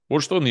We'll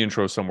just throw in the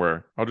intro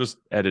somewhere. I'll just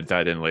edit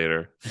that in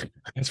later.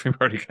 I guess we've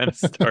already kind of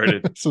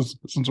started. Since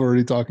we're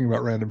already talking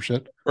about random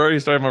shit. We're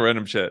already starting my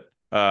random shit.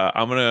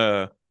 I'm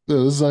gonna.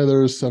 So this is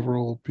either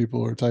several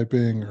people are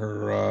typing,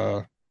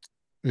 or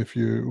if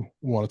you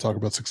want to talk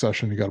about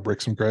Succession, you got to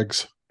break some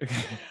Gregs.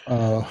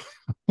 Uh,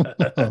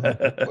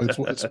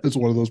 it's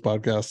one of those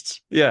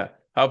podcasts. Yeah.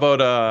 How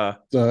about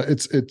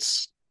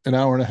It's an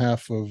hour and a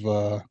half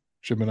of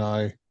Jim and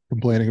I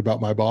complaining about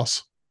my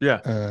boss, yeah.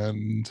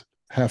 and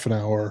half an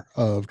hour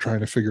of trying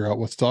to figure out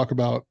what to talk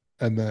about,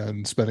 and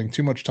then spending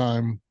too much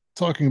time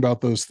talking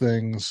about those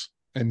things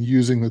and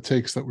using the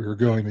takes that we were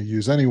going to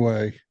use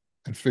anyway,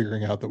 and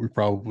figuring out that we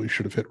probably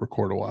should have hit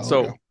record a while ago.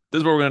 So this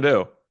is what we're gonna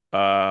do.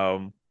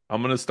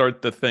 I'm gonna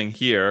start the thing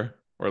here,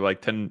 or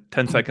like ten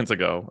seconds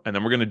ago, and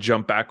then we're gonna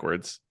jump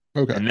backwards,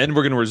 Okay. and then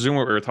we're gonna resume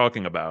what we were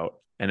talking about,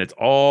 and it's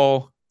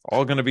all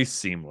gonna be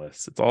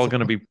seamless. It's all It's,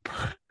 gonna be.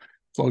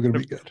 it's all going to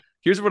be good.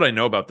 Here's what I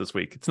know about this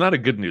week. It's not a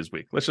good news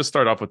week. Let's just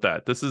start off with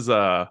that. This is It's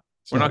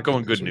we're not not a good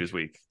going news good week. news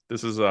week.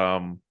 This is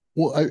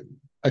Well,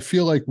 I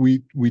feel like we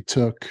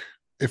took,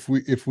 if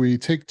we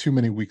take too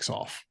many weeks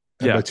off,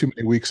 and by yeah. too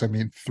many weeks I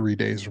mean 3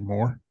 days or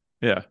more,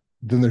 Yeah.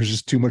 then there's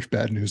just too much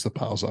bad news that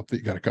piles up that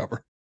you got to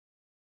cover.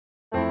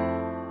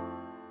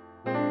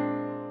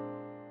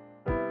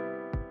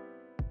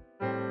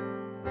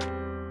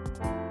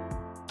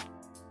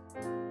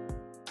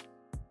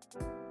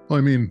 Well,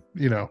 I mean,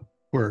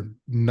 we're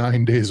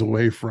 9 days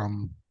away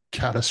from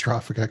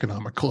catastrophic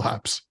economic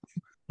collapse.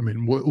 I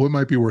mean, what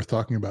might be worth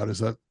talking about is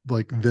that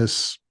like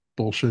this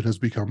bullshit has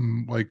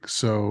become like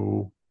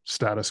so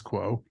status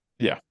quo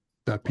Yeah.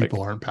 that Like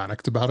people aren't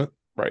panicked about it.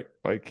 right.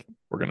 Like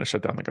we're gonna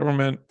shut down the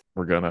government.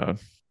 We're gonna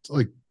It's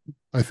like,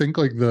 I think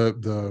like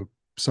the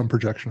some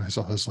projection I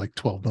saw is like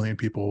 12 million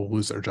people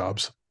lose their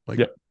jobs, like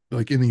yeah.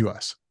 like in the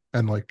US,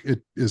 and like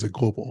it is a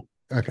global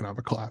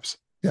economic collapse.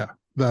 Yeah.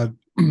 That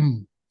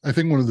I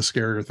think one of the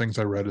scarier things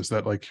I read is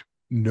that like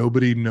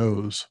nobody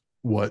knows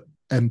what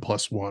n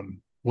plus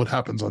one, what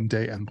happens on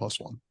day n plus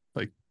one.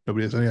 Like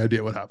nobody has any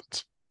idea what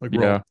happens. Like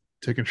we're Yeah. all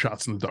taking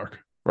shots in the dark.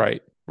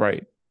 Right.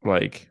 Right.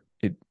 Like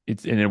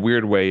it's in a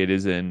weird way, it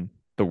is in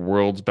the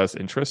world's best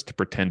interest to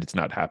pretend it's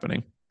not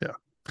happening. Yeah.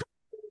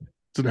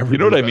 It's in You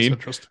know what everybody's I best mean?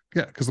 interest.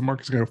 Yeah, because the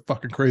market's going to go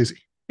fucking crazy.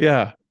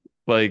 Yeah.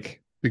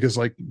 Like Because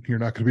like you're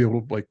not going to be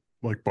able to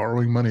like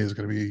borrowing money is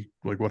going to be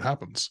like what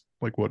happens.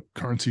 Like what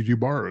currency do you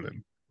borrow it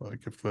in?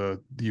 Like if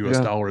the US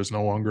yeah. dollar is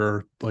no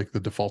longer like the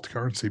default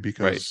currency Right.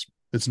 because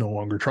it's no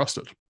longer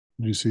trusted.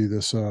 Did you see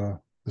this ad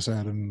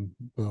in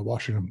the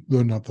Washington,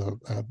 not the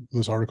ad,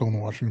 this article in the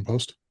Washington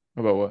Post?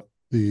 About what?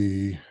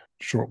 The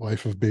short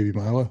life of baby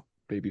Milo.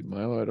 Baby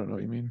Milo? I don't know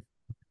what you mean.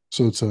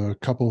 So it's a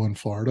couple in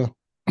Florida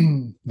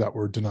that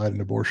were denied an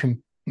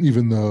abortion,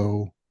 even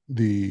though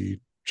the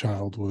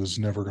child was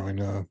never going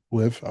to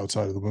live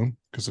outside of the womb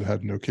because it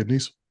had no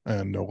kidneys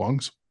and no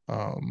lungs.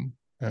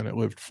 And it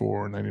lived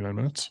for 99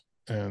 minutes.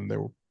 And they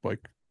were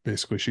like,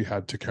 basically, she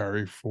had to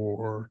carry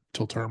for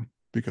till term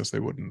because they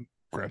wouldn't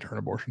grant her an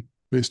abortion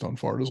based on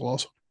Florida's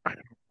laws.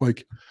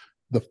 Like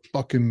the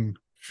fucking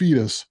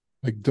fetus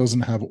like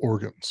doesn't have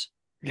organs.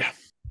 Yeah.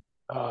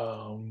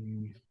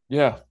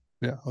 Yeah.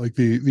 Yeah, like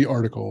the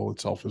article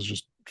itself is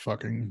just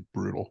fucking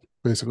brutal.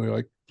 Basically,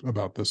 like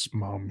about this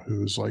mom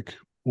who's like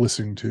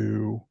listening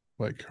to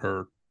like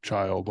her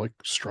child like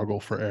struggle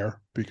for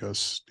air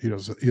because he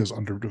has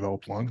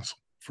underdeveloped lungs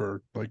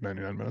for like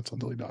 99 minutes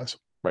until he dies.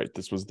 Right.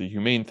 This was the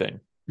humane thing.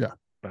 Yeah,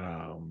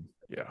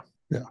 Yeah.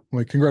 yeah.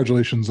 Like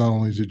congratulations, not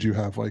only did you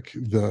have like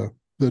the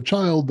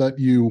child that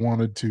you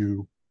wanted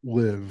to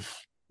live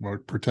or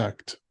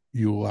protect,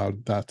 you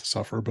allowed that to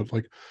suffer, but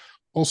like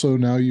also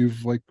now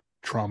you've like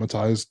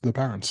traumatized the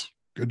parents.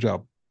 Good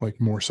job. Like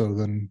more so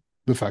than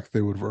the fact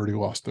they would have already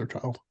lost their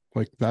child.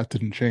 Like that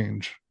didn't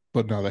change,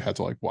 but now they had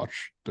to like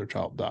watch their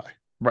child die.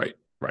 Right.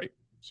 Right.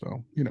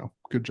 So,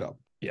 good job.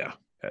 Yeah.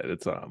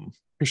 It's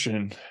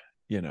Christian,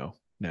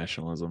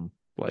 nationalism.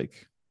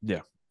 Like, yeah.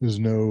 There's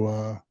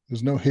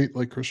no hate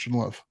like Christian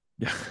love.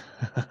 Yeah.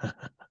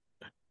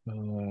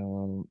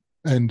 um,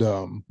 And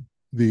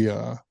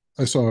the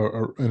I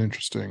saw an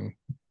interesting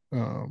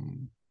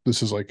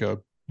this is like a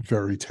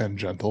very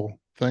tangential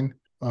thing.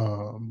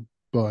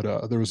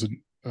 But there was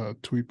a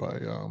tweet by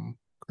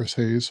Chris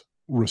Hayes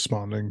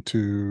responding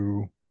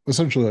to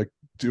essentially like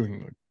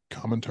doing a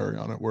commentary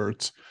on it, where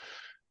it's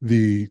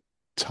the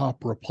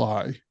top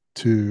reply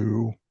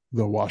to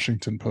the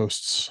Washington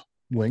Post's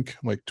link,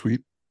 like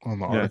tweet on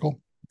the yeah. article,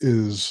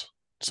 is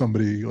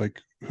somebody like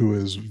who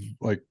is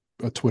like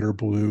a Twitter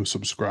Blue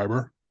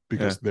subscriber Yeah.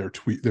 because their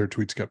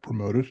tweets get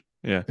promoted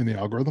Yeah. in the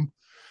algorithm,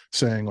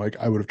 saying like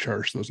I would have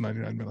cherished those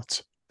 99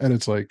 minutes. And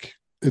it's like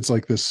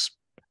this,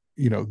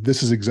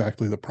 this is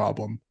exactly the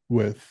problem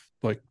with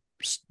like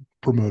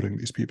promoting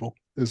these people,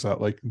 is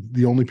that like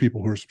the only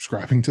people who are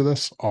subscribing to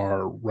this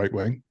are right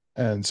wing,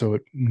 and so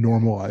it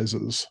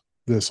normalizes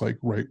this like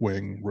right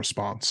wing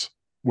response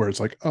where it's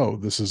like, oh,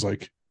 this is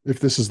like, if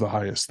this is the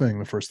highest thing,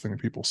 the first thing that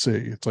people see,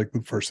 it's like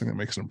the first thing that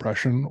makes an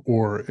impression,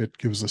 or it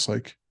gives this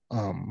like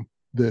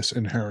this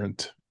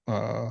inherent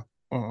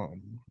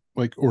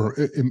like or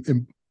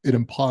it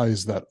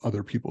implies that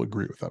other people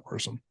agree with that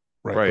person,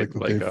 right? Right.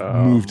 Like that they've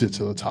moved it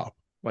to the top.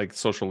 Like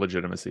social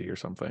legitimacy or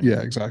something.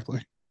 Yeah,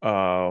 exactly.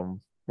 When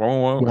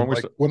we're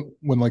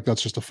When like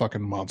that's just a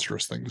fucking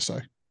monstrous thing to say.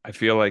 I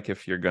feel like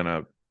if you're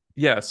gonna,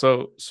 yeah.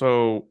 So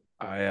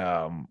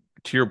I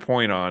to your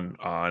point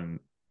on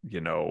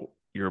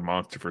your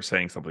monster for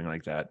saying something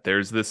like that.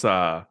 There's this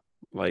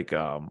like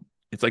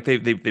it's like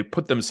they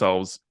put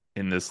themselves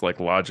in this like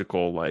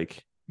logical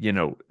like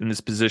in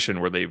this position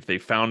where they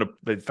found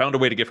a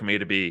way to get from A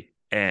to B,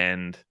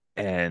 and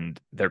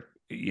they're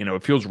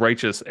it feels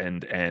righteous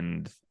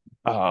and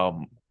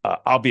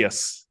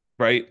obvious,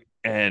 right,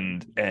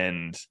 and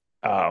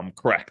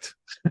correct.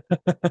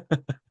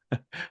 I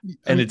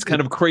And mean, it's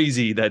kind of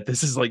crazy that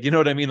this is like, you know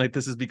what I mean? Like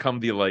this has become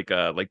the like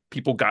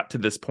people got to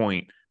this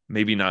point,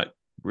 maybe not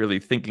really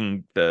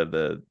thinking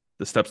the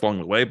steps along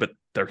the way, but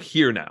they're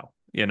here now,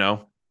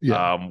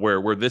 yeah,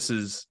 where this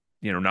is,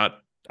 not,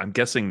 I'm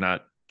guessing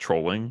not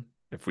trolling,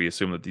 if we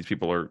assume that these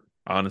people are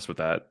honest with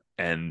that,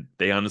 and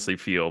they honestly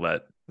feel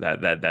that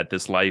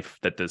this life,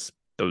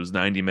 those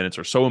 90 minutes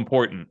are so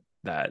important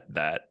that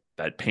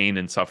pain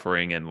and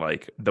suffering and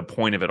like the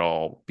point of it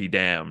all be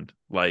damned,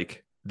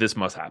 like this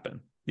must happen,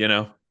 you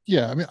know?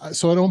 yeah. I mean,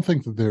 so I don't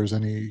think that there's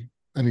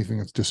anything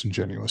that's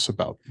disingenuous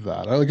about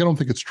that. I don't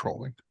think it's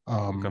trolling.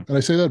 Okay. And I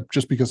say that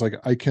just because like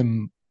I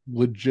can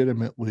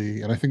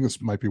legitimately, and I think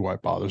this might be why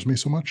it bothers me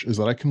so much, is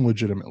that I can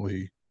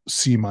legitimately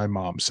see my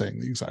mom saying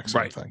the exact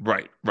same Right, thing.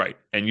 right, right.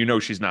 And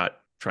she's not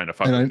trying to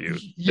fuck And with you.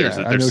 yeah,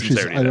 There's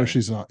sincerity I know there.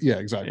 she's not. Yeah,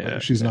 exactly. Yeah,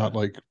 She's yeah. not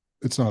like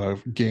it's not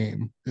a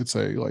game. It's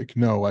a like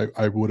no,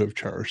 I would have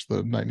cherished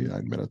the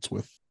 99 minutes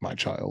with my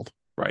child.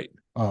 Right,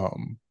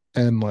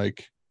 And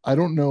like I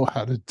don't know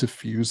how to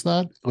diffuse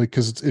that, like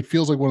because it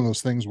feels like one of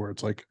those things where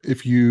it's like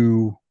if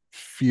you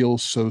feel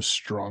so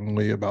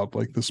strongly about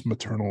like this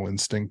maternal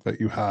instinct that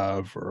you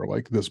have, or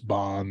like this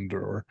bond,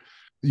 or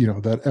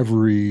that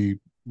every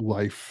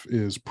life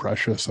is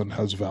precious and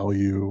has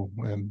value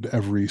and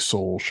every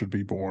soul should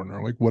be born,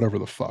 or like whatever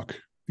the fuck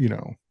you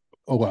know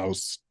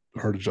allows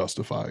her to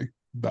justify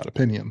that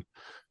opinion.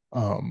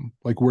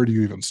 Like where do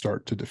you even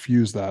start to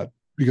diffuse that?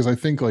 Because I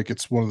think like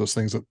it's one of those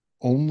things that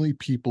only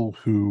people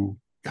who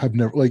have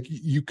never, like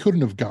you couldn't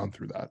have gone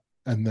through that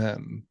and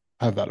then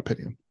have that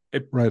opinion,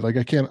 it right? Like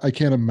I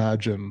can't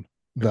imagine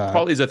it that.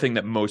 probably is a thing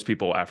that most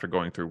people after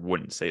going through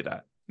wouldn't say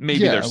that.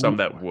 Maybe Yeah, there's some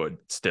that would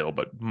still,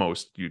 but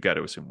most you got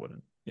to assume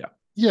wouldn't. Yeah,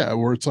 yeah,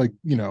 where it's like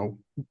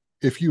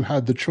if you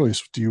had the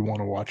choice, do you want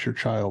to watch your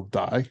child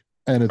die?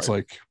 And it's right,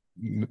 like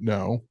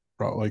no,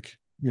 probably, like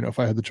if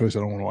I had the choice, I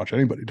don't want to watch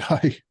anybody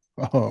die.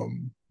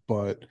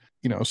 But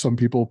some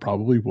people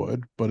probably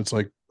would, but it's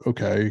like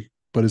okay,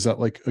 but is that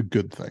like a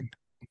good thing,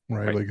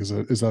 right? right, Like is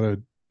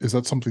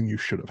that something you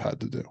should have had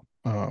to do?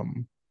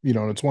 And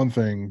it's one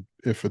thing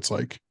if it's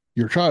like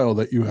your child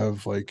that you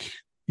have like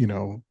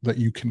that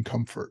you can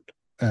comfort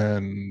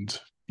and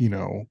you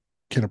know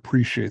can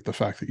appreciate the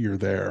fact that you're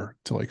there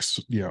to like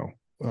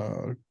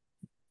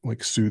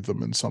like soothe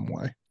them in some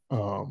way.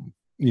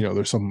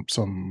 There's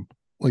some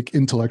like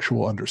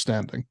intellectual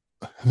understanding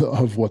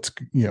of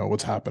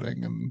what's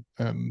happening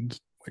and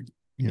like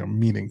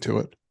meaning to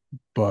it.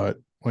 But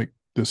like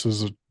this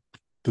is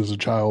a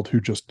child who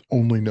just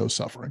only knows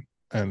suffering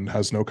and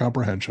has no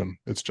comprehension.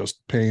 It's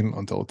just pain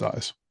until it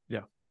dies.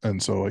 yeah,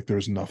 And so like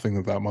there's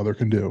nothing that mother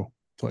can do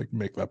to like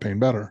make that pain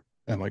better.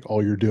 And like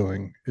all you're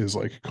doing is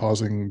like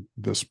causing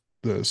this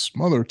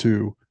mother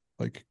to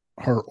like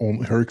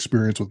her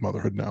experience with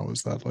motherhood now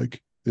is that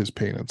like is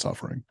pain and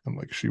suffering, and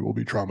like she will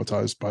be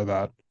traumatized by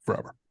that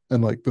forever,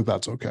 and like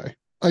that's okay.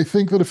 I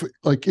think that if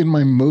like in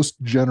my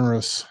most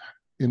generous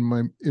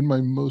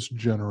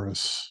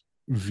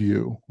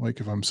view, like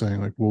if I'm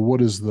saying like well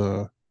what is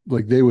the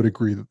like they would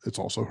agree that it's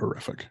also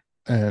horrific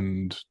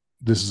and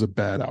this is a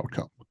bad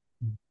outcome,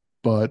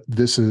 but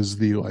this is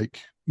the like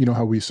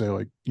how we say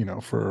like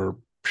for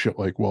shit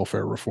like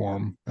welfare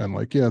reform and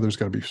like yeah there's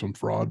going to be some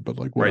fraud but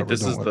like right. whatever,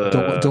 This is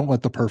don't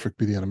let the perfect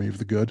be the enemy of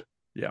the good.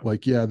 yeah,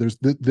 Like yeah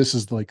this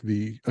is like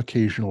the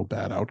occasional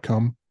bad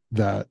outcome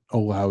that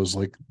allows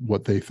like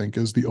what they think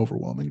is the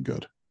overwhelming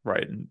good.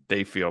 right. And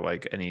they feel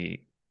like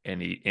any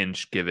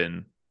inch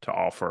given to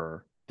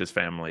offer this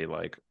family,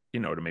 like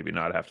to maybe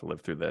not have to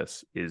live through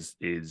this, is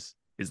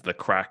the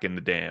crack in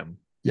the dam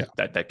Yeah,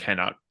 that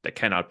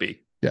cannot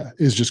be. yeah,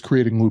 is just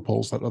creating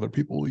loopholes that other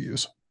people will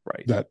use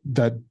Right,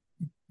 that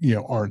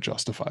aren't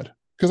justified.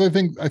 Because I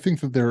think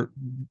that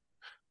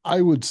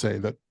I would say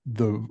that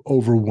the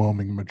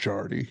overwhelming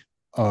majority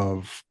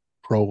of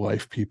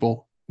pro-life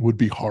people would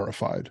be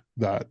horrified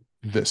that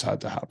this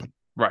had to happen.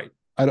 right,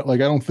 I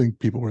don't think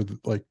people are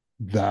like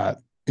that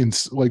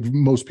like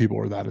most people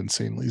are that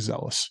insanely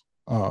zealous.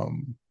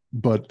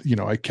 But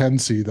I can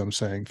see them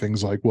saying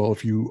things like, well,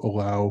 if you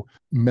allow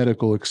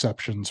medical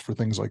exceptions for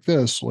things like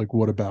this, like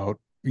what about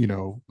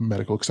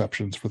medical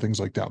exceptions for things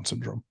like Down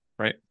syndrome?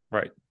 right,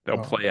 right. They'll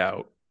Um, play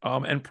out.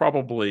 And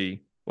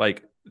probably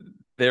like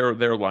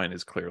their line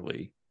is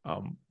clearly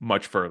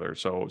much further.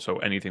 So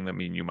anything that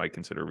you might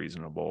consider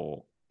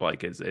reasonable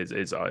like is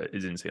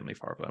insanely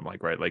far from them.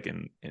 Like, right, like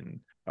in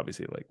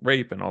obviously like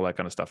rape and all that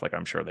kind of stuff. Like,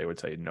 I'm sure they would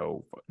say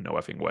no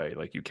effing way.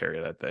 Like, you carry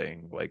that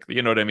thing. Like,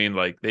 you know what I mean?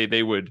 Like,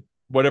 they would,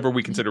 whatever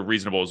we consider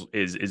reasonable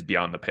is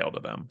beyond the pale to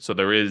them. So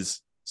there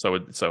is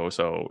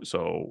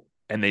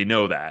and they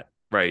know that,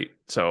 right?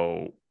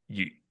 So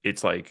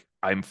it's like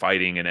I'm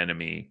fighting an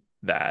enemy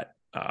that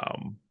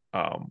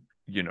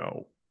you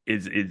know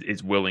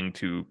is willing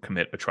to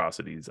commit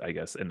atrocities, I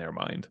guess, in their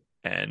mind,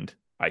 and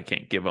I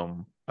can't give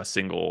them a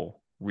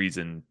single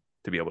reason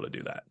to be able to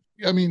do that.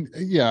 I mean,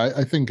 yeah,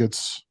 I think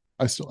it's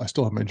I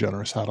still have my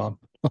generous hat on.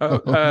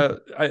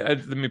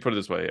 Let me put it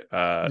this way: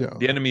 Yeah.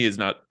 the enemy is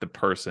not the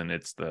person;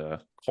 it's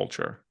the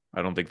culture.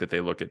 I don't think that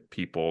they look at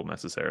people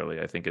necessarily.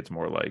 I think it's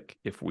more like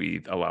if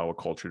we allow a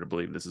culture to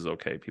believe this is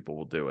okay, people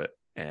will do it,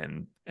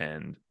 and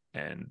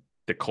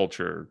the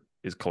culture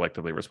is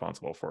collectively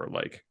responsible for,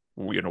 like,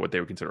 you know, what they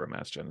would consider a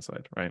mass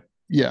genocide, right?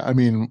 Yeah, I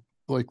mean,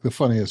 like the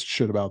funniest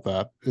shit about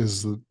that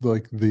is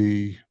like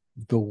the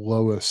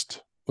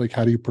lowest, like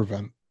how do you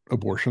prevent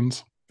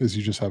abortions is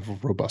you just have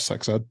robust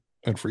sex ed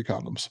and free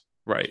condoms.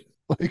 Right,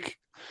 Like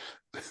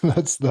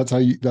that's how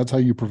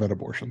you prevent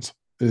abortions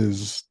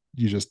is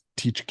you just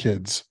teach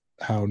kids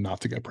how not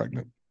to get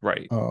pregnant.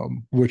 right,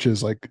 Which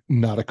is like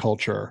not a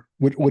culture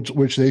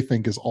which they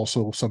think is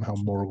also somehow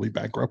morally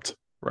bankrupt.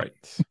 right,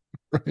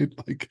 Right,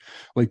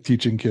 like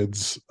teaching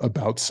kids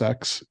about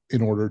sex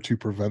in order to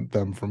prevent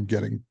them from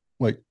getting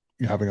like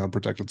having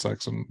unprotected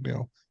sex and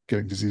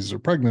getting diseases or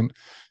pregnant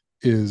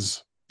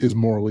is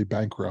morally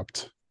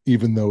bankrupt,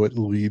 even though it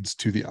leads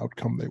to the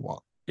outcome they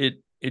want.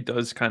 it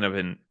does kind of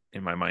in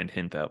my mind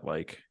hint that,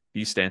 like,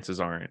 these stances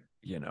aren't,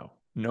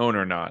 known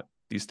or not,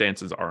 these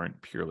stances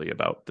aren't purely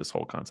about this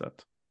whole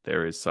concept.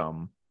 There is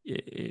some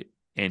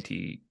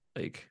anti,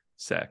 like,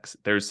 sex.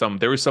 There is some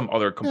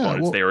other Yeah,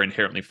 components they well, are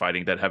inherently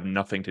fighting that have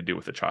nothing to do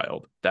with the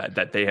child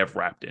that they have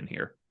wrapped in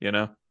here,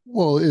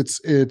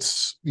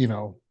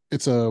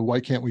 it's a why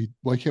can't we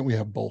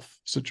have both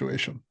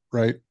situation,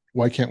 right?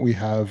 Why can't we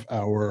have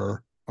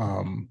our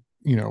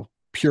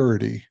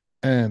purity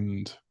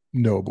and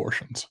no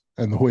abortions?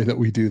 And the way that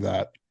we do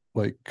that,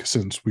 like,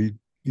 since we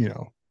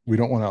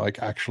don't want to like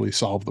actually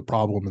solve the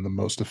problem in the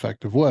most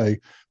effective way,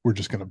 we're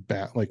just going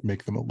to like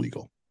make them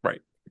illegal.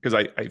 right? Because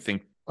I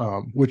think,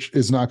 Which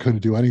is not going to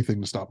do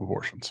anything to stop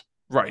abortions.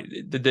 right,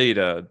 the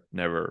data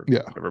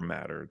Yeah. never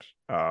mattered.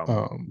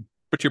 Um,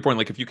 But to your point,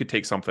 like, if you could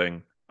take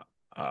something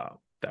uh,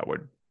 that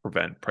would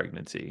prevent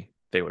pregnancy,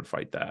 they would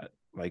fight that.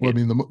 Like, well, I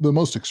it, mean, the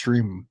most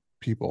extreme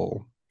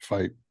people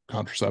fight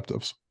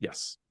contraceptives.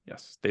 yes,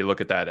 yes, they look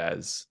at that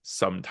as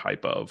some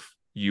type of,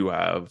 you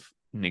have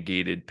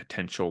negated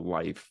potential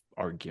life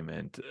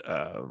argument,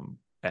 so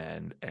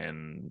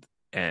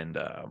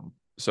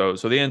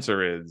the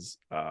answer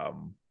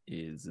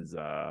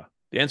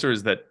the answer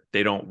is that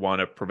they don't want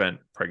to prevent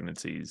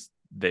pregnancies.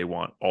 They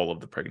want all of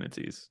the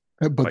pregnancies.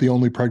 But Like, the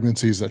only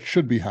pregnancies that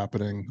should be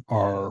happening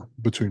are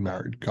between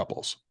married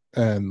couples.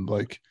 And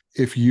like,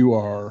 if you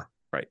are,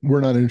 right,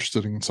 we're not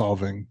interested in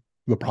solving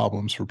the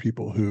problems for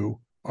people who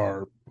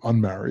are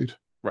unmarried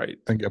right,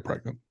 and get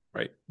pregnant.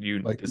 right.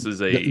 Like This is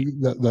that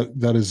a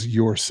that is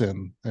your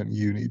sin, and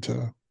you need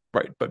to.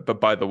 right, but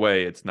by the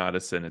way, it's not a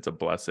sin, it's a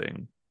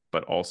blessing.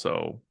 But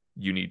also,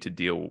 you need to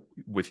deal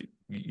with.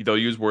 They'll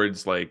use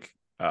words like,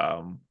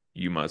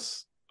 you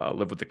must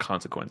live with the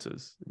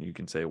consequences. And you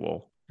can say,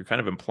 well, you're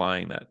kind of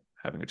implying that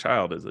having a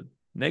child is a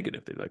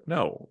negative. They're like,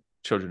 no,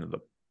 children are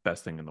the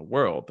best thing in the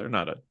world. They're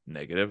not a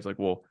negative. It's like,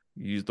 well,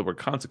 you use the word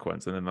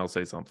consequence, and then they'll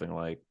say something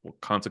like, well,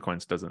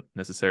 consequence doesn't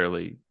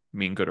necessarily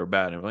mean good or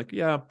bad. And we're like,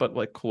 yeah, but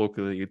like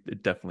colloquially,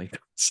 it definitely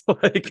does.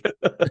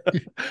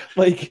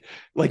 Like,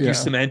 like, you Yeah,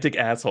 semantic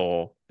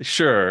asshole.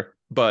 Sure,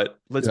 but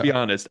let's be yeah,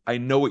 honest. I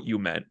know what you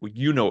meant. Well,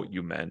 you know what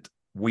you meant.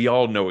 We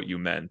all know what you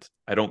meant.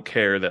 I don't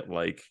care that,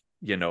 like,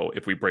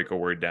 if we break a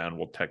word down,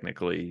 we'll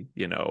technically,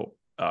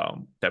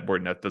 that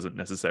word net doesn't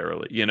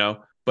necessarily, yeah.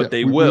 but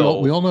they We will,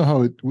 all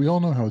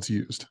know how it's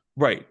used.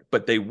 right?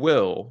 But they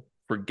will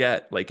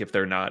forget, like, if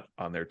they're not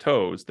on their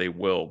toes, they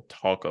will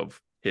talk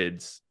of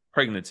kids'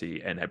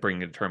 pregnancy and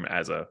bring it to term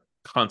as a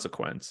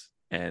consequence,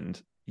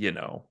 and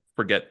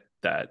forget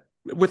that,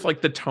 with,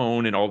 like, the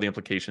tone and all the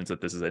implications that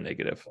this is a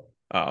negative,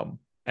 and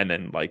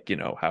then, like,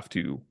 have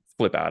to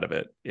flip out of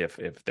it if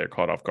they're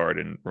caught off guard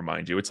and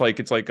remind you. It's like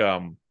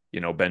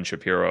Ben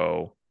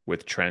Shapiro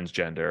with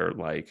transgender.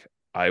 Like,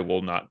 I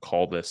will not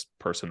call this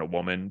person a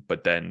woman,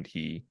 but then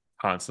he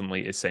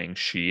constantly is saying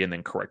she and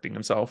then correcting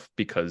himself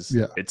because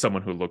Yeah, it's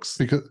someone who looks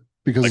because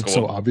like a it's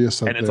so woman.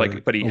 obvious And that it's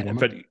like, they're a woman.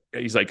 but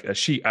he's like a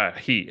she,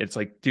 he. It's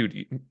like,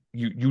 dude,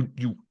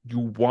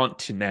 you want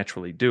to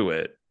naturally do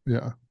it.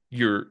 Yeah,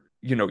 You're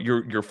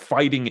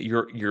fighting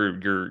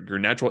your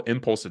natural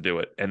impulse to do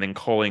it, and then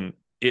calling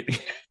it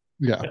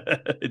yeah,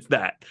 it's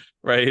that,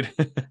 right?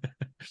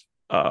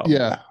 um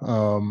yeah.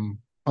 On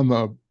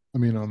the, I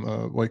mean, on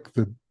the like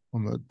the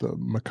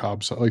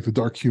macabre side, like the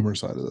dark humor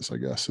side of this, I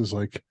guess, is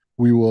like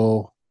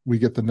we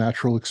get the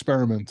natural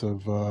experiment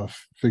of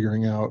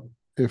figuring out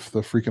if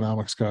the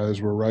Freakonomics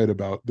guys were right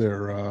about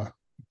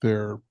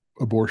their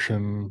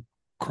abortion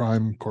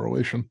crime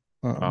correlation.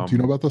 Do you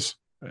know Um, about this?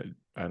 I,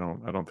 I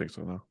don't think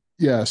so. No.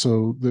 Yeah,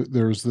 so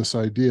there's this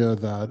idea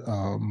that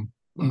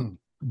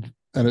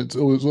and it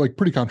was like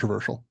pretty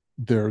controversial.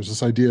 There's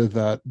this idea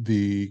that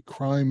the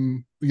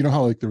crime, you know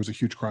how like there was a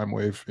huge crime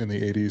wave in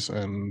the 80s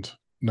and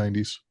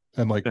 90s,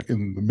 and Yeah. like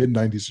in the mid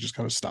 90s it just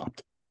kind of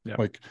stopped. Yeah.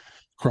 Like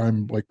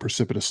crime like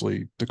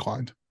precipitously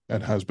declined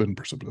and has been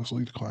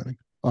precipitously declining.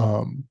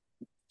 Um,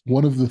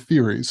 One of the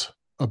theories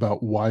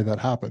about why that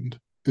happened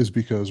is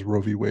because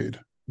Roe v. Wade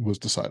was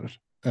decided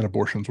and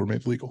abortions were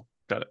made legal.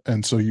 Got it.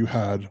 And so you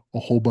had a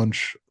whole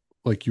bunch,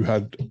 like you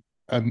had,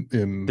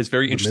 and This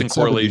very interesting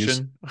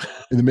correlation.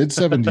 in the mid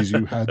 70s,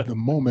 you had the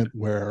moment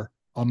where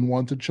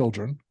unwanted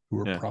children who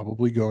were Yeah.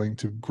 probably going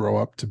to grow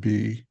up to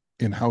be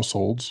in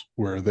households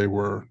where they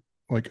were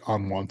like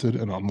unwanted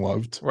and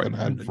unloved Right. and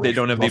had They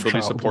don't have the rough ability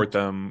to support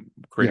childhoods. them,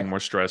 creating Yeah. more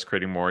stress,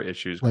 creating more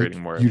issues, Like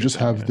creating more you just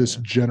everything. have Yeah. this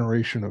Yeah.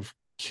 generation of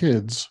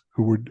kids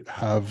who would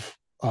have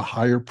a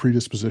higher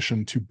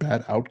predisposition to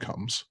bad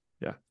outcomes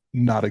Yeah.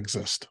 not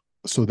exist.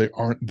 So they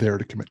aren't there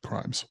to commit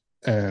crimes.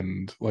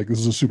 And like this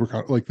is a super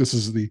like this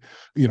is the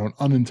an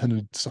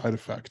unintended side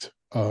effect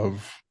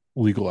of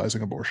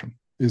legalizing abortion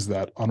is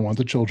that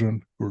unwanted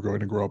children who are going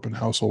to grow up in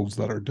households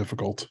that are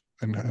difficult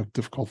and have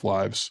difficult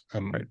lives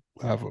Right. and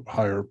have a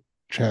higher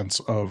chance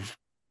of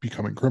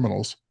becoming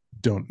criminals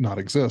don't not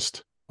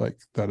exist. Like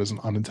that is an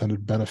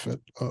unintended benefit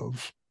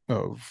of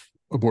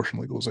abortion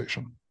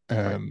legalization. Right.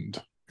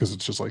 And because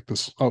it's just like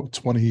this,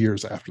 20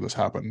 years after this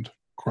happened,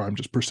 crime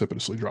just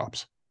precipitously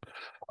drops.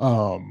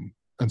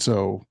 And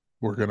so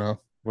What are we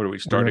we're gonna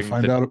starting?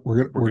 find The out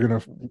we're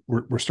go-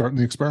 we're starting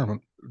the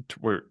experiment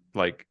we're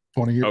like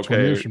 20 years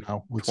okay, from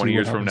now. Let's see 20 what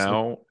years from happens. Like,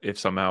 now, if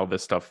somehow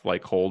this stuff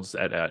like holds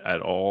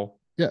at all.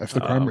 yeah, if the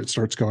crime rate Um,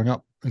 starts going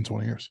up in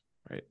 20 years.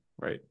 right.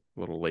 Right. A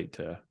little late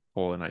to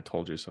pull and I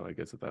told you so, I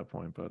guess at that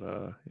point, but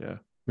yeah.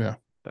 Yeah.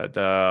 That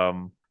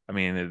I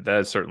mean that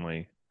is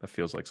certainly that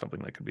feels like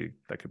something that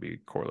could be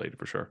correlated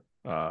for sure.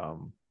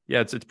 Yeah,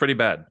 it's pretty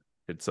bad.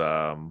 It's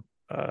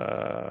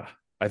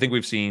I think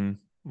we've seen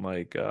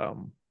like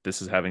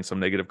this is having some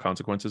negative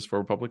consequences for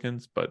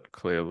Republicans, but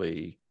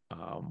clearly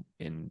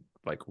in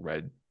like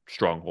red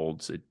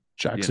strongholds it you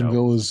know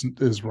Jacksonville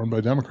is run by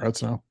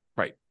Democrats now.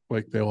 right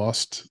Like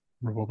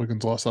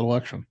Republicans lost that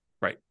election.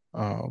 right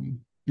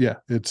Yeah,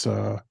 it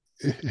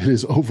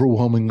is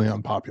overwhelmingly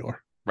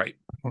unpopular. right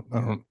I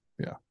don't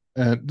yeah.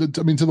 And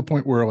I mean to the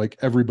point where like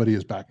everybody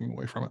is backing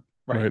away from it.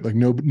 right Right? Like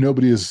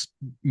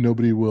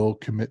nobody will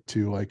commit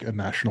to like a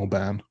national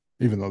ban,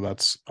 even though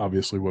that's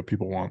obviously what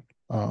people want.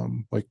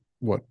 Like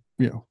what,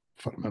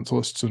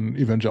 fundamentalists and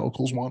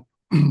evangelicals want.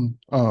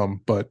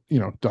 But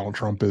Donald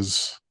Trump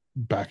is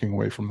backing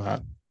away from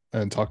that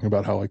and talking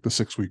about how like the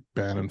 6 week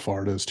ban in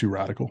Florida is too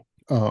radical.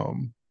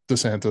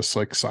 DeSantis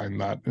like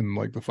signed that in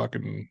like the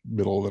fucking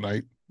middle of the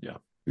night, yeah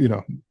you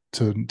know,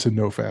 to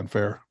no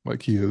fanfare.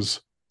 Like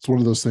it's one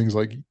of those things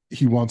like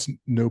he wants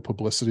no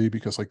publicity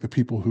because like the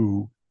people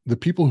who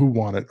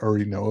want it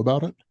already know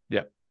about it.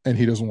 yeah And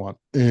he doesn't want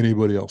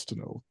anybody else to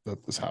know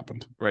that this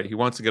happened. right. He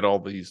wants to get all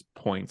these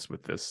points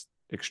with this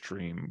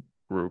extreme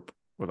group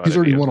without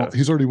any of the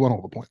He's already won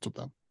all the points with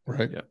them,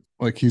 right? yeah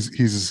Like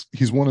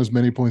he's won as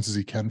many points as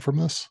he can from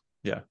this.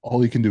 yeah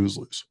All he can do is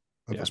lose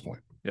at yeah this point.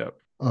 yeah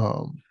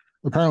Um,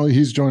 Apparently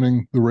he's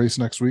joining the race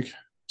next week.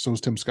 So is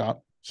Tim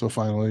Scott. So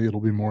finally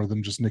it'll be more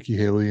than just Nikki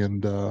Haley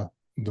and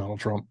Donald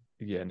Trump.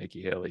 yeah.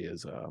 Nikki Haley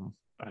is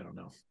I don't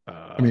know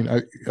I mean,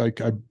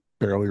 I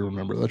barely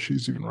remember that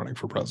she's even running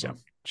for yeah president.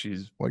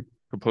 she's Like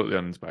completely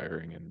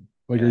uninspiring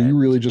are you and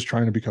really just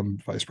trying to become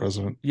vice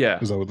president? yeah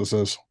Is that what this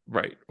is?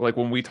 right. Like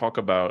when we talk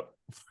about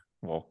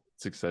well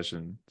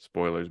Succession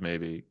spoilers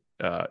maybe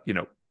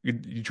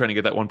you trying to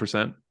get that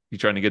 1%, you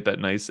trying to get that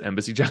nice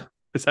embassy job.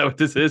 Is that what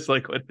this is?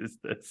 Like what is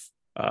this?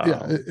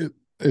 Yeah,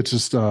 it's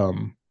just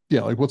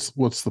yeah, like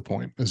what's the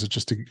point? Is it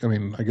just to, I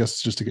mean, I guess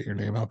it's just to get your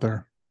name out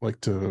there, like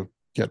to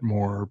get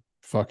more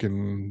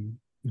fucking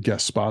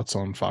guest spots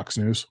on Fox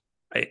News.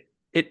 I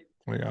it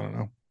Like I don't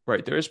know.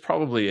 right. There is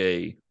probably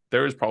a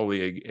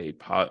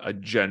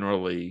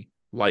generally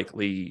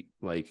likely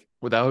like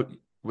without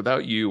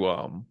you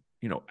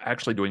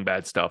actually doing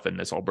bad stuff and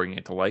this all bringing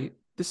it to light,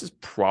 this is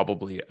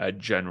probably a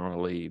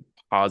generally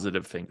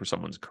positive thing for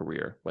someone's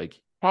career, like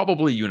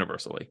probably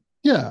universally.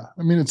 Yeah,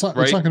 I mean Right. it's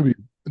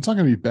not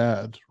gonna be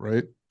bad,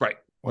 right? Right.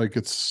 Like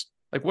it's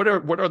Like what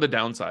are the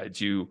downsides?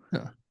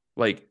 yeah.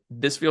 Like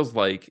this feels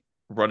like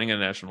running at a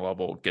national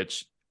level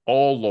gets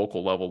all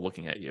local level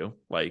looking at you.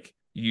 Like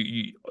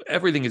you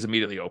everything is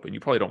immediately open.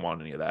 You probably don't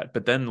want any of that.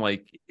 But then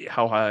like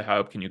how high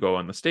up can you go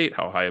in the state?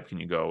 How high up can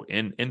you go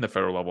in the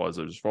federal level as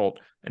a result?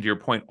 And to your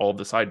point, all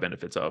the side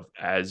benefits of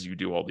as you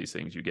do all these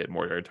things, you get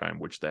more airtime,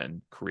 which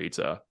then creates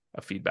a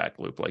feedback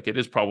loop. Like it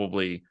is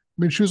probably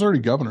I mean, she was already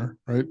governor,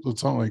 right?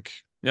 So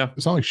yeah,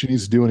 it's not like she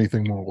needs to do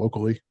anything more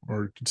locally,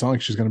 or it's not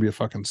like she's gonna be a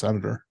fucking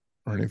senator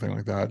or anything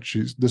like that.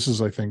 This is,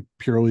 I think,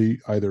 purely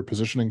either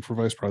positioning for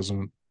vice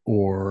president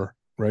or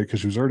right,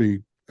 because she was already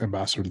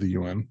ambassador to the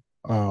UN.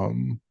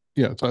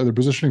 Yeah, it's either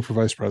positioning for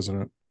vice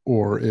president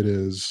or it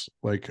is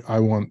like I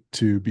want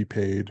to be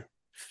paid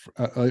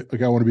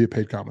like I want to be a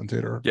paid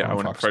commentator Yeah, I on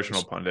want a Fox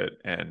professional News. pundit,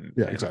 Yeah, and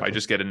if I exactly.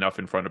 just get enough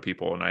in front of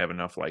people and I have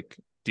enough like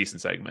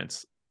decent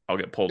segments, I'll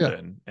get pulled Yeah,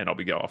 in and I'll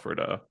be offered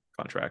a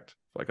contract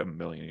like $1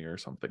 million a year or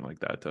something like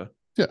that to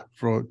yeah,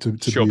 for to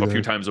show be up a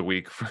few the times a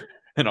week for,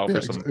 and yeah,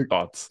 offer some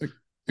thoughts.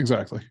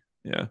 exactly.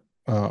 Yeah,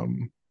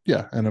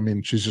 Yeah, and I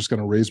mean, she's just going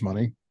to raise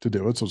money to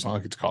do it, so it's not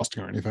like it's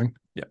costing her anything.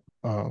 yeah.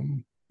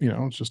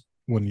 It's just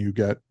when you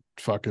get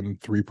fucking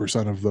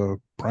 3% of the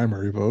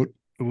primary vote,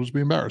 it'll just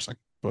be embarrassing.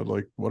 But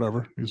like,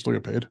 whatever, you still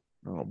get paid.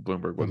 Oh,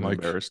 Bloomberg And wasn't like,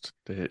 embarrassed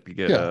to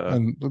get yeah,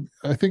 and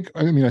I think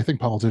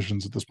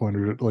politicians at this point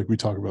are like we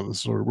talk about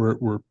this, or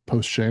we're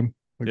post shame.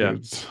 Like, yeah,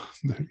 there's,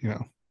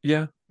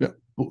 yeah, yeah,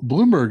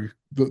 Bloomberg.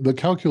 The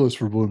calculus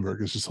for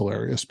Bloomberg is just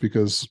hilarious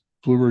because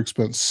Bloomberg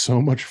spent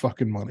so much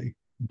fucking money,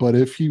 but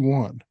if he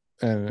won,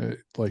 and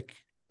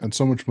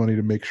so much money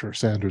to make sure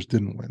Sanders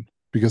didn't win,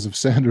 because if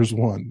Sanders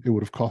won, it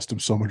would have cost him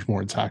so much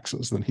more in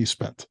taxes than he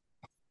spent.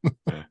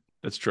 yeah.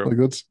 That's true.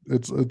 Like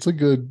it's a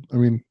good. I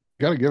mean,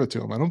 got to give it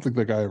to him. I don't think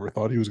that guy ever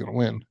thought he was going to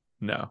win.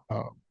 No,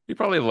 Um, he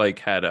probably like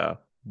had a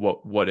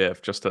what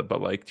if just to,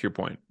 but like to your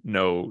point,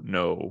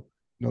 no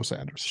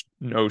Sanders.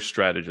 no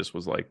strategist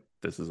was like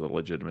this is a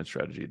legitimate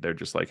strategy. They're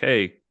just like,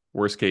 hey,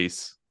 worst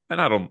case, and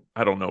I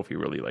don't know if he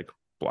really like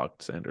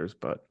blocked Sanders,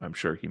 but I'm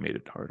sure he made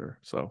it harder.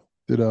 So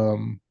Did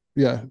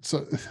Yeah.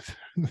 So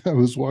I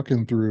was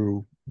walking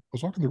through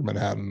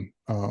Manhattan,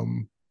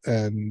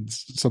 and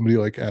somebody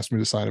like asked me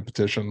to sign a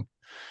petition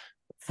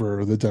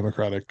for the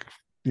Democratic,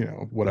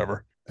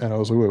 whatever. And I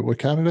was like, wait, what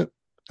candidate?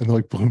 And they're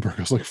like, Bloomberg.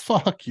 I was like,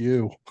 fuck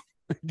you.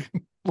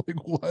 Like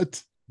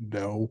what?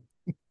 No.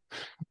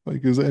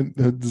 Like, does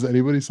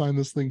anybody sign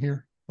this thing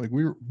here? Like,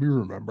 we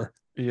remember.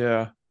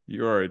 yeah,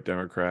 you are a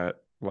Democrat,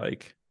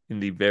 like in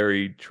the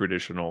very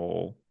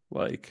traditional,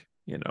 like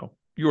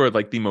you are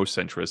like the most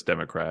centrist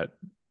Democrat.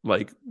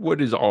 Like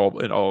what is all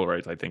in all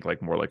rights, I think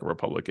like more like a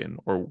Republican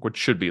or what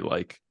should be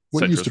like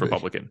What used centrist to be.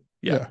 Republican.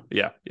 Yeah, Yeah.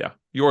 yeah, yeah.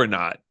 You are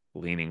not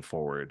leaning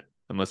forward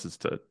unless it's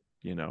to,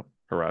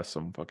 harass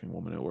some fucking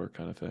woman at work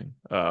kind of thing.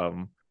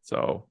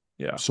 So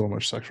yeah, So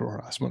much sexual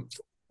harassment.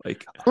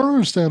 like I don't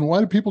understand why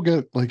do people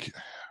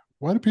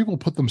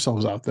put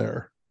themselves out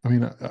there? I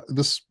mean,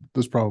 this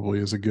probably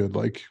is a good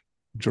like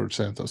George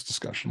Santos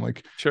discussion.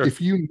 Like, sure.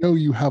 if you know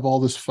you have all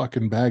this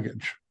fucking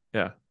baggage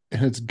Yeah.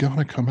 and it's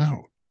gonna come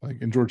out,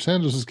 like in George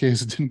Santos's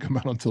case, it didn't come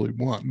out until he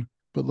won.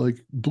 But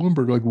like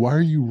Bloomberg, like, why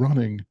are you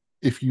running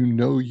if you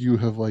know you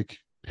have like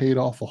paid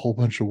off a whole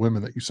bunch of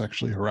women that you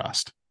sexually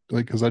harassed?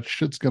 Like, because that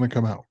shit's gonna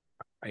come out.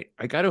 I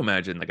got to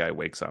imagine the guy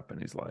wakes up and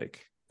he's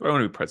like, "Do I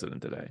want to be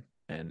president today?"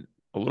 And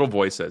a little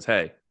voice says,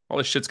 "Hey, all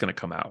this shit's gonna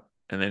come out."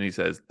 And then he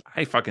says,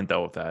 "I fucking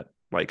dealt with that.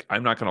 Like,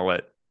 I'm not gonna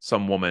let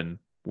some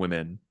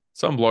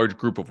some large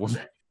group of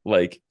women,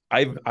 like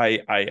I'm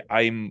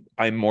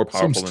more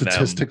Some powerful than them.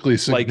 statistically Like,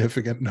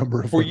 significant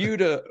number of for women. you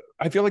to,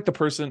 I feel like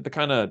the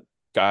kind of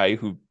guy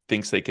who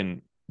thinks they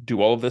can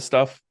do all of this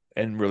stuff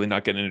and really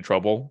not get into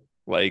trouble.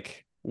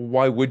 Like,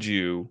 why would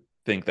you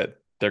think that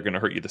they're gonna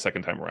hurt you the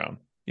second time around?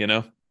 You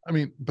know?" I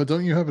mean, but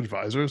don't you have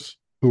advisors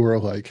who are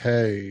like,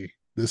 hey,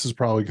 this is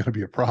probably going to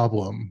be a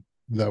problem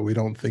that we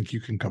don't think you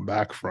can come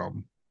back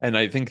from? And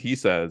I think he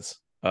says,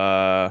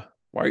 why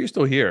are you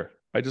still here?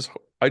 I just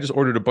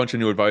ordered a bunch of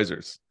new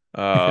advisors.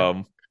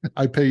 I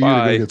pay you to go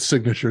Bye." get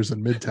signatures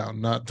in Midtown,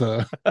 not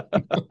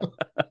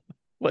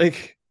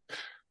Like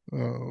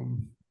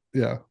um,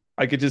 yeah.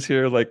 I could just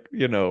hear like,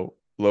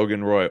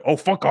 Logan Roy, "Oh,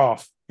 fuck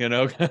off,"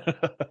 I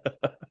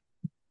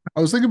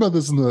was thinking about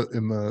this in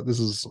the this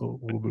is a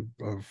little bit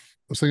of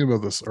I was thinking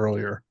about this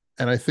earlier.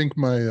 And I think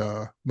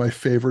my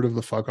favorite of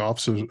the fuck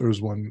offs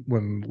is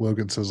when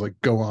Logan says like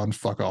go on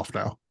fuck off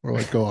now, or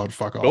like go on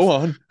fuck Go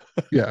off. on.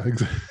 Yeah,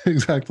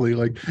 exactly.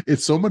 Like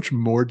it's so much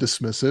more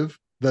dismissive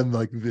than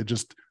like the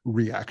just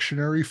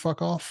reactionary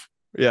fuck off.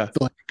 Yeah.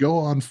 The, like go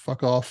on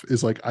fuck off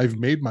is like I've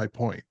made my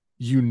point.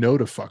 You know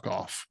to fuck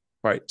off.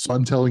 Right. So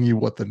I'm telling you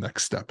what the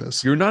next step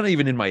is. You're not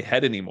even in my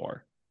head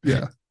anymore.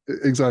 Yeah,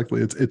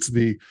 exactly. It's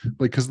the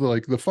like because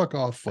the fuck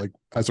off like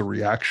as a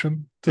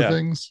reaction to Yeah.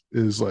 things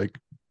is like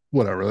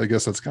whatever. I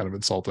guess that's kind of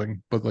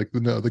insulting, but like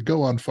the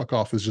go on fuck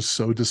off is just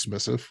so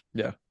dismissive.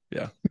 Yeah.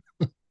 Yeah.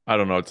 I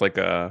don't know. It's like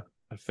a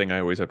thing I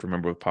always have to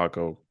remember with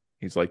Paco.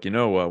 He's like,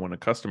 when a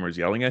customer is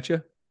yelling at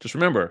you, just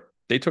remember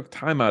they took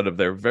time out of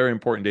their very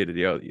important day to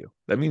yell at you.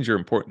 That means you're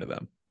important to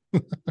them.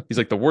 He's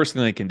like, the worst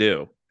thing they can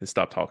do is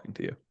stop talking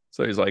to you.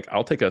 So he's like,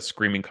 I'll take a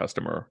screaming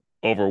customer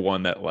over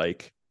one that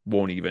like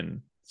won't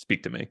even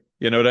speak to me.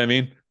 You know what I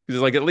mean?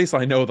 Because like at least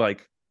I know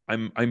like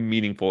I'm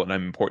meaningful and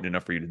I'm important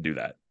enough for you to do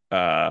that.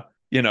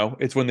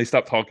 It's when they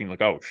stop talking,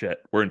 like, oh shit,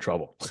 we're in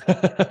trouble.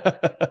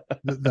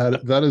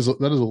 That is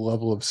a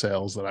level of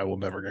sales that I will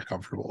never get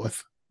comfortable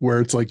with, where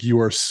it's like you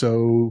are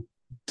so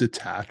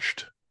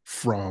detached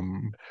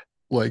from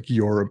like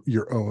your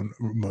own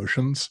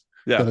emotions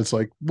that Yeah, it's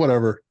like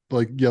whatever,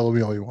 like yell at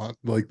me all you want,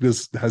 like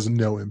this has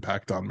no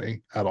impact on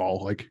me at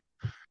all, like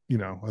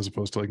as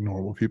opposed to like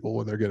normal people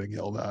when they're getting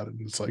yelled at and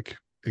it's like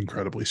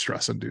incredibly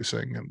stress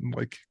inducing and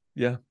like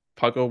yeah.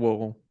 Paco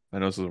will. I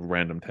know this is a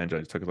random tangent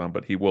I just took us on,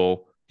 but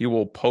he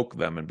will poke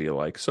them and be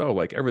like, so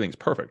like everything's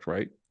perfect,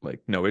 right? Like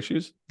no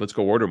issues. Let's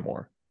go order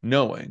more,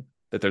 knowing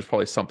that there's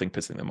probably something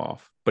pissing them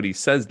off. But he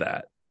says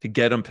that to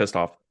get them pissed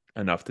off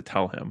enough to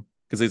tell him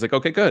because he's like,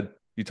 okay, good,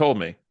 you told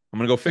me. I'm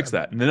gonna go Yeah, fix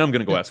that, and then I'm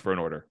gonna go yeah, ask for an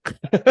order.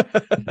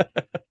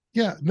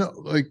 yeah. No,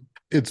 like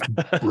it's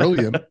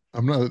brilliant.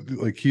 I'm not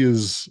like he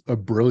is a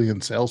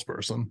brilliant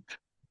salesperson.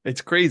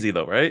 It's crazy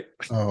though, right?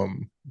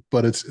 Um,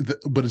 but it's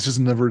just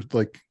never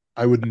like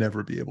I would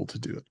never be able to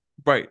do it.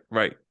 Right,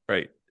 right,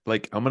 right.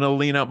 Like I'm gonna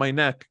lean out my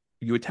neck.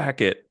 You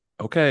attack it.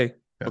 Okay.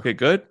 Yeah, Okay,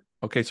 good.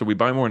 Okay, so we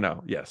buy more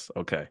now. Yes.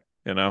 Okay.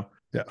 You know,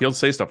 yeah, he'll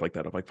say stuff like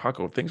that. I'm like,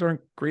 Paco, things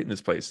aren't great in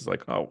this place. It's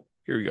like, oh,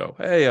 here you go.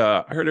 Hey,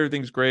 I heard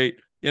everything's great.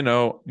 You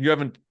know, you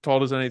haven't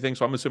told us anything,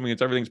 so I'm assuming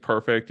everything's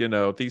perfect. You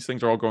know, these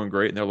things are all going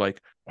great. And they're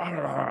like,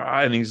 "Ah,"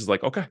 and he's just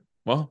like, okay,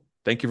 well,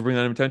 thank you for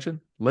bringing that attention.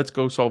 Let's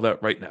go solve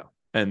that right now.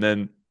 And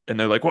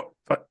they're like, what?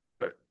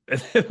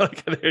 And then,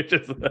 like they're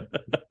just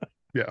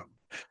yeah.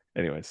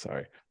 anyway,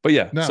 sorry. But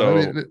yeah, No, I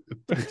mean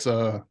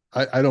so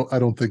it's I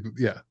don't think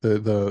yeah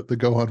the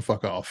go on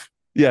fuck off.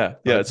 yeah,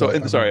 yeah. So But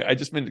and I sorry, mean I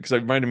just meant because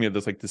it reminded me of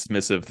this like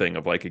dismissive thing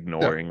of like yeah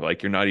ignoring,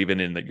 like you're not even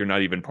in that, you're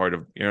not even part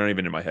of, you're not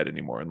even in my head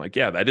anymore. And like,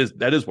 yeah, that is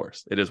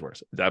worse. It is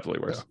worse. It's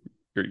absolutely yeah worse.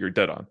 You're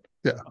dead on.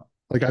 yeah.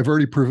 Like I've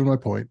already proven my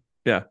point.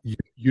 Yeah,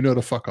 You know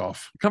to fuck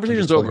off. I'm just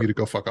conversation's telling you over. to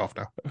go fuck off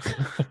now.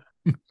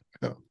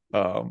 Yeah.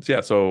 So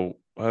yeah, so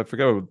I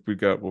forgot what we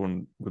got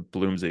one with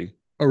Bloomsy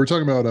Oh, we're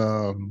talking about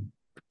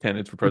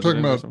candidates for we're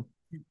talking president or about something.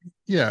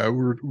 yeah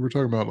we're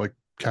talking about like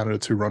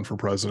candidates who run for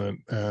president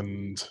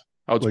and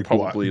Oh, it's like why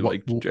probably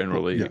like yeah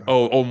generally.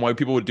 Oh, why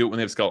people would do it when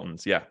they have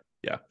skeletons. Yeah,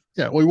 yeah,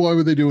 yeah like why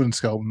would they do it in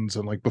skeletons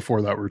and like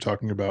before that we are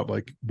talking about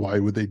like why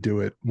would they do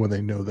it when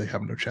they know they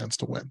have no chance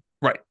to win,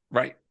 right,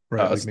 right,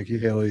 right? Like Nikki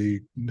Haley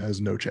has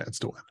no chance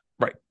to win.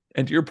 right.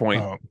 And to your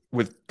point um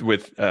with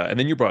and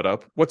then you brought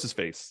up what's his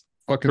face,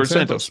 Fucking George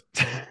Santos.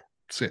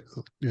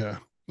 Santos. Yeah,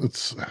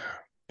 it's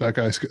that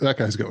guy's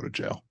going to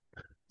jail.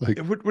 Like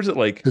What was it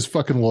like? his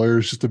fucking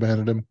lawyers just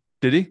abandoned him.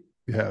 Did he?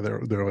 Yeah,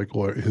 they're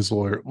like his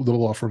lawyer, the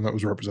law firm that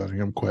was representing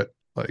him quit.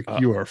 Like Uh,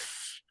 you are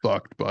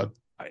fucked, bud.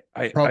 I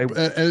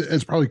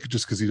It's probably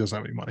just because he doesn't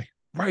have any money.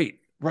 right,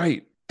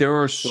 right. There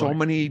are So so like,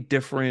 many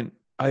different.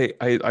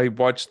 I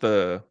watched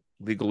the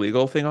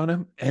legal thing on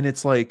him, and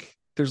it's like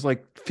there's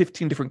like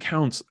 15 different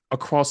counts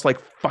across like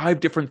 5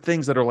 different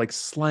things that are like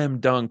slam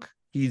dunk.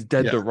 He's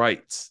dead yeah. to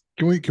rights.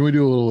 Can we do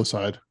a little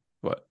aside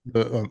What?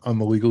 on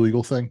the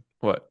legal thing?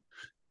 What?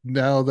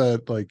 Now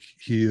that like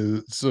he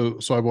is so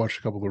I've watched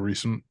a couple of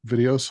recent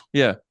videos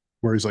Yeah,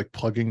 where he's like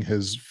plugging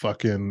his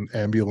fucking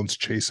ambulance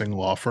chasing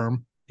law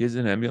firm. he has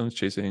an ambulance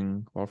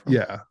chasing law firm.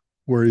 Yeah,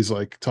 where he's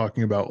like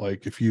talking about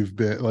like if you've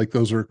been like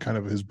those are kind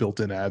of his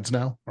built-in ads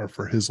now are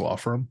for his law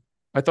firm.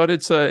 I thought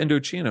it's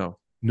Indochino.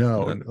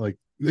 No, Uh, and like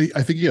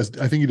I think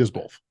he does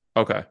both.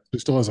 Okay. He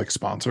still has like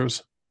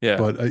sponsors, Yeah.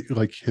 but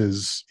like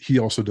he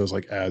also does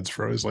like ads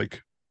for his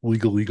like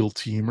legal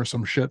team or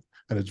some shit,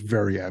 and it's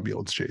very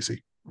ambulance chasey.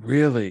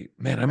 Really?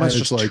 Man, I And must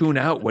it's just like tune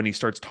out when he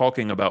starts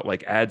talking about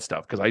like ad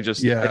stuff because I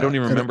yeah, don't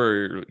even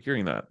remember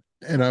hearing that.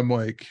 and I'm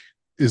like,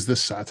 is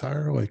this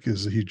satire? Like,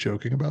 is he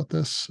joking about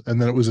this?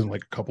 And then it was in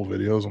like a couple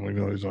videos. I'm like,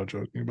 no, he's not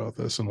joking about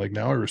this. And like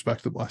now I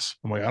respect him less.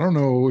 I'm like, I don't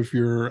know if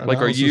your Like,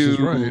 are analysis is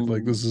right. Like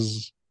you? this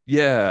is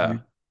Yeah.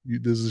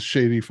 this is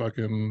shady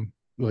fucking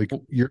like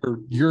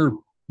you're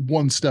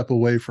one step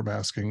away from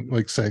asking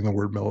like saying the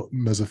word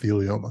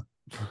mesothelioma.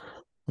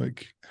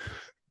 Like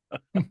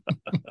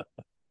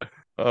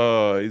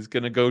Oh, he's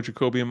gonna go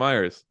Jacoby and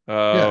Myers.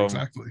 yeah,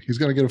 exactly. He's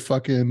gonna get a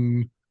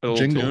fucking A little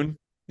jingle. tune.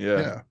 Yeah.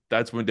 Yeah.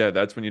 That's when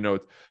you know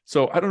it's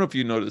so I don't know if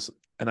you notice,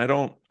 and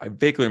I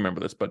vaguely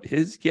remember this, but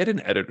he had an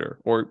editor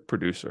or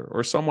producer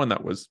or someone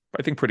that was,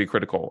 I think, pretty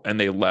critical, and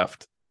they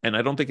left. And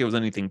I don't think it was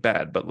anything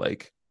bad, but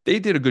like they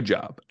did a good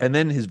job. And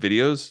then his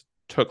videos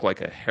took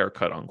like a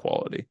haircut on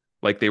quality.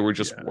 Like they were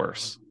just Yeah.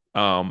 worse.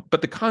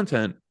 But the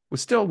content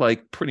was still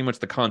like pretty much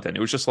the content.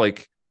 It was just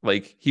like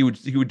he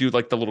would do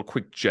like the little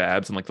quick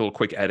jabs and like the little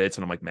quick edits,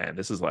 and I'm like, man,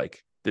 this is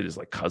like, did his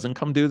like cousin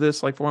come do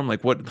this like for him?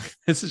 Like what?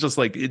 This is just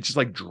like it just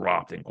like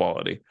dropped in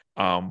quality.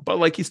 But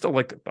like he's still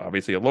like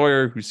obviously a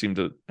lawyer who seemed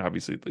to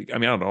obviously like, I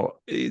mean, I don't know,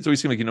 it's always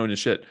seemed like he knows his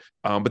shit.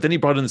 But then he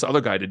brought in this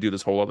other guy to do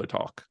this whole other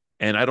talk,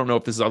 and I don't know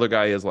if this other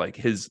guy is like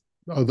his.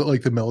 Oh,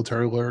 like the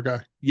military lawyer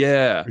guy.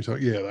 Yeah,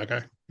 Yeah, that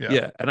guy. Yeah.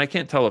 yeah, and I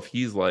can't tell if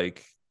he's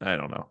like, I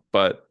don't know,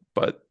 but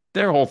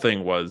their whole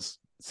thing was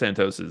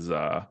Santos is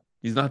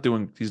he's not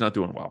doing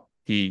well.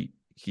 He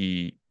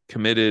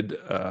committed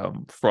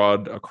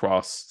fraud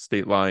across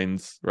state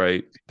lines,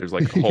 right? There's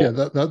like a Yeah,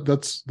 whole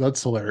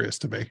that's hilarious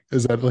to me.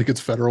 Is that like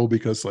it's federal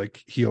because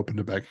like he opened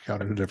a bank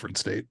account in a different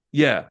state?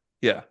 yeah,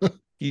 yeah.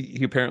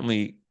 He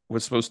apparently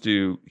was supposed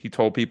to, he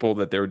told people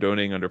that they were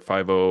donating under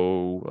 50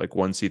 like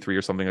 1c3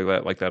 or something like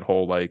that, like that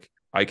whole like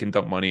I can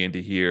dump money into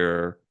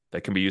here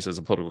that can be used as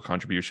a political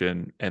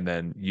contribution, and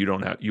then you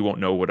won't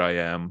know what I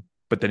am.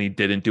 But then he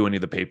didn't do any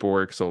of the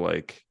paperwork, so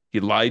like he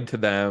lied to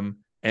them,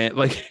 and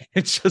like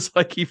it's just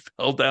like he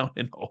fell down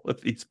in all of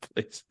these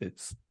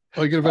places.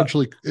 Like Uh,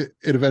 it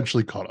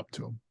eventually caught up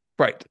to him.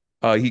 right.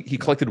 He Yeah.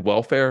 collected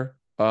welfare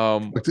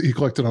He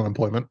collected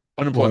unemployment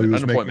while he unemployment,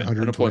 was making unemployment,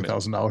 unemployment,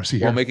 $120,000 a while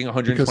year making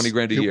 120 because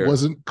grand a it year.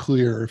 wasn't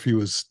clear if he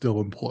was still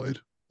employed.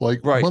 Like,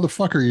 Right.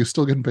 motherfucker, are you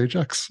still getting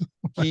paychecks?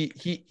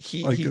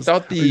 He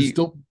thought the Are you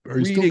still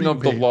reading being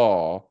of the paid?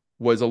 law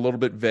was a little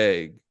bit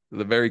vague.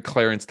 The very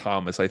Clarence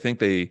Thomas. I think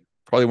they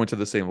probably went to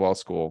the same law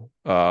school.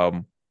 I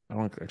don't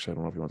know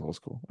if he went to law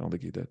school. I don't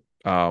think he did.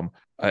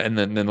 And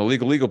then the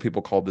legal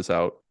people called this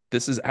out.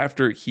 This is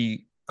after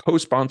he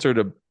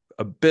co-sponsored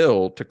a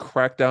bill to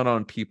crack down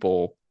on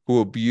people who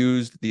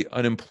abused the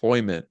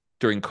unemployment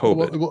during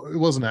COVID. It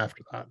wasn't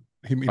after that.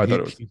 He mean I thought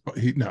it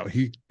was.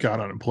 he got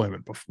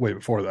unemployment way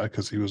before that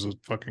because he was a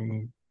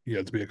fucking he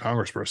had to be a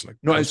congressperson to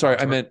No, I'm sorry.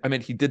 co-sponsor it. I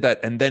meant he did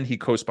that and then he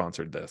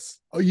co-sponsored this.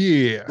 Oh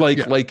yeah, Like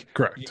yeah, like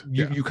correct.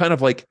 Yeah, you kind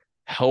of like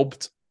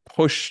helped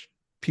push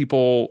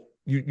people.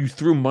 You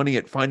threw money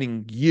at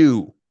finding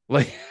you.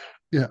 Like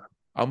yeah.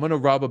 I'm gonna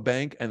rob a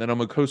bank and then I'm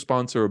gonna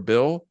co-sponsor a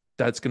bill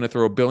that's gonna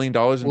throw $1 billion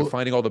into Well,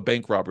 finding all the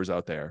bank robbers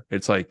out there.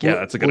 It's like, yeah,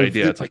 that's a good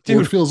idea. It's like, it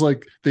dude. feels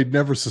like they'd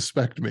never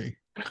suspect me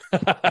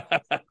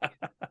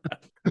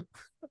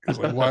because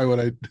like why would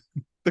I?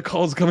 The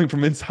call's coming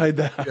from inside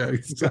the Yeah, house.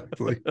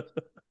 exactly.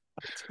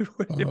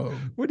 Dude,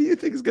 Um, what do you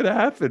think is gonna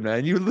happen,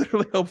 man? You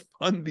literally helped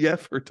fund the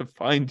effort to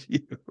find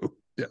you.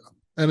 yeah,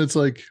 and it's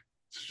like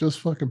it's just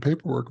fucking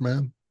paperwork,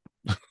 man.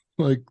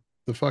 Like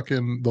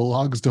the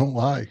logs don't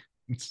lie.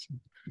 It's,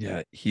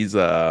 Yeah, he's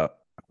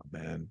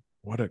man,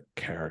 what a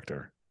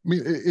character. I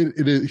mean,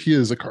 it is he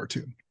is a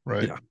cartoon,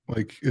 right? Yeah,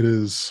 Like it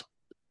is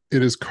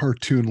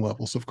cartoon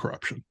levels of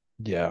corruption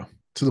yeah,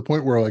 to the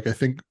point where like I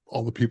think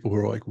all the people who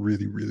are like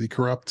really really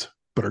corrupt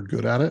but are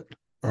good at it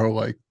are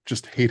like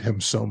just hate him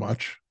so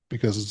much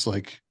because it's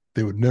like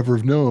they would never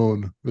have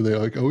known or they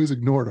like always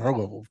ignored our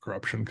level of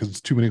corruption because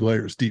it's too many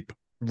layers deep.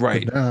 But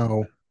right.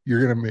 now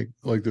you're gonna make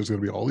like there's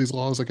gonna be all these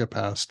laws that get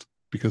passed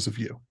because of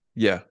you,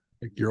 Yeah,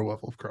 like your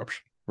level of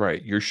corruption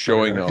right. You're that are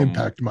showing gonna them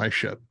impact my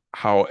shit.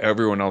 how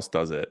everyone else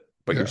does it,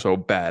 but you're Yeah, so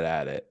bad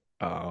at it.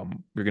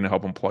 You're gonna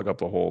help them plug up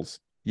the holes.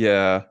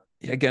 Yeah.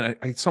 Yeah, again,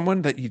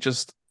 someone that you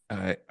just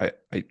I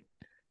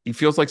he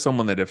feels like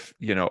someone that if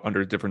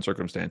under different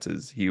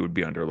circumstances he would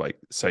be under like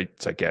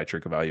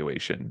psychiatric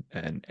evaluation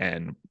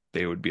and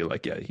they would be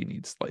like, yeah, he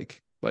needs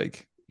like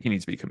he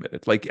needs to be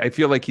committed. Like I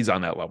feel like he's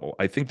on that level.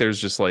 I think there's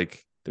just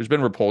like there's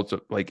been reports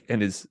of like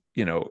and his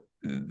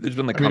there's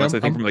been like I mean comments I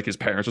think I'm from like his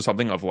parents or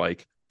something of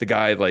like the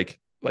guy like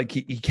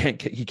he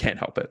can't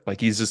help it.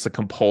 Like he's just a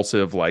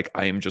compulsive like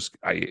I am just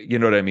I you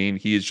know what I mean?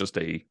 He is just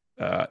a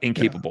yeah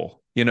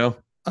incapable, you know?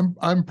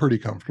 I'm pretty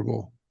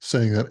comfortable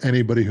saying that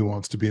anybody who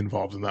wants to be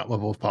involved in that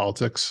level of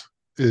politics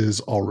is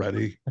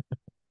already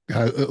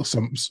has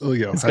some It's got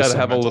has to some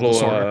have a mental little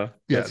disorder.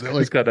 Yeah, it's, they're it's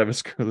like got to have a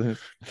screw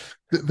loose.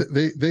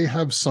 they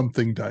have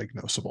something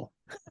diagnosable.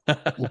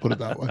 We'll put it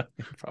that way.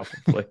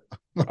 Probably.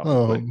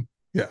 Probably.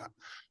 Yeah,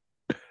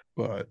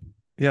 but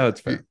Yeah, yeah,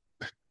 that's fair.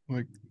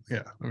 like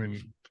yeah, I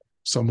mean,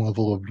 some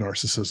level of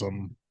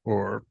narcissism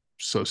or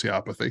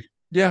sociopathy.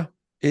 Yeah.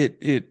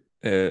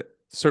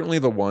 Certainly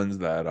the ones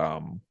that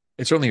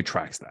it certainly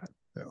attracts that.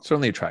 Yeah.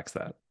 Certainly attracts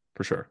that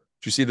for sure.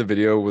 Did you see the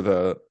video with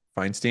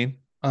Feinstein?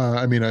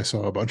 I mean, I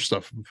saw a bunch of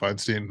stuff from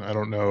Feinstein. I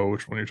don't know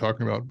which one you're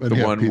talking about, but The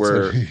yeah, one Pete said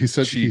where he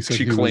said she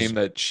he was. claimed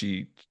that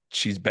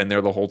she's been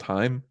there the whole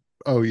time.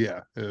 Oh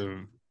yeah,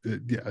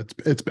 yeah,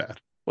 it's bad.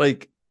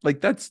 Like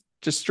that's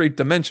just straight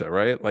dementia,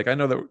 right? Like I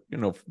know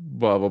that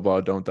blah blah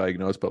blah don't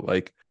diagnose, but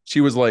like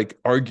she was like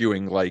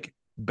arguing like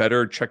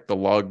better check the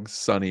logs,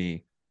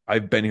 Sonny.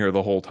 I've been here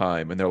the whole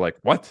time, and they're like,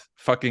 what?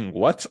 Fucking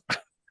what?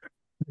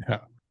 Yeah,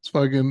 it's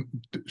fucking.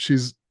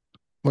 She's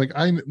like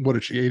what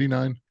is she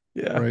 89,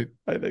 Yeah, right?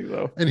 I think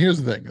so. And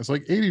here's the thing: it's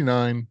like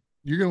 89.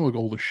 You're gonna look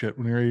old as shit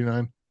when you're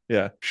 89.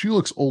 Yeah, She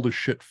looks old as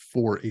shit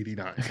for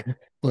 89.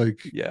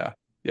 Like yeah,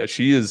 yeah.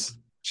 She is.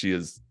 She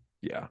is.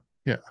 Yeah.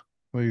 yeah,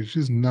 like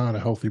she's not a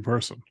healthy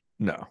person.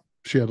 No.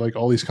 She had like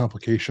all these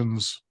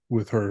complications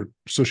with her.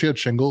 So she had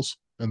shingles,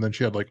 and then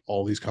she had like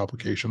all these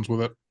complications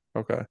with it.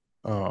 Okay.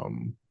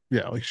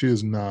 Yeah, like she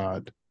is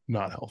not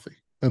healthy,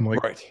 and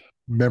like Right.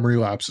 memory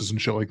lapses and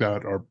shit like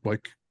that are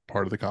like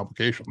part of the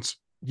complications.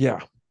 Yeah.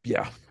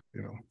 Yeah.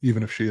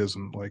 Even if she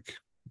isn't like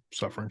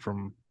suffering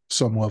from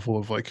some level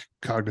of like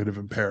cognitive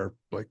impair,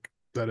 like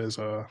that is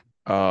Um.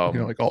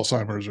 like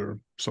Alzheimer's or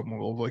some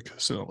level of like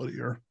senility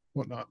or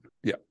whatnot,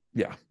 Yeah.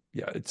 Yeah.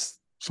 Yeah. It's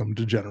some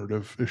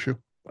degenerative issue.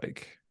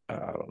 like I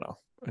don't know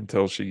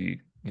until she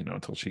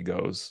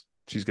goes,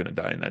 she's gonna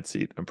die in that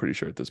seat. I'm pretty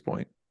sure at this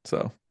point.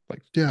 So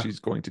like Yeah, she's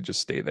going to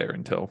just stay there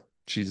until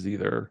she's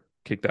either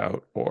kicked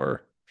out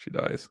or she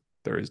dies.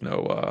 There is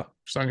no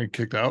she's not gonna get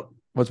kicked out.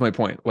 what's my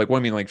point? Like what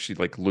I mean, like she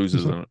like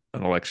loses an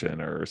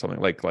election or something.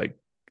 Like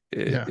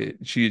Yeah,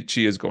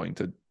 she is going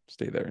to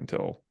stay there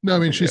no, I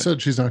mean until she the end.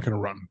 said she's not gonna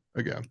run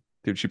again.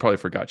 Dude, she probably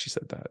forgot she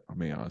said that. I'll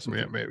be honest with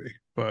Yeah, you. maybe,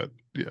 but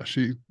yeah,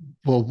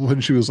 well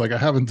when she was like I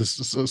haven't this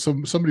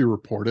somebody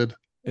reported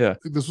Yeah.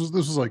 this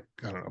was like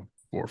I don't know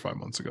 4 or 5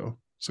 months ago,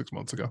 6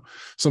 months ago.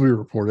 Somebody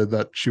reported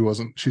that she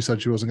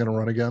said she wasn't going to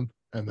run again,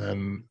 and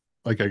then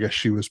like I guess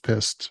she was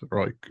pissed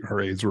or like her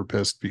aides were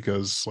pissed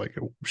because like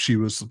she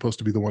was supposed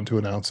to be the one to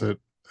announce it,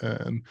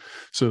 And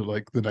so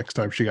like the next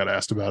time she got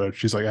asked about it,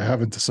 she's like, I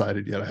haven't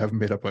decided yet. I haven't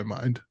made up my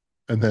mind.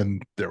 And then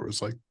there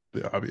was like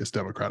the obvious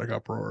Democratic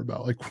uproar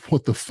about like,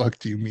 what the fuck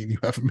do you mean you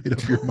haven't made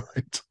up your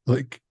mind?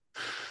 Like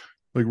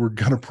we're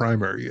gonna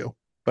primary you.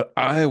 But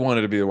I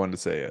wanted to be the one to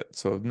say it.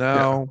 So Yeah,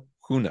 now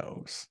who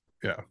knows?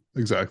 yeah,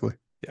 exactly.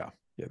 Yeah.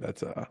 Yeah,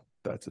 that's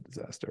a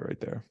disaster right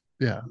there.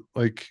 Yeah,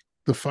 like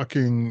the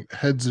fucking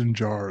heads in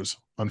jars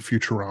on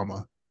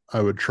Futurama,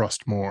 I would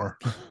trust more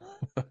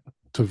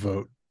to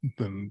vote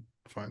than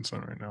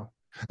Feinstein right now.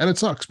 And it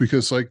sucks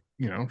because like,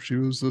 she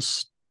was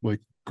this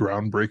like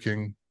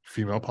groundbreaking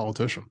female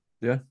politician.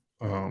 Yeah.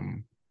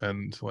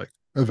 And like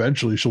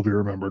eventually she'll be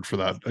remembered for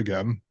that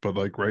again. But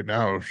like right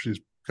now, she's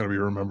gonna be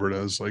remembered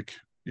as like,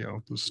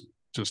 this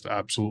just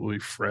absolutely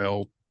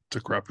frail,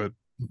 decrepit,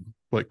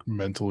 like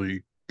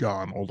mentally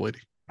gone old lady.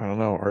 I don't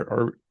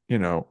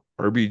know.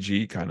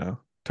 RBG kind of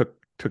took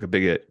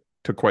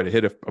quite a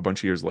hit a bunch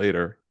of years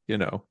later, Yeah,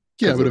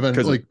 but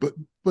eventually, because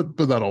like,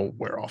 but that'll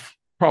wear off.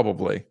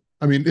 probably.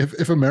 I mean,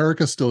 if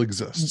America still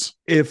exists,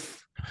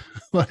 If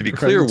like, to be right,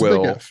 clear, it's a big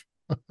Will, if.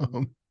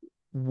 Um,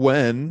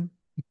 when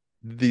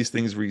these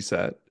things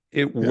reset,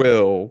 it yeah,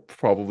 will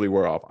probably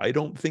wear off. I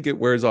don't think it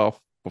wears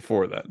off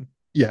before then.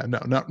 yeah, no,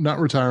 not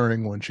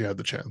retiring when she had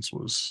the chance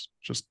was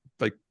just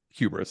Like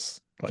hubris.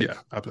 Like, yeah,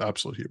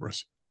 absolute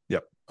hubris.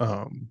 yep.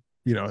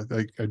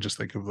 I just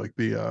think of like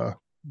the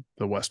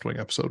West Wing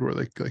episode where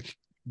they like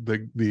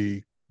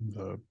the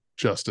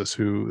justice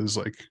who is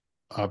like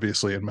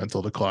obviously in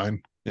mental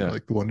decline, Yeah.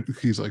 like the one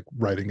he's like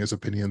writing his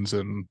opinions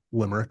in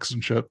limericks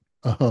and shit,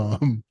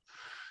 um,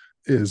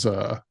 is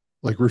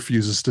like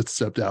refuses to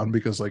step down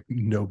because like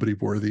nobody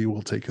worthy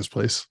will take his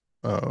place.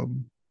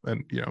 And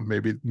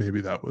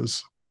maybe that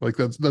was like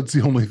that's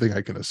the only thing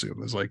I can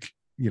assume is like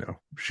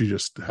she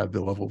just had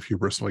the level of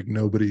hubris like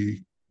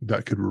nobody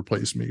that could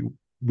replace me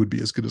would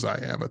be as good as I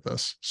am at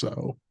this,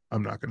 so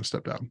I'm not going to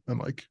step down and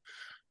like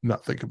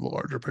not think of the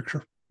larger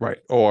picture. Right.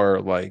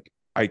 Or like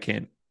I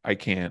can't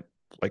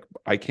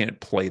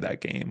play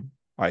that game.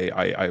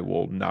 I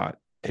will not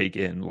take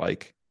in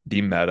like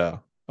the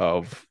meta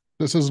of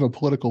This isn't a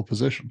political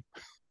position.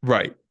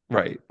 right,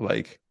 right.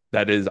 Like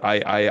that is I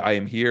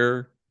am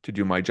here to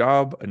do my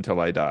job until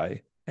I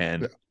die.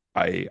 And Yeah.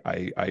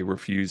 I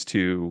refuse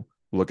to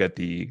look at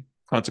the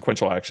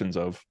consequential actions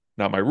of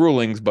not my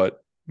rulings,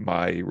 but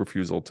my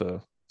refusal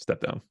to step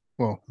down.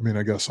 Well, I mean,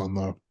 I guess on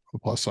the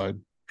plus side,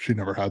 she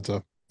never had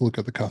to look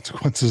at the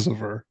consequences of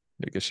her.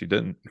 I guess she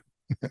didn't.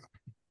 Yeah.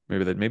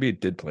 Maybe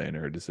it did play in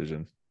her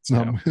decision. It's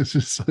not.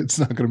 It's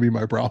not going to be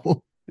my problem.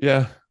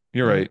 Yeah,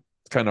 you're Yeah. right.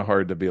 It's kind of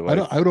hard to be I like,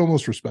 don't. I would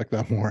almost respect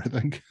that more. I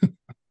think.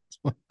 It's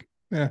like,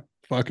 yeah,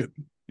 fuck it.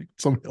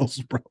 Somebody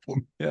else's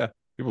problem. yeah,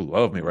 people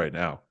love me right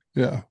now.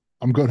 Yeah,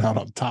 I'm going out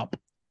on top.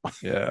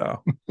 Yeah.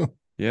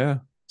 Yeah.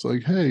 It's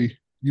like, hey,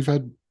 you've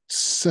had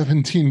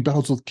 17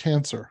 bouts with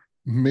cancer.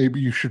 Maybe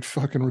you should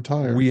fucking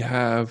retire. We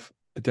have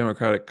a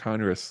Democratic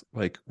Congress.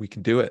 Like, we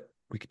can do it.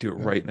 We could do it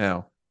Yeah. right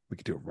now. We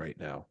could do it right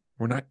now.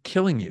 We're not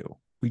killing you.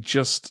 We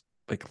just,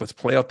 like, let's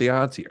play out the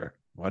odds here.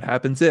 What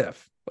happens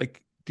if?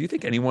 Like, do you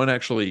think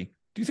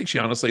she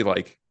honestly,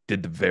 like,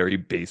 did the very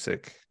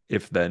basic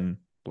if then,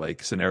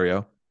 like,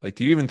 scenario? Like,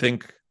 do you even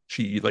think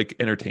she, like,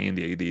 entertained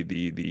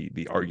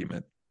the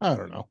argument? I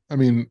don't know. I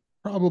mean,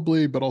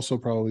 probably, but also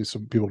probably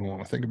some people don't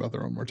want to think about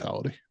their own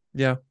mortality,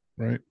 Yeah.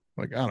 right?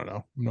 Like, I don't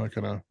know. I'm not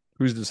gonna.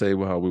 Who's to say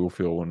how we will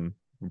feel when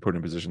we're put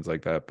in positions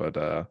like that? But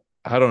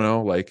I don't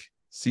know. Like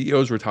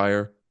CEOs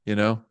retire,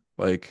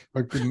 like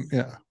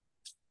Yeah.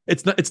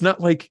 it's not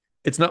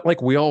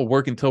like we all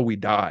work until we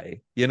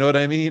die. You know what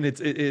I mean?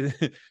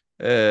 The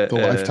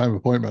lifetime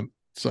appointment.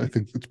 So I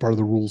think it's part of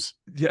the rules.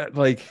 Yeah,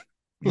 like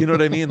you know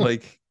what I mean?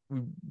 Like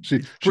She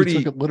took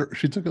it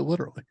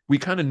literally. We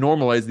kind of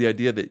normalize the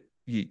idea that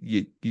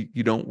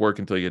you don't work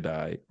until you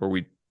die, or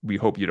we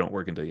hope you don't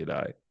work until you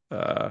die.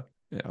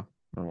 Yeah.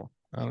 Oh.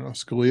 I don't know.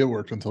 Scalia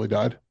worked until he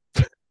died.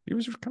 He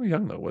was kind of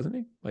young though, wasn't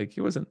he? Like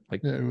he wasn't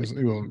like Yeah, he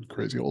wasn't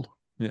crazy old.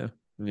 Yeah.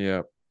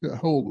 Yeah. Yeah,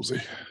 how old was he?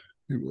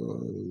 He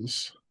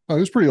was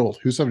pretty old.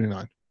 He was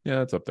 79. Yeah,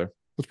 that's up there.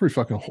 That's pretty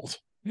fucking old.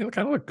 He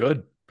kind of looked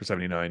good for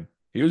 79.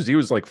 He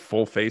was like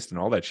full faced and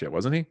all that shit,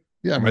 wasn't he?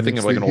 Yeah, I am I thinking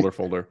of like an older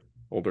folder?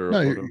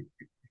 No,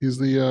 he's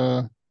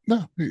the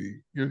no,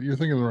 you're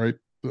thinking the right.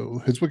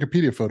 His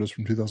Wikipedia photos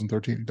from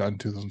 2013. He died in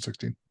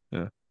 2016.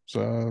 Yeah, it's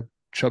a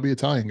chubby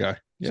Italian guy.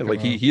 Yeah,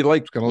 like he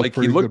looked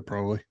good,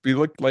 probably. He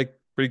looked like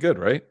pretty good,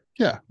 right?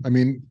 Yeah, I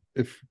mean,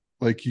 if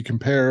like you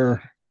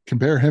compare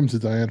him to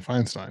Dianne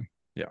Feinstein.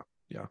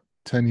 Yeah.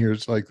 10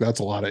 years, like that's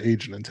a lot of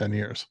aging in 10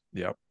 years.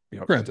 Yep.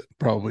 Granted,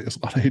 probably is a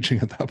lot of aging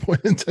at that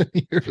point in 10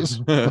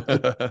 years.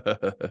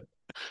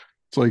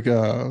 It's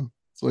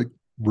like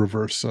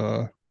reverse.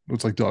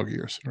 It's like dog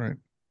years, right?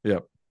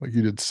 Yep. Like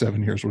you did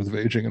 7 years worth of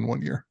aging in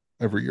 1 year,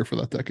 every year for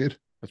that decade.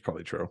 That's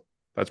probably true.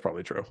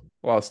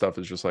 A lot of stuff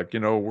is just like,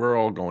 we're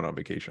all going on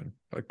vacation.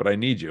 Like, but I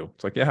need you.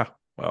 It's like, yeah,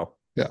 well.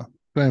 Yeah.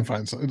 Dianne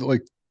Feinstein,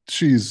 like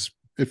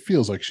it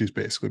feels like she's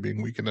basically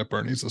being weakened at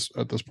Bernie's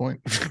at this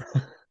point.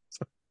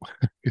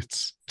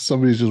 It's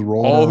somebody's just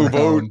rolling All who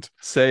vote around.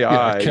 say Yeah,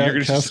 aye. You're gonna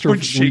just Castor.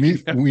 start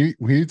shaking. We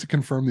need to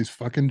confirm these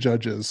fucking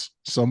judges.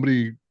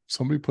 Somebody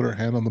put her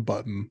hand on the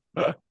button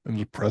and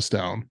just press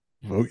down.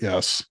 Vote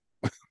yes.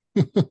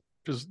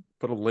 Just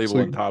put a label So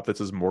on top that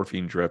says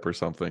morphine drip or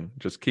something.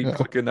 Just keep yeah,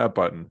 clicking that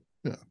button.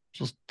 yeah.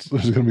 Just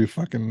there's gonna be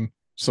fucking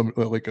some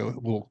like a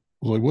little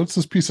like what's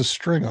this piece of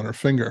string on her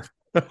finger?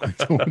 Like,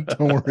 don't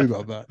worry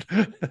about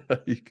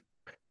that.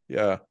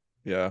 Yeah,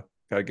 yeah.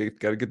 Gotta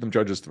get them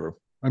judges through.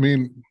 I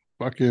mean,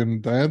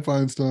 fucking Dianne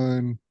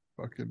Feinstein,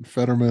 fucking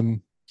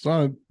Fetterman. It's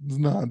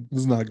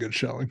not a good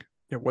showing.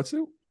 Yeah, what's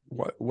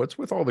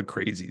with all the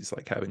crazies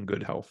like having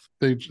good health?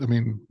 I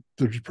mean,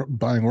 they're just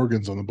buying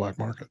organs on the black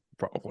market.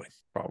 Probably.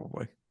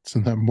 It's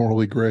in that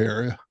morally gray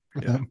area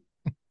for Yeah, them.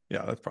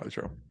 yeah, that's probably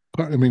true.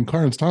 I mean,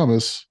 Clarence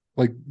Thomas,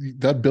 like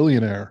that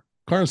billionaire,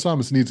 Clarence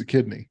Thomas needs a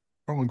kidney.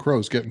 Harlan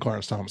Crow's getting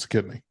Clarence Thomas a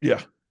kidney.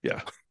 Yeah,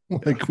 yeah,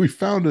 Like yeah. we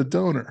found a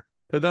donor.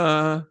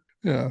 Ta-da!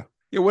 Yeah.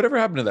 Yeah, whatever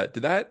happened to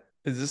that?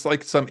 Is this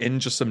like some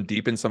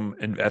deep in some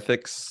in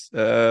ethics?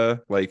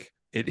 Like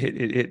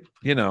it.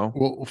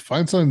 Well,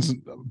 Feinstein's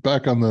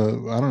back on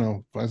the. I don't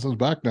know. Feinstein's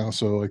back now,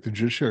 so like the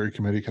Judiciary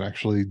Committee can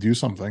actually do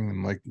something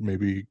and like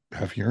maybe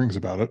have hearings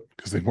about it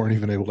because they weren't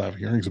even able to have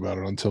hearings about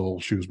it until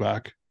she was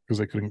back because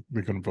they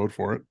couldn't vote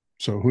for it.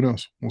 So who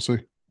knows? We'll see.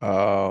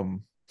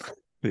 Um,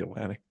 the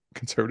Atlantic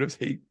conservatives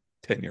hate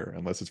tenure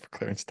unless it's for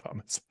Clarence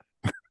Thomas.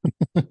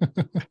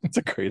 It's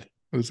a great.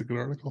 That is a good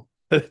article.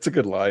 It's a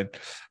good line.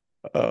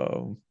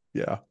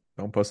 Yeah,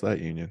 don't post that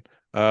union.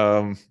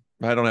 I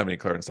don't have any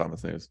Clarence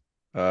Thomas news.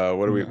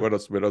 What do we? No.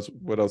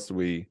 What else do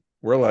we?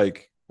 We're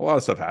like a lot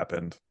of stuff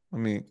happened. I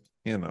mean,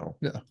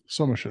 Yeah,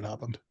 so much shit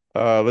happened.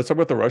 Let's talk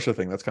about the Russia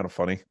thing. That's kind of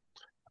funny.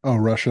 Oh,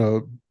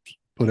 Russia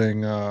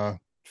putting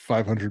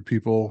 500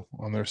 people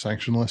on their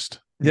sanction list.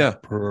 Yeah,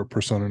 Per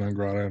persona non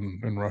grata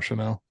in Russia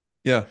now,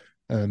 yeah,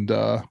 and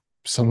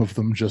some of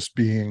them just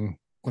being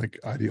like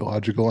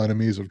ideological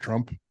enemies of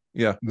Trump.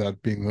 yeah.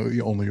 That being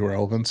the only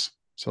relevance.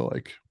 So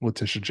like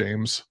Letitia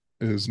James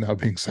is now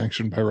being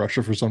sanctioned by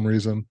Russia for some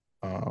reason.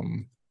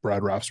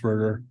 Brad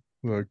Raffensperger,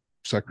 the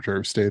Secretary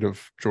of State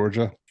of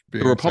Georgia, The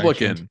being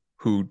Republican sanctioned.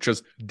 who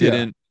just Yeah.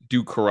 didn't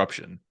do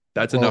corruption.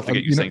 That's Well, enough to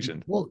get you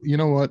sanctioned. well, you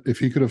know what? If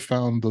he could have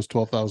found those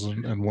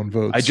 12,001 I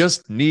votes,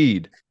 just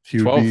need he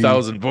would be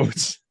 12,000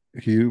 votes.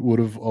 he would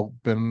have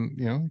been,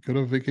 he could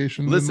have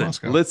vacationed in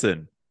Moscow.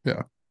 Listen.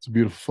 Yeah, it's a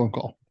beautiful phone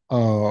call.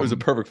 It was a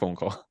perfect phone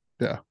call.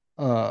 Yeah.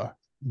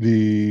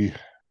 The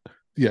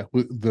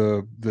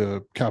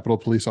the Capitol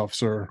police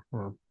officer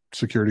or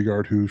security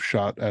guard who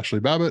shot Ashley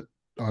Babbitt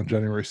on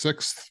January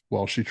 6th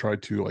while she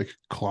tried to like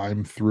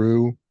climb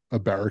through a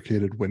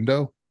barricaded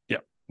window. Yeah.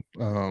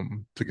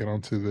 To get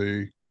onto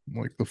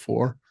the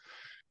floor.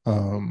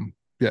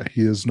 Yeah,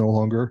 he is no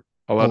longer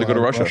Allowed to go to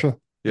Russia.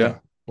 Yeah.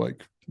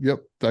 Like, yep,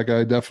 that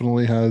guy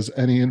definitely has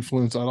any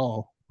influence at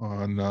all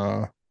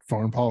on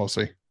foreign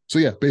policy. So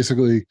yeah,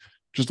 basically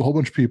just a whole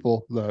bunch of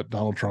people that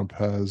Donald Trump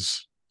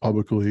has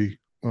publicly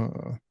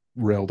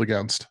railed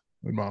against,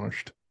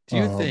 admonished. Do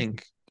you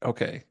think,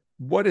 okay,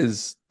 what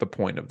is the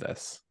point of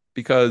this?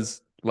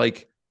 Because,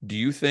 like, do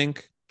you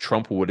think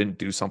Trump wouldn't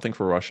do something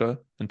for Russia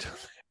until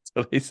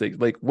they say,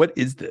 like, what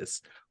is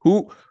this?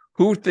 Who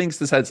thinks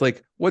this has,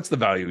 like, what's the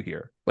value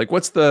here? Like,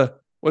 what's the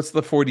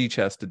 4D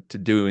chess to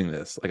doing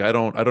this? Like, I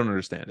don't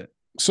understand it.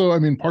 So, I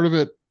mean, part of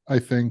it, I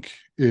think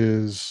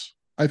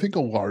a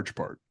large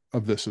part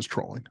of this is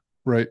trolling,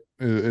 right?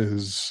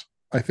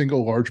 I think a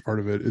large part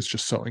of it is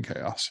just sowing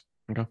chaos.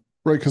 Okay.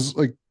 Right. Because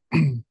like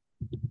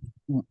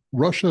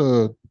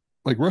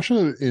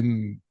Russia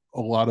in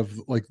a lot of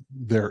like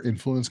their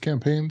influence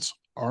campaigns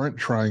aren't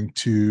trying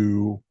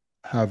to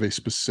have a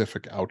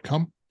specific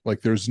outcome.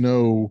 Like there's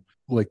no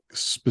like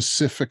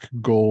specific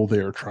goal they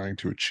are trying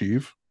to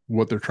achieve.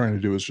 What they're trying to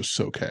do is just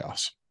sow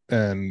chaos.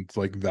 And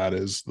like that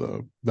is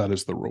the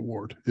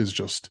reward, is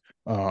just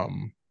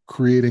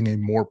creating a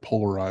more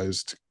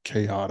polarized,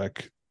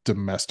 chaotic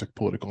domestic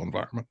political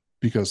environment,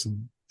 because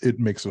it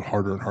makes it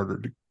harder and harder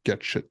to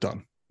get shit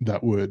done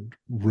that would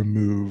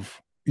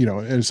remove,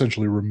 and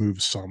essentially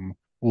remove some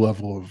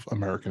level of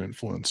American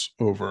influence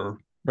over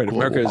Right. If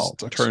global America is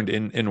politics. turned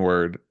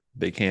inward,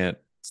 they can't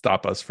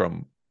stop us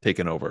from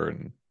taking over.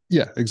 And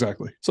yeah,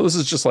 exactly. so this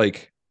is just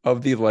like,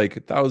 of the like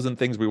 1,000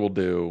 things we will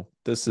do,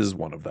 this is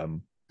one of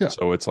them. Yeah.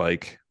 So it's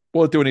like,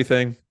 will it do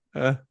anything?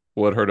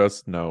 Will it hurt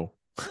us? No.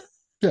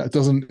 Yeah, it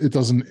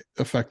doesn't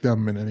affect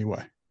them in any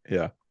way.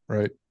 Yeah.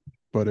 Right.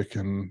 But it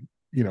can,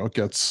 it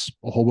gets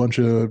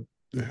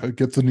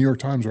the New York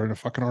Times writing a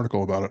fucking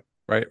article about it.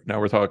 Right. Now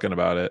we're talking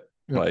about it.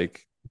 Yeah.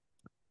 Like,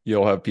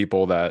 you'll have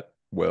people that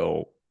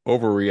will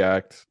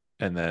overreact,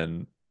 and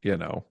then, yeah.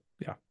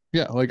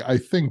 Yeah. Like I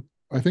think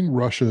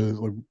Russia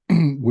like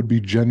would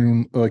be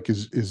genuine, like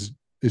is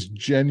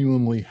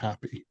genuinely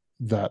happy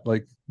that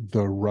like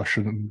the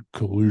Russian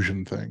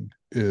collusion thing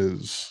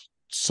is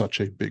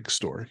such a big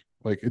story.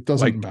 Like it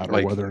doesn't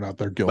matter whether or not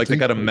they're guilty. Like they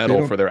got a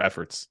medal for their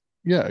efforts.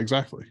 Yeah,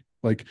 exactly.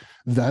 Like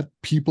that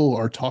people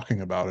are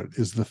talking about it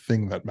is the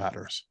thing that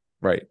matters.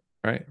 Right.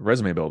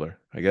 Resume builder.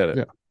 I get it.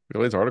 Yeah.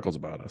 Release articles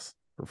about us.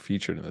 We're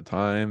featured in the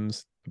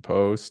Times, the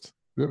Post.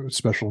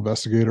 Special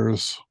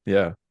investigators,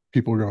 Yeah,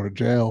 people are going to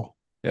jail.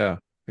 yeah.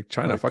 Like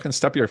China, Like, fucking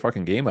step your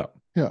fucking game up.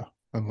 yeah.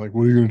 And like,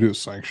 what are you going to do?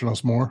 Sanction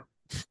us more?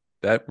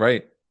 That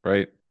right,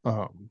 right.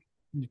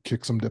 You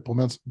kick some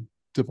diplomats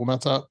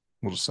out.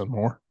 We'll just send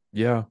more.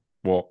 Yeah.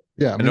 Well,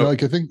 Yeah. I I mean, know.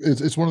 like, I think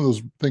it's one of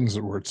those things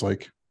where it's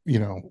like,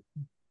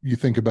 you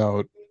think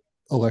about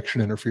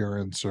election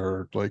interference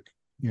or like,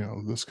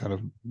 this kind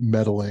of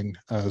meddling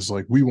as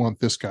like, we want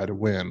this guy to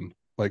win.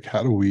 Like,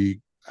 how do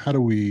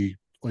we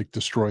like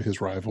destroy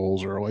his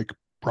rivals or like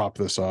prop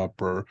this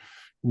up or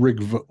rig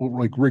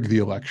the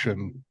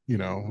election, in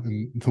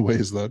the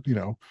ways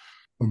that,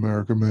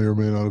 America may or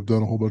may not have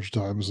done a whole bunch of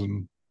times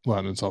in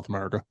Latin and South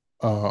America,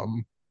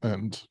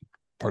 and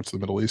parts of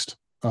the Middle East.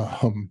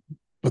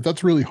 But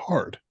that's really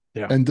hard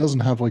Yeah. and doesn't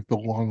have like the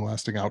long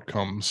lasting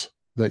outcomes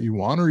that you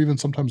want, or even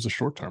sometimes the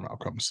short term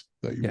outcomes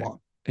that you Yeah.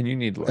 want. And you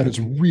need And it's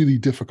like, really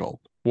difficult.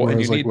 well, and you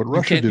Whereas like need what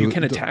Russia you do,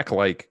 can attack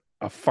like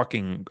a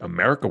fucking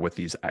America with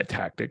these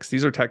tactics.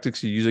 These are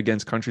tactics you use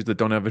against countries that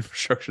don't have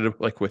infrastructure to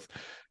like with,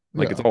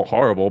 like it's yeah, all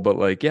horrible, but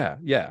like yeah,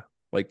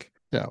 like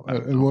yeah. I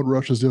don't And know. what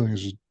Russia's doing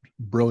is just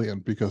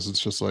brilliant because it's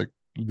just like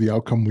the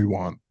outcome we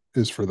want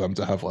is for them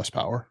to have less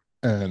power.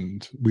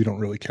 And we don't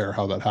really care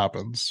how that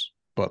happens,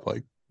 but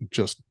like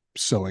just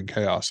sowing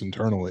chaos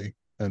internally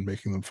and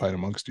making them fight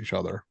amongst each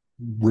other,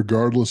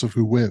 regardless of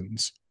who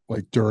wins.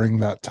 Like during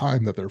that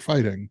time that they're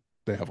fighting,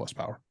 they have less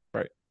power.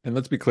 Right. And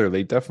let's be clear,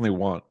 they definitely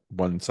want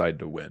one side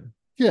to win.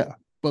 Yeah,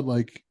 but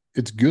like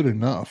it's good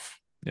enough,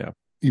 Yeah.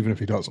 even if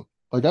he doesn't.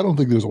 Like I don't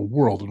think there's a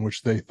world in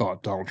which they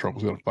thought Donald Trump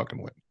was going to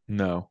fucking win.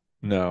 No,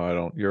 no, I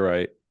don't. You're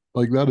right.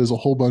 Like that is a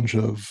whole bunch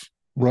of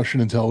Russian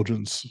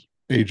intelligence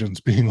agents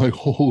being like,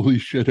 "Holy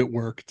shit, it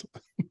worked!"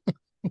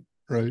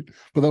 Right?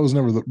 But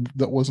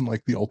that wasn't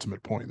like the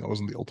ultimate point. That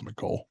wasn't the ultimate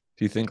goal.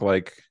 Do you think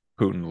like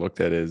Putin looked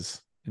at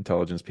his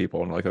intelligence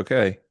people and like,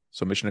 okay,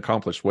 so mission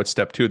accomplished. What's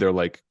step two? They're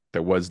like,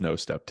 there was no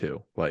step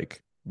two.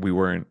 Like we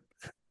weren't.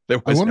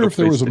 There I was wonder no if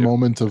there place was a to.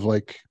 moment of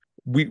like,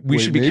 We wait,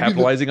 should be maybe the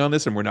capitalizing on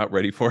this, and we're not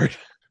ready for it.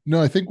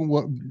 no. I think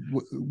what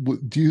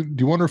do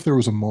you wonder if there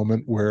was a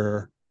moment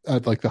where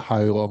at like the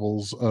high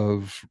levels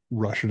of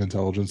Russian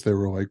intelligence they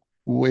were like,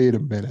 wait a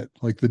minute,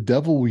 like the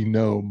devil we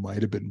know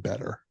might have been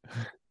better,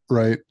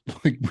 right?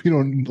 Like we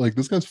don't like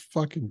this guy's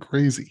fucking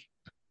crazy.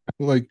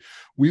 Like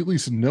we at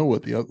least know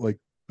what the like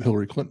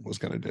Hillary Clinton was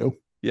going to do.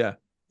 Yeah,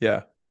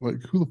 yeah.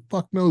 Like who the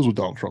fuck knows what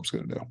Donald Trump's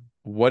going to do?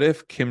 What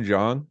if Kim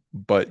Jong,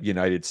 but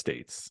United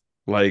States?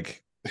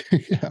 Like,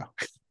 Yeah,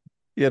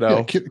 you yeah.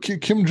 know,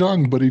 Kim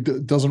Jong, but he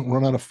doesn't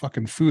run out of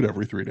fucking food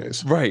every 3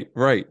 days, right,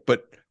 right.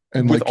 But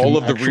and with like all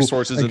can of the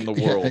resources in the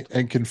world,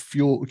 and can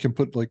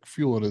put like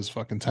fuel in his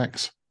fucking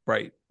tanks.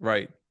 right,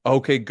 right.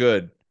 Okay,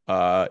 good.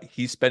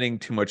 He's spending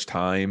too much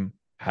time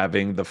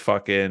having the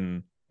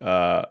fucking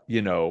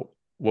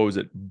what was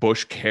it?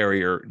 Bush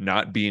carrier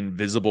not be in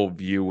visible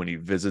view when he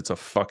visits a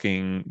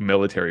fucking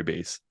military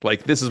base.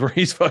 Like this is where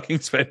he's fucking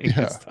spending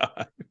his Yeah,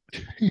 time.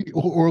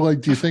 or like,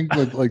 do you think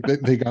like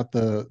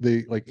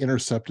they like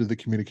intercepted the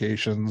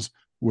communications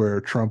where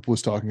Trump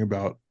was talking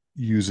about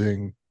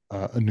using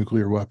a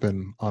nuclear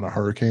weapon on a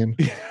hurricane,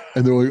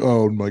 and they're like,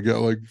 oh my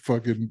god, like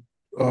fucking,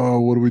 oh,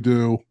 what do we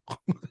do?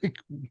 Like,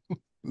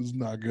 this is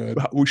not good.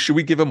 Should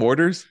we give him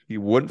orders? He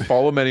wouldn't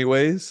follow them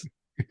anyways.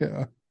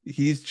 Yeah,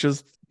 He's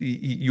just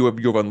you have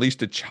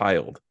unleashed a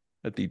child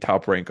at the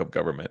top rank of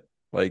government.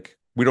 Like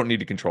we don't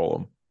need to control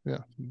him. yeah.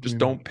 I Just mean,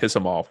 don't piss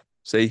him off.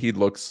 Say he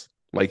looks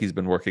like he's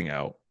been working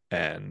out,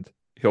 and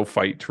he'll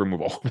fight to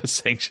remove all the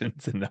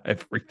sanctions and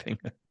everything.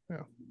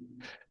 yeah,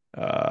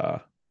 Uh,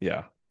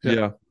 yeah, yeah.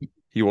 yeah.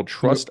 He will No,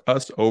 trust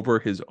us over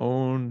his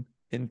own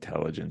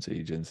intelligence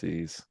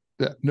agencies.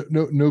 yeah,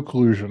 no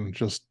collusion.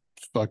 Just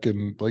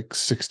fucking like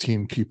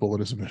 16 people in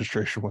his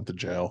administration went to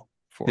jail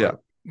for Yeah.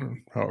 it.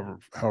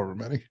 However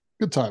many.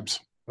 Good times.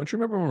 Don't you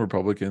remember when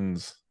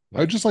Republicans I'd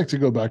like just like to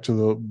go back to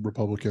the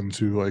Republicans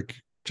who like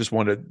just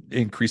wanted to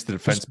increase the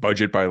defense just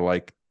budget by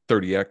like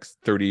 30x,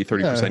 30, yeah,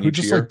 30% who each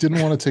just like year?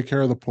 didn't want to take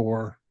care of the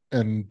poor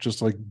and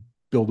just like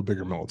build a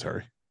bigger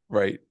military.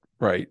 Right,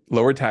 right.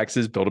 Lower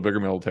taxes, build a bigger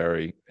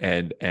military,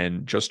 and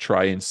just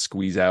try and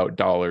squeeze out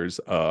dollars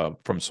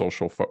from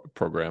social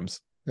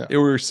programs. Yeah. It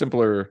were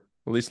simpler,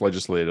 at least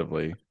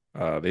legislatively.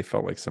 They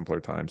felt like simpler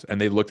times, and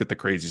they looked at the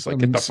crazies I like,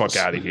 "Get mean, the fuck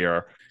out of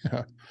here!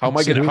 yeah. How am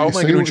I gonna ensure my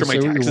Say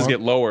what you taxes want. get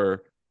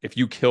lower if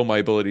you kill my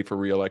ability for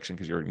reelection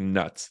because you're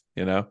nuts?"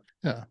 You know?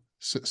 Yeah.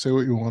 Say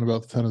what you want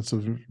about the tenets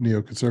of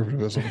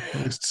neoconservatism.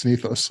 At least it's an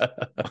ethos.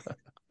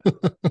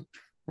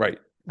 Right,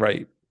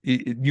 right.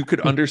 You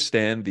could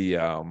understand the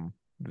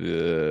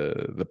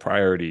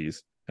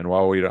priorities, and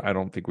while I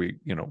don't think we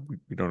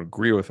don't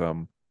agree with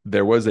them.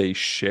 There was a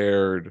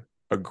shared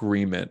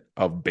agreement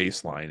of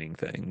baselining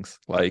things.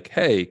 Like,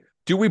 hey,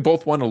 do we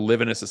both want to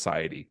live in a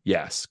society?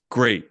 Yes,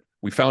 great.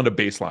 We found a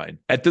baseline.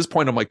 At this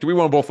point, I'm like, do we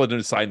want to both live in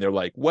a society? And they're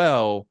like,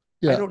 well,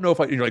 I Yeah. don't know if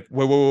you're like,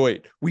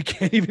 wait. We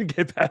can't even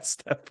get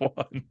past step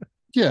one.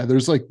 Yeah.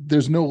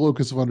 There's no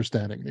locus of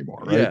understanding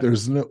anymore, right? Yeah.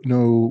 There's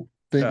no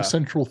Yeah.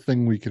 central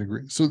thing we can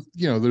agree. So,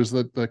 there's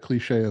that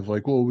cliche of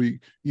like, well, we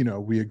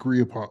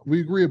agree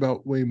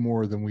about way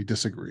more than we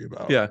disagree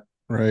about, Yeah.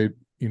 right?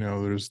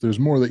 There's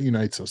more that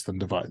unites us than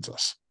divides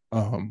us.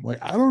 Like,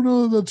 I don't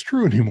know that that's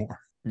true anymore.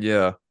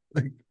 Yeah.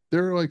 Like,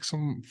 there are like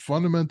some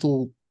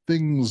fundamental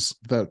things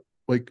that,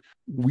 like,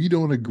 we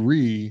don't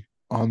agree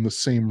on the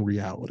same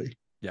reality,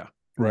 Yeah.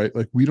 right?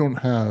 Like, we don't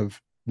have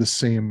the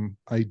same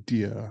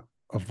idea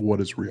of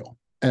what is real.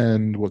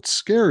 And what's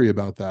scary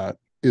about that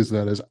is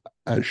that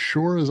as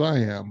sure as I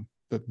am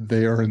that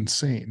they are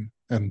insane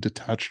and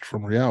detached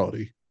from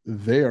reality,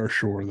 they are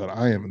sure that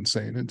I am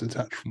insane and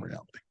detached from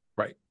reality.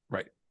 Right.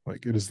 Right.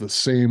 Like, it is the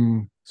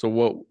same. So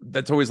what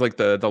that's always like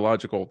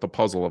the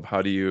puzzle of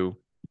how do you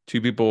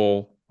two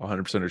people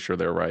 100% are sure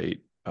they're right.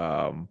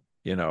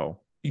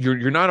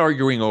 You're not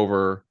arguing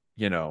over,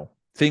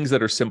 things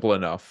that are simple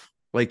enough.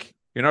 Like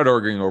you're not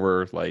arguing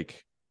over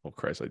like, oh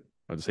Christ, I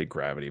would say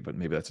gravity, but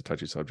maybe that's a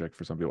touchy subject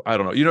for some people. I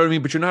don't know. You know what I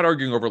mean? But you're not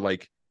arguing over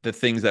like the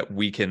things that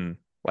we can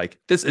like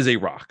this is a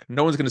rock.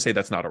 No one's going to say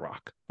that's not a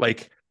rock.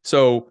 Like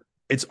so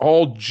it's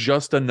all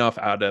just enough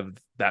out of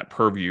that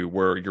purview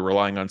where you're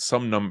relying on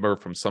some number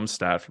from some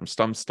stat from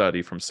some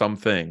study from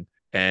something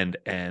and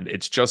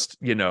it's just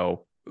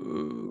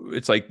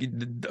it's like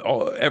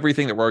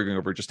everything that we're arguing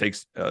over just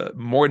takes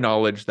more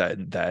knowledge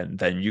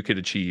than you could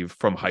achieve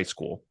from high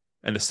school,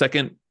 and the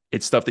second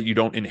it's stuff that you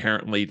don't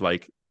inherently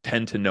like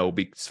tend to know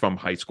from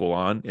high school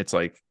on, it's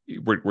like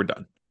we're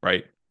done,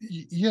 right?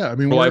 Yeah, I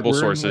mean, we're Reliable we're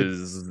in like,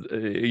 sources,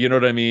 you know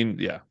what I mean?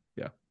 Yeah,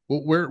 yeah,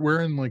 well,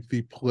 we're in like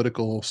the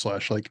political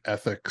slash like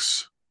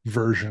ethics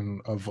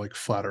version of like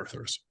flat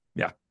earthers,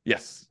 yeah,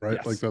 yes,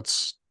 right? Like,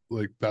 yes,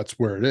 that's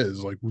where it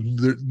is. Like,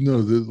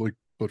 like,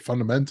 but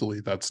fundamentally,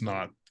 that's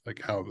not like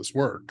how this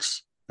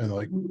works. And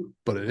like,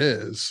 but it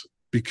is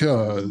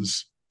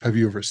because have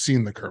you ever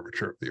seen the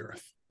curvature of the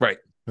Earth? right.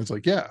 And it's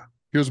like, yeah,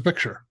 here's a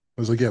picture.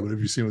 I was like, yeah, but have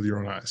you seen it with your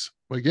own eyes?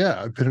 Like,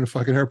 yeah, I've been in a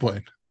fucking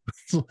airplane.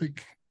 It's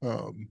like,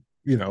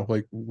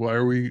 like, why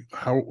are we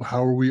how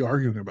are we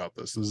arguing about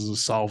this? This is a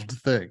solved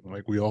thing.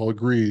 Like, we all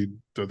agreed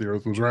that the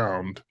Earth was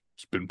round.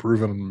 It's been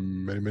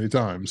proven many, many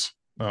times.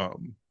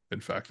 In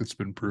fact, it's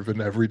been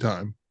proven every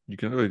time. You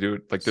can really do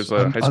it. Like It's there's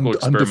a high school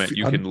experiment.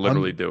 You can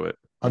literally do it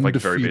with like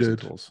very basic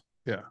undefeated. tools.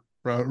 Yeah,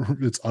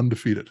 it's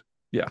undefeated.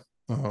 Yeah,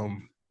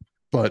 Um,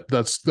 but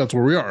that's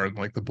where we are in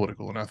like the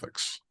political and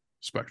ethics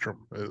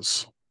spectrum.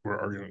 Is we're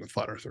arguing with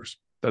flat earthers.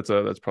 that's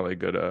probably a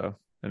good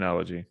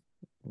analogy.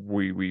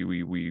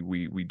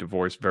 We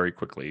divorce very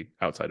quickly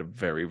outside of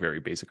very very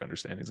basic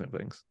understandings of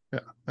things. Yeah,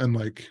 and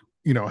like,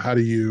 how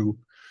do you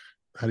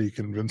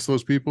convince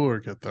those people or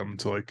get them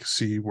to like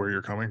see where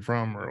you're coming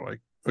from or like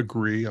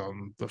agree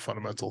on the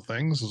fundamental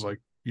things is like,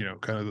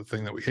 kind of the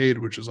thing that we hate,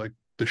 which is like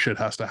the shit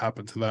has to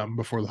happen to them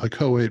before they're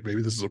like, oh wait,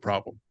 maybe this is a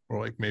problem, or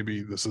like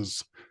maybe this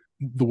is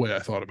the way I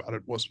thought about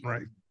it wasn't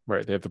right.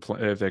 Right. They have to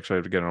they have to actually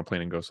have to get on a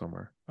plane and go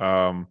somewhere.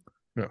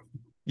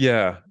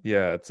 Yeah.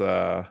 Yeah. It's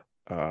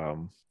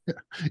um Yeah.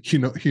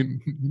 You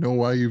know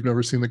why you've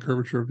never seen the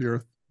curvature of the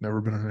Earth, never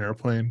been in an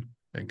airplane,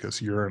 and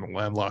because you're in a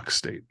landlocked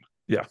state.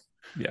 yeah.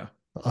 Yeah.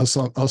 Us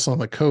on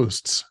the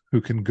coasts who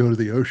can go to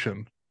the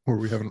ocean where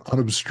we have an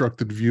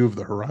unobstructed view of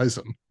the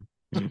horizon.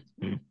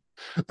 Mm-hmm.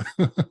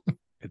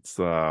 It's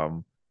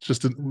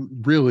Just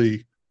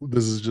really,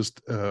 this is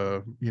just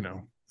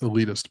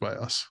elitist by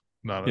us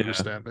not yeah.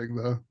 understanding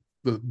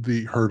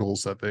the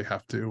hurdles that they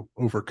have to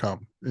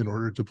overcome in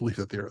order to believe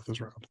that the Earth is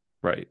round.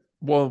 Right.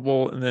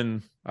 Well, and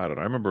then I don't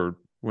know. I remember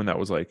when that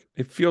was like.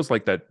 It feels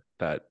like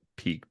that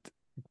peaked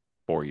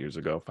 4 years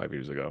ago, 5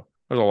 years ago.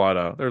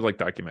 There's like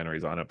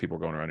documentaries on it. People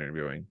were going around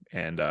interviewing,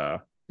 and Yeah,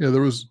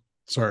 there was.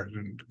 Sorry,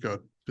 didn't mean no,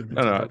 to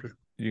no, interrupt you.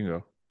 you can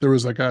go. There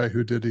was that guy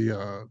who did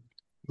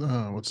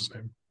what's his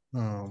name?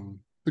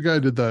 The guy who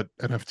did that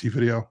NFT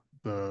video.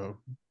 The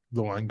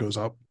line goes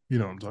up. You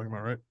know what I'm talking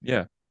about, right?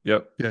 Yeah.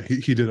 Yep. Yeah,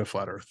 he did a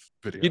flat Earth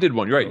He video. did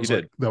one. You're right. He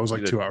did. That was He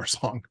like did. 2 hours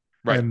long,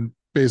 Right. and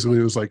basically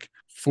it was like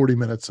 40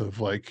 minutes of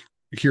like,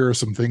 here are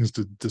some things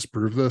to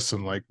disprove this,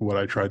 and like what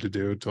I tried to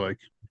do to like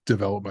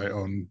develop my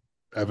own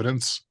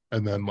evidence,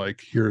 and then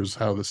like here's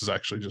how this is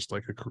actually just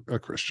like a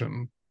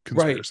Christian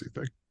Right. conspiracy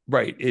thing.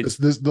 Right. This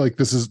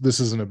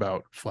isn't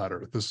about flat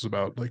Earth. This is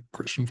about like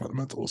Christian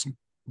fundamentalism.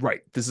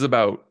 Right. This is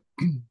about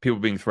people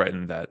being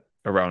threatened that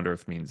around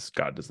Earth means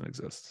God doesn't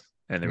exist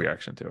and the Yeah.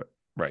 reaction to it.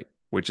 Right.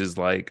 Which is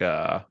like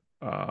or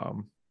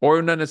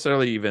not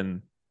necessarily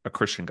even a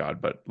Christian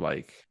God, but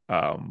like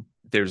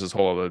there's this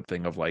whole other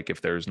thing of like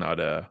if there's not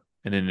an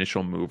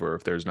initial mover,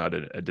 if there's not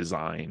a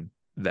design,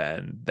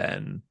 then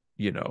then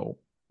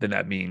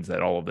that means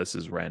that all of this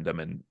is random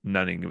and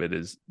none of it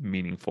is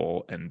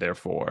meaningful, and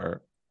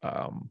therefore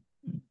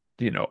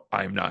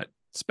I'm not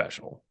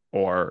special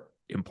or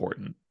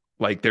important.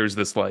 Like there's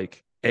this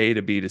like A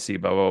to B to C,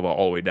 blah blah blah,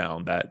 all the way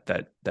down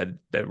that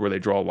where they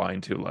draw a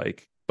line to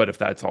like, but if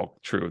that's all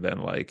true, then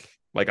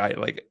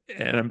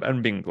and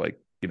I'm being like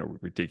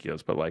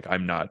ridiculous, but like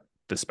I'm not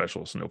the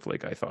special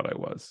snowflake I thought I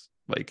was.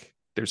 Like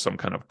there's some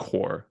kind of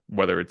core,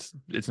 whether it's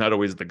not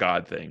always the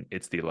God thing,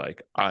 it's the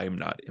like I'm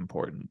not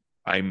important.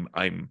 I'm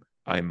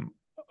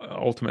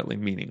ultimately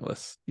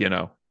meaningless, you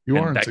know, You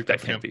are and that can't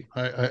insignificant. be.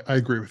 I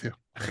agree with you.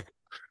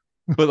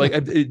 But like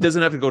it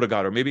doesn't have to go to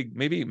God, or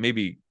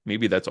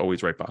maybe that's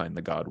always right behind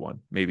the God one.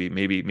 Maybe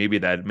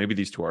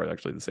these two are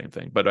actually the same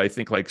thing. But I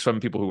think like some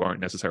people who aren't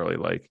necessarily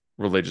like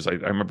religious, I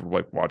remember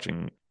like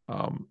watching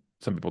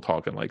some people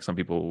talk, and like some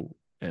people,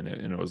 and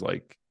it was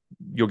like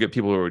you'll get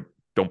people who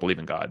don't believe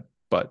in God,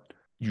 but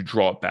you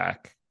draw it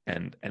back,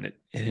 and it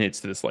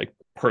hits this like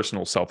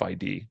personal self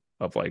ID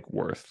of like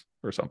worth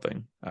or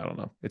something. I don't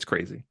know. It's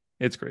crazy.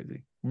 It's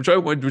crazy.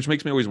 Which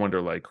makes me always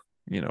wonder, like,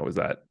 is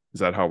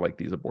that how like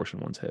these abortion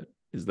ones hit?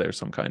 Is there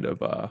some kind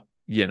of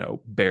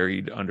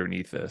buried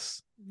underneath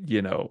this,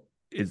 you know,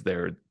 is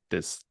there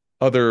this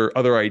other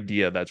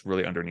idea that's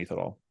really underneath it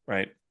all,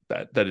 right?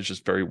 That is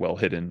just very well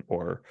hidden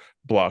or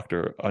blocked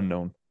or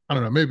unknown. I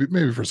don't know.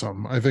 Maybe for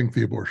some, I think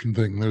the abortion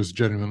thing. There's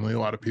genuinely a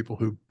lot of people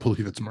who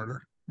believe it's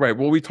murder. Right.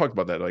 Well, we talked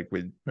about that, like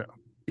with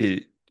Yeah.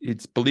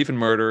 it's belief in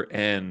murder,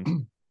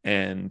 and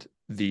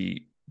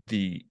the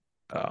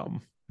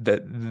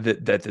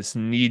that this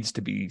needs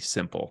to be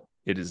simple.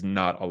 It is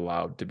not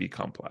allowed to be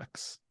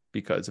complex,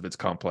 because if it's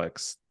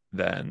complex,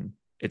 then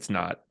it's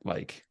not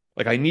like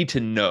I need to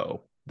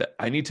know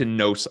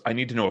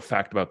a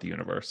fact about the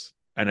universe,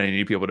 and I need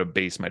to be able to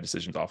base my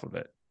decisions off of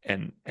it.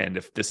 And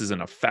if this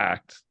isn't a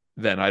fact,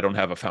 then I don't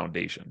have a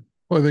foundation.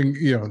 Well, I think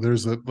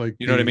there's that like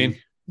You know what I mean?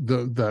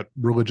 the that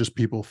religious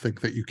people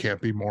think that you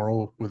can't be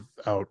moral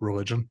without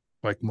religion.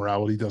 Like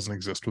morality doesn't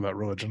exist without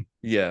religion.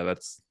 Yeah,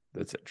 that's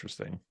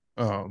interesting.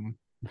 Um,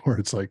 where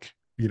it's like,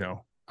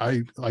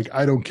 I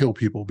don't kill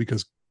people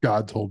because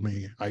God told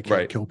me I can't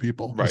Right, kill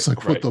people. It's right,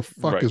 like, what right, the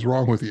fuck right, is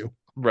wrong with you?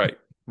 right,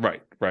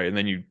 right. And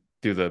then you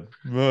do the,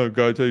 oh,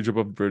 God tell you to jump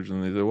off the bridge,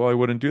 and they say, well, I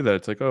wouldn't do that.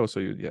 It's like, oh, so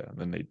yeah. And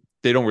then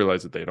they don't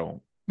realize that they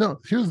don't. No,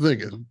 here's the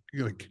thing: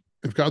 is like,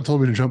 if God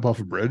told me to jump off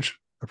a bridge,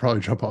 I'd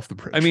probably jump off the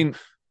I bridge. mean,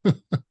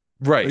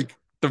 right. Like,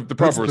 The that's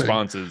proper the thing.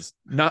 response is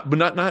not, but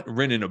not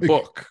written in a Like,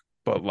 book,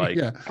 but like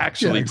yeah, yeah,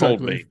 actually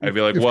told exactly. me. I'd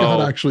be like, If God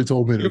well, actually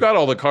told me you to, got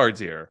all the cards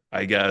here,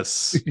 I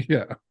guess.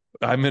 yeah,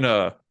 I'm in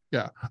a,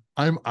 yeah,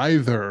 I'm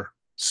either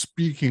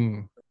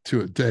speaking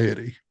to a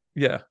deity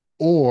yeah.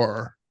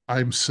 or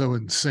I'm so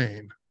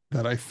insane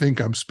that I think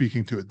I'm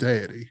speaking to a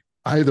deity.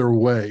 Either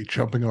way,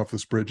 jumping off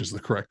this bridge is the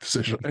correct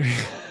decision.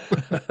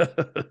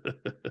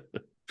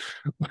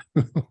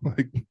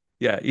 Like,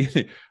 Yeah,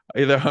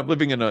 either I'm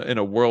living in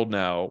a world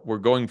now where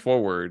going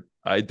forward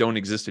I don't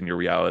exist in your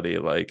reality.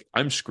 Like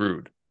I'm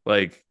screwed.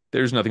 Like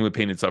there's nothing but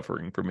pain and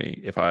suffering for me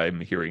if I'm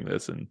hearing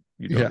this and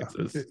you don't yeah,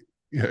 exist.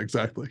 yeah,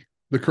 exactly.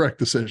 The correct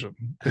decision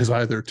is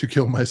either to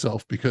kill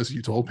myself because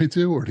you told me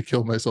to, or to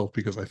kill myself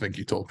because I think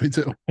you told me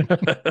to.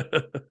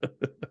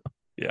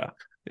 Yeah,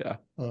 yeah.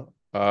 Uh,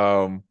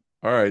 Um.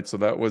 All right. So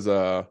that was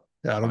yeah,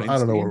 Einstein. I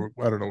don't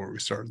know where we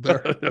started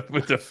there.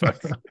 What the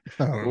fuck? I don't know.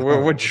 I don't know What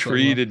what we're talking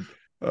tree about.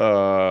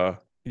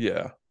 did?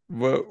 Yeah.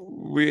 Well,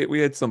 we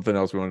had something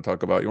else we want to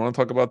talk about. You want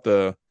to talk about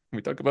Can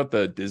we talk about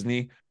the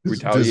Disney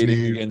retaliating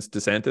Disney, against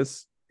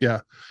DeSantis?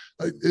 yeah,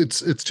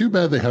 it's too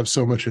bad they have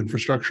so much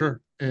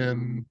infrastructure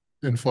in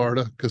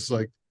Florida because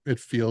like it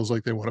feels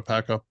like they want to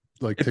pack up,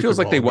 like It take the feels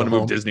like they ball and want go to move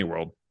home. Disney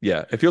World.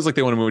 Yeah, it feels like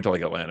they want to move it to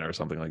like Atlanta or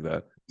something like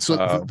that.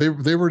 So they've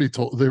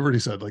already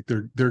said like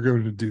they're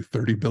going to do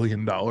 $30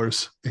 billion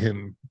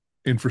in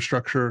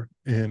infrastructure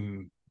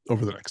in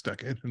over the next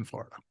decade in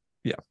Florida.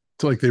 Yeah,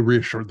 So like they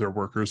reassured their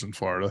workers in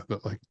Florida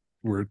that like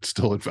we're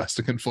still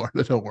investing in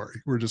Florida. Don't worry,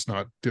 we're just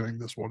not doing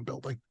this one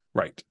building.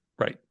 right,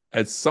 right.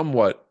 It's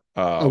somewhat.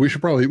 Oh, we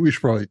should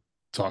probably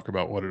talk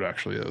about what it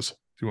actually is.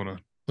 If you want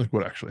to like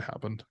what actually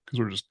happened, because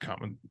we're just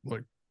common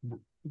like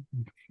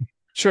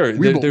Sure.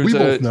 we There's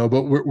both a know,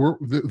 but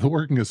the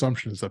working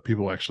assumption is that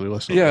people actually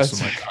listen to this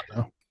and yes.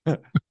 might not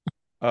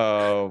know.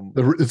 um.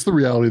 It's the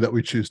reality that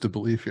we choose to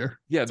believe here.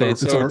 Yeah.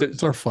 It's our So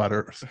it's our flat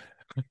Earth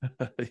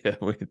yeah,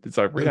 it's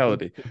our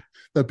reality.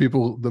 that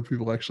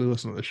people actually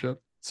listen to this shit.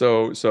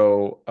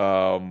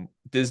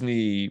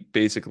 Disney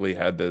basically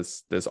had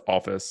this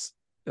office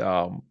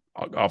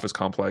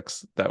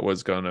complex that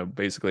was going to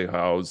basically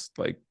house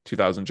like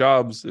 2,000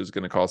 jobs. It was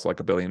going to cost like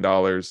 $1 billion,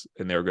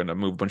 and they were going to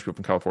move a bunch of people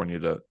from California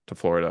to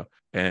Florida.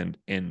 And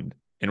in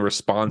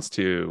response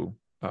to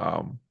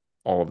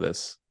all of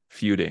this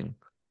feuding,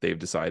 they've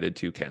decided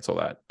to cancel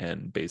that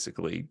and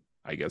basically,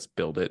 I guess,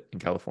 build it in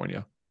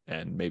California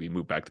and maybe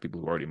move back to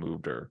people who already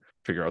moved or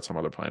figure out some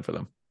other plan for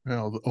them.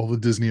 All the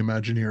Disney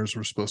Imagineers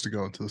were supposed to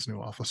go into this new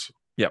office,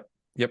 Yep.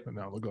 Yep. and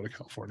now they'll go to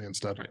California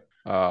instead. Right.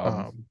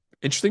 Um,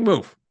 Interesting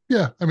move.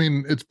 yeah, I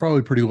mean, it's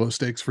probably pretty low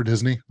stakes for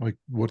Disney. Like,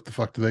 what the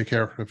fuck do they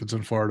care if it's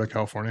in Florida,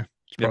 California?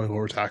 It's Yep. probably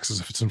lower taxes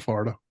if it's in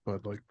Florida,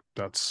 but like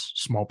that's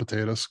small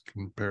potatoes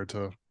compared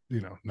to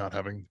not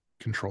having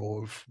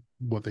control of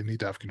what they need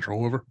to have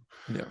control over.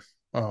 Yeah.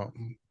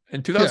 Um,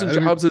 And yeah, 2,000 I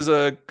mean, jobs is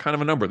a kind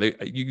of a number.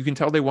 You can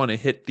tell they want to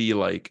hit the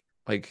like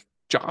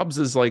jobs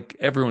is like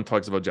everyone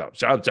talks about jobs.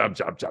 Jobs.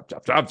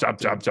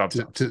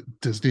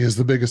 Disney is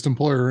the biggest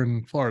employer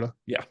in Florida.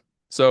 Yeah.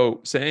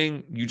 So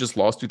saying you just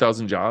lost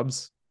 2,000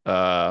 jobs,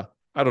 I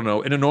don't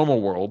know, in a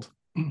normal world,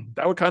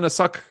 that would kind of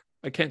suck.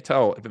 I can't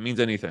tell if it means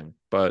anything,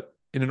 but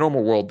in a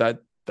normal world,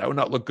 that would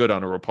not look good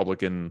on a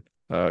Republican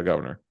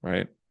governor,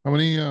 right? How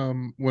many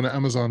when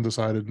Amazon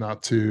decided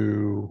not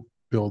to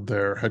build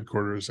their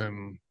headquarters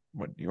in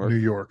What, New New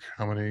York? York,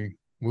 how many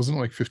wasn't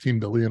it like 15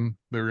 billion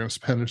they were going to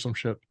spend or some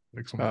shit,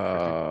 like some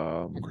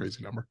Um,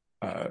 crazy number.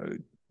 uh,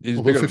 it's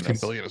Although bigger than 15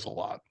 this. billion is a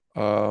lot. It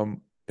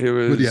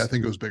But yeah, I was,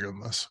 think it was bigger than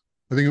this.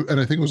 I think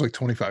it was like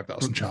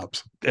 25,000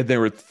 jobs. and there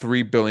were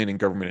 3 billion in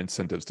government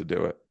incentives to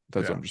do it.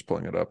 That's what Yeah. I'm just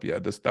pulling it up. Yeah,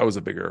 that was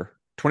a bigger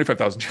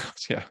 25,000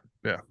 jobs. Yeah,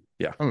 Yeah.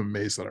 yeah, I'm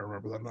amazed that I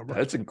remember that number.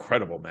 that's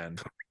incredible, man.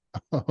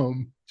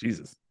 Um,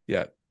 Jesus,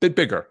 yeah, bit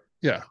bigger.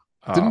 yeah.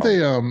 Um,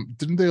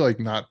 Didn't they like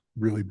not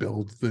really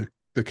build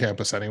the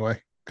campus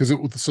anyway? Because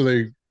it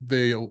so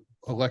they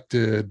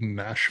elected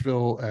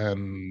Nashville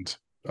and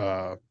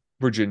uh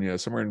Virginia,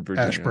 somewhere in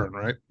Virginia. Ashburn,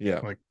 right? Yeah,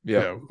 Like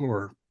yeah. yeah,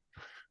 or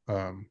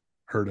um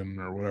Hurden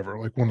or whatever,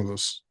 like one of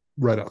those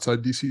right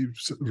outside DC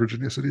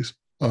Virginia cities.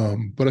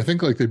 But I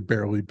think like they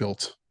barely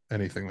built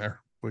anything there.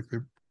 Like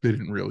they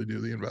didn't really do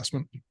the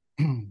investment.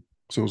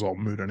 So it was all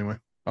moot anyway.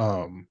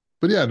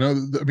 But yeah, no,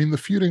 I mean the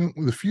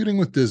feuding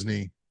with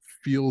Disney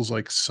feels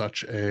like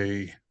such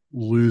a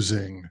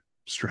losing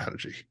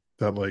strategy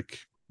that like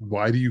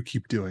why do you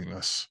keep doing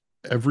this?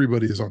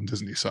 Everybody is on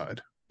Disney's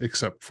side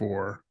except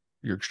for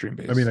Your extreme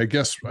I mean,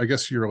 base. I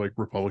guess you're like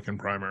Republican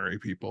primary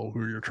people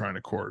who you're trying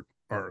to court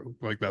are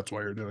like that's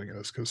why you're doing it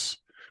is because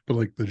but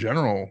like the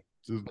general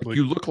Like like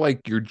you look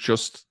like you're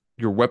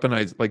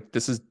weaponized. Like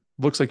this is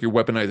looks like you're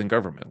weaponizing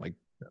government, like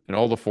in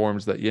all the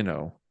forms that you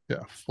know.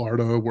 yeah,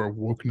 Florida where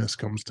wokeness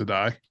comes to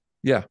die.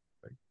 Yeah,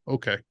 Like,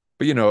 okay.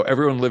 but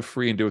everyone live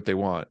free and do what they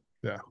want.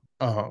 Yeah.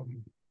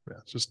 Yeah,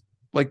 it's just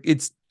Like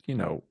it's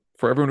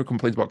for everyone who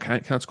complains about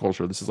cancel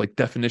culture, this is like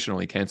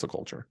definitionally cancel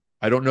culture.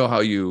 I don't know how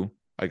you.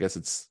 I guess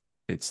it's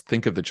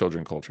think of the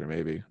children culture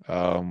maybe.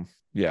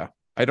 Yeah,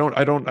 I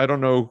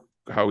don't know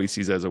how he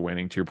sees it as a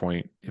winning. To your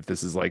point, if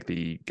this is like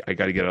I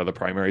got to get out of the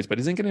primaries, but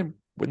isn't going to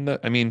win the.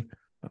 I mean,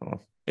 I don't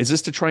know. Is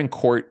this to try and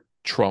court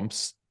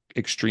Trump's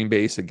extreme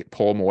base and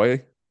pull him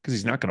away? Because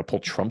he's not going to pull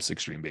Trump's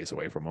extreme base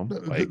away from him.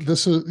 Like,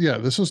 this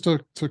is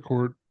to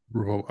court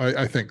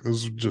I think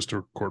this is just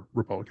to court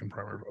Republican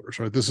primary voters,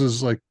 right? This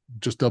is like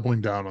just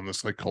doubling down on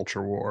this like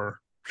culture war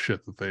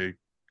shit that they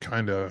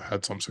kind of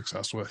had some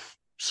success with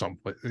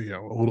a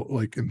little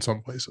like in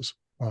some places.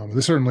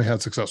 They certainly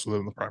had success with it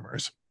in the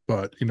primaries,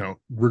 but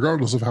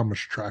regardless of how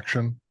much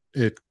traction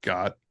it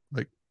got,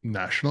 like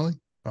nationally,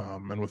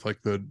 and with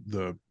like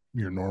the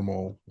your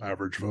normal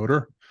average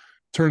voter,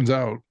 turns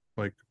out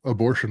like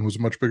abortion was a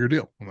much bigger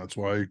deal, and that's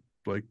why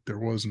like there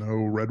was no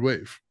red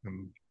wave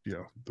in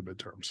the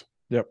midterms.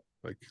 yep.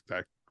 Like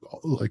that,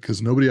 like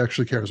because nobody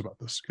actually cares about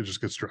this. It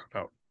just gets drowned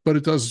out. But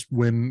it does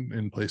win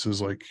in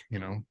places like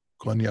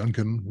Glenn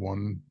Youngkin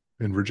won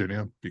in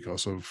Virginia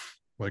because of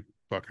like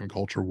fucking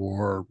culture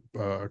war,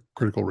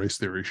 critical race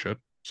theory shit.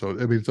 So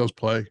I mean, it does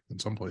play in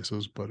some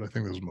places, but I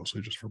think this is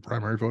mostly just for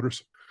primary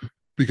voters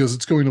because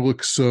it's going to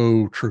look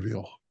so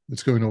trivial.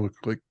 It's going to look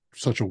like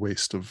such a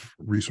waste of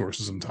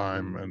resources and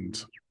time,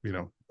 and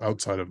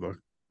outside of it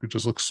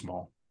just looks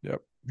small.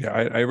 Yep. Yeah,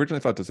 I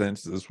originally thought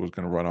DeSantis was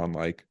going to run on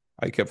like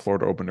I kept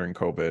Florida open during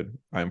COVID.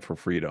 I'm for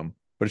freedom,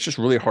 but it's just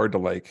really hard to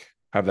like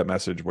have that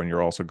message when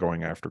you're also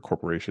going after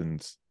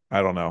corporations.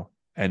 I don't know.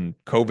 And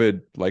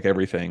COVID, like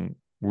everything,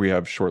 we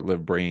have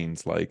short-lived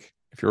brains. Like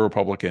if you're a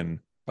Republican,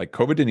 like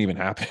COVID didn't even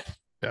happen.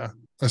 Yeah,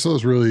 I saw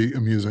this really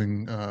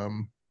amusing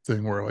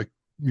thing where like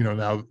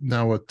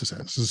now what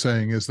DeSantis is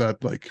saying is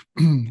that like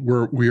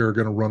we are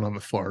going to run on the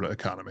Florida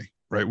economy,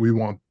 right? We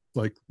want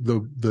like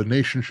the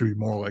nation should be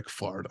more like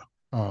Florida,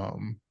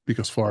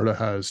 because Florida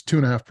has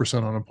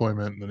 2.5%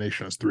 unemployment and the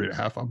nation has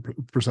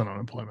 3.5%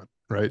 unemployment,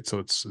 right? So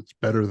it's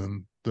better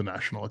than the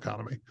national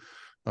economy.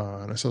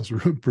 And I saw this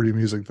pretty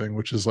amusing thing,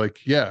 which is like,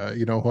 yeah,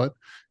 you know what?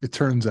 It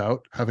turns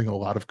out having a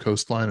lot of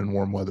coastline and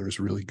warm weather is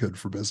really good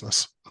for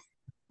business.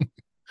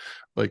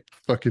 Like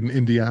fucking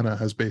Indiana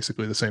has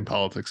basically the same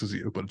politics as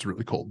you, but it's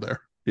really cold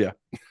there. Yeah.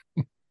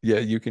 Yeah,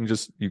 you can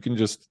just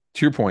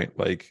to your point,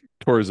 like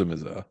tourism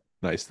is a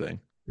nice thing.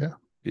 Yeah.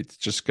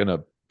 It's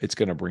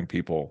gonna bring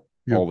people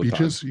You all have the time.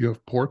 beaches, you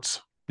have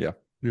ports, Yeah.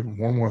 you have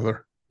warm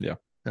weather. Yeah.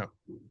 Yeah.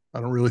 I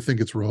don't really think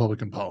it's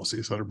Republican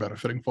policies that are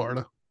benefiting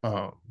Florida.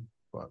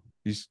 But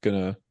He's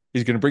gonna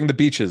bring the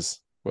beaches.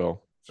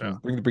 Well, yeah.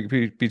 bring the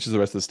beaches of the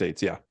rest of the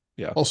states. Yeah.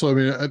 Yeah. Also, I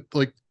mean, at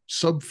like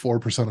sub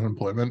 4%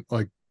 unemployment,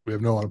 like we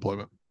have no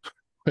unemployment.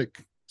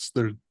 Like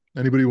there,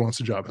 anybody who wants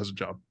a job has a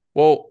job.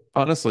 Well,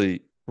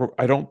 honestly,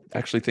 I don't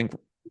actually think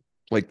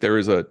like there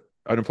is a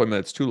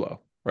unemployment that's too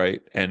low,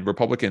 right? And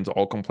Republicans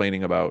all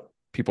complaining about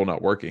people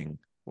not working,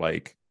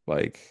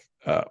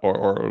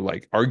 or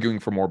like arguing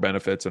for more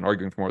benefits and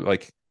arguing for more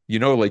like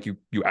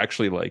you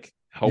actually like You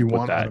help with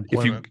want that. If you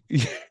unemployment. you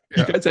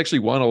Yeah. guys actually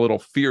want a little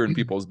fear in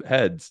people's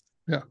heads,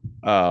 Yeah.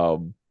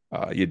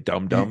 you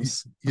dumb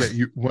dumbs.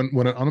 Yeah.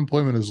 When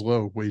unemployment is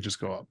low, wages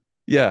go up.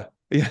 Yeah.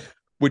 Yeah.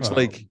 Which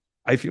like Um,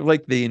 I feel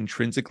like they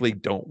intrinsically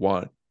don't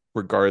want,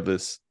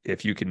 regardless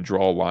if you can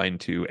draw a line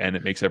to and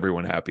it makes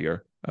everyone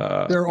happier.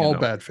 they're all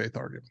bad faith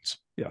arguments.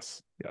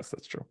 Yes, yes,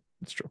 that's true.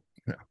 That's true.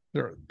 Yeah.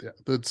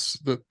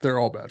 they're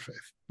all bad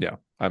faith. Yeah,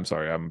 I'm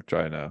sorry. I'm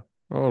trying to.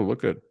 Oh,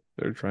 look at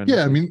they're trying to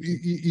Yeah, I say mean, something.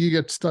 you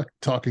get stuck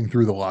talking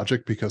through the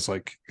logic because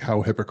like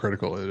how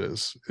hypocritical it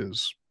is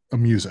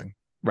amusing.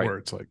 Right, Where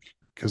it's like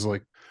because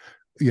like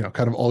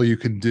kind of all you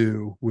can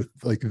do with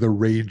like the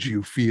rage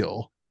you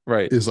feel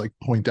right. is like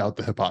point out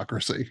the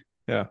hypocrisy.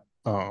 Yeah,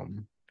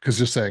 Because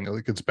just saying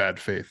like it's bad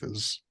faith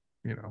is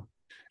you know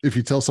if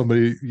you tell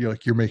somebody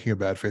like you're making a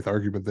bad faith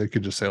argument, they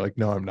could just say like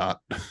no, I'm not.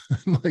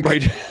 like,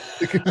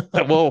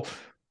 right. Well,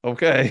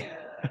 okay,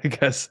 I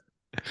guess.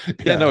 Yeah,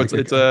 yeah, no, like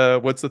it's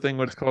what's the thing?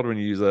 What it's called when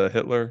you use a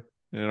Hitler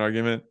in an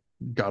argument?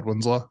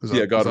 Godwin's law is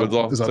Yeah, that is that Godwin's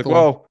law. is It's that like, the law?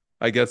 well,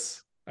 I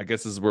guess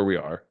this is where we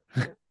are.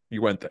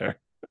 You went there.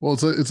 Well,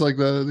 it's like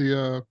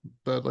the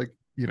like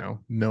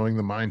knowing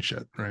the mind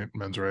shit, right?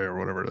 Mens rea or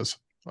whatever it is.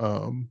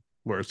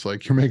 Where it's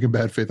like you're making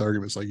bad faith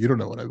arguments, like you don't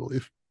know what I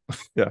believe.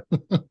 Yeah,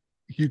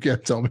 You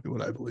can't tell me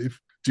what I believe.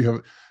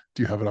 Do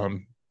you have it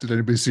on? Did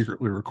anybody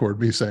secretly record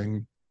me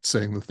saying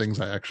the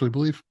things I actually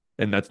believe?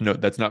 and that's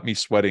not me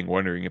sweating,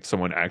 wondering if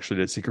someone actually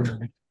did secret.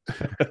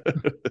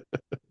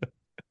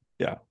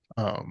 Yeah,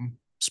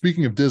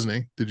 Speaking of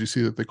Disney, did you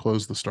see that they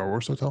closed the Star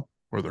Wars hotel,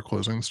 or they're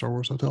closing the Star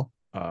Wars hotel?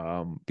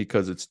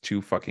 because it's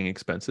too fucking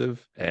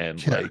expensive,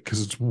 and Yeah, like,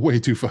 because it's way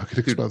too fucking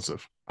dude,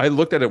 expensive. I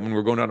looked at it when we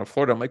are going down to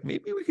Florida. I'm like,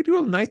 maybe we could do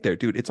a night there,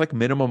 dude. It's like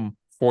minimum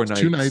four It's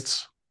two nights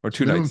nights. or It's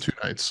two minimum nights, 2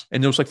 nights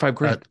and it was like 5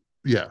 grand. at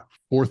yeah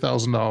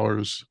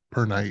 $4,000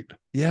 per night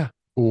Yeah,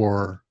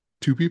 for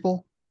 2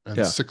 people and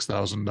yeah.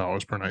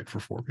 $6,000 per night for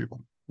 4 people,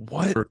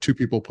 What or 2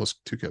 people plus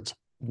 2 kids.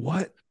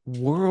 what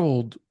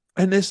world?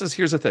 And here's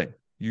the thing.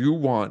 You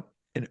want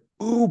an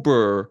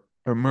uber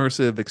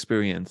immersive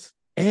experience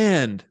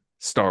and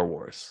Star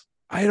Wars.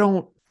 I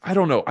don't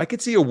know. I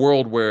could see a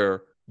world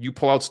where you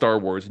pull out Star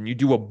Wars and you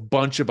do a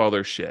bunch of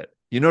other shit.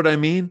 You know what I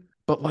mean?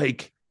 But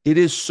like it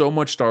is so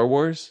much Star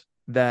Wars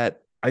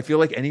that I feel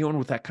like anyone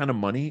with that kind of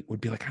money would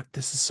be like, "Ah,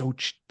 this is so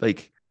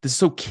like this is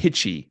so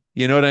kitschy."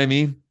 You know what I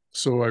mean?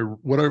 So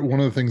one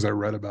of the things I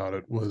read about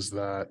it was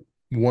that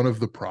one of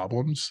the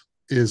problems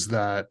is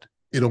that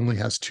it only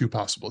has two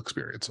possible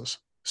experiences.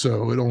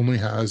 So it only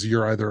has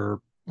you're either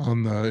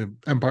on the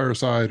Empire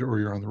side or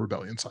you're on the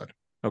Rebellion side,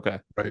 Okay.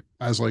 right?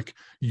 As like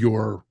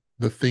your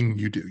the thing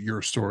you do,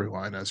 your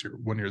storyline as you're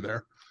when you're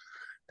there.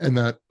 And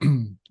that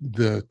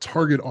the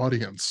target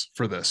audience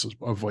for this is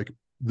of like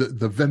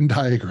the Venn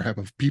diagram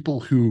of people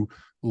who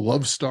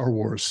love Star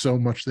Wars so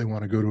much they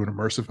want to go to an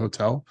immersive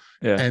hotel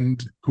Yeah.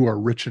 and who are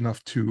rich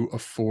enough to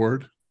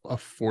afford a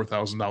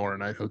 $4,000 a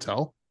night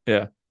hotel.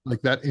 Yeah.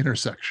 Like that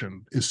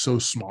intersection is so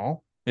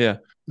small Yeah.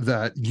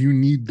 that you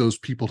need those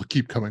people to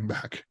keep coming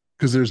back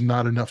because there's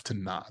not enough to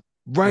not,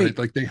 right? Right.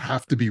 Like they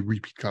have to be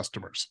repeat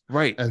customers.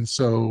 Right. And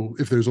so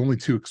if there's only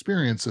two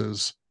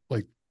experiences,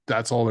 like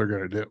that's all they're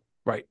going to do.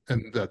 Right.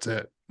 And that's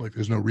it. Like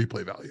there's no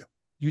replay value.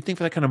 You think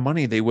for that kind of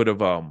money they would have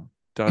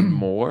done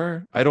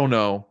more? I don't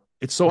know.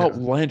 It's so Yeah.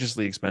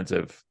 outlandishly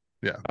expensive.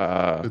 Yeah.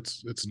 Uh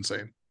It's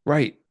insane.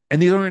 right.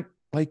 And these aren't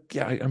like,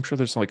 yeah, I'm sure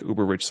there's some like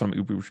uber rich, some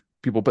uber rich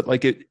people, but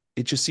like it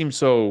just seems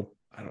so,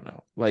 I don't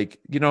know. Like,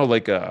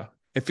 like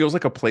it feels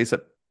like a place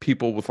that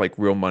people with like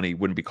real money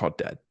wouldn't be caught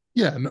dead.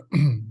 Yeah. No,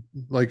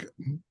 like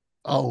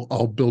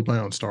I'll build my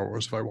own Star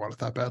Wars if I want it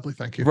that badly.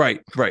 Thank you.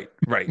 Right, right,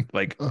 right.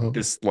 Like Um,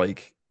 this,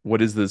 like,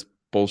 what is this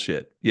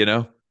bullshit?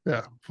 yeah.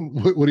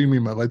 What do you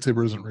mean my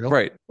lightsaber isn't real?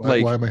 Right.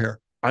 Why Like am I here?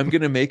 I'm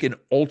gonna make an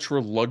ultra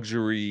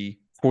luxury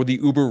for the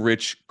uber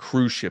rich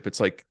cruise ship. It's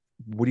like,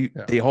 what do you?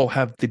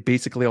 Yeah. They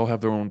basically all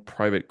have their own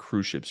private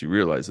cruise ships. You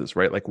realize this,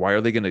 right? Like, why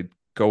are they gonna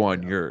go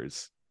on Yeah.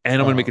 yours? And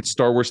I'm gonna make it Um,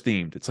 Star Wars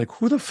themed. It's like,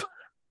 who the?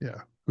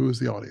 yeah. Who is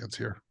the audience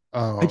here?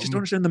 I just don't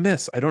understand the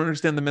miss. I don't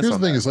understand the miss Here's on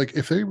the thing that. is like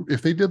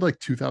if they did like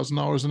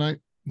 $2,000 a night,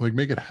 like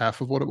make it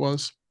half of what it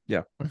was.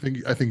 Yeah. I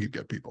think you'd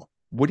get people.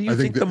 What do you I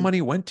think think the that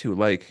money went to?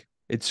 Like,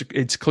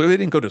 it's clearly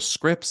didn't go to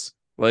scripts.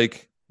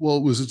 Like, well,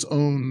 it was its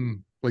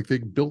own like they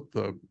built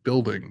the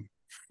building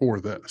for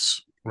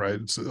this, right?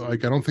 It's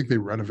like I don't think they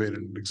renovated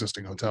an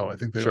existing hotel. I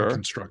think they like sure,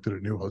 constructed a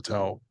new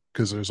hotel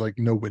because there's like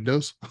no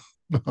windows.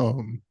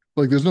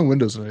 Like there's no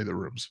windows in any of the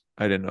rooms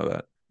I didn't know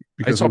that. I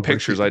because it saw would break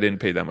pictures. the I didn't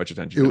pay that much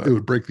attention it, to it it.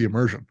 would break the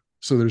immersion.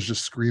 So there's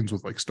just screens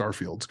with like star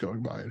fields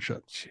going by and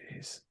shit.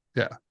 Jeez.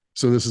 Yeah.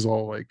 So this is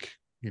all like,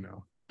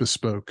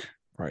 bespoke,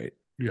 Right.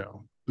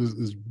 this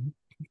is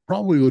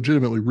probably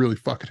legitimately really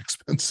fucking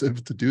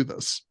expensive to do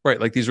this. Right.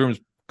 Like these rooms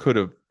could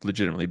have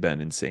legitimately been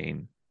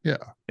Yeah.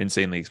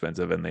 insanely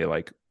expensive. And they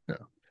like, Yeah.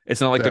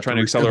 it's not like They they're have to trying to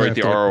and they accelerate have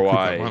the to like recoup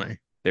that ROI. money.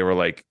 They were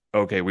like,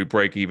 okay, we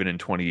break even in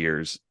 20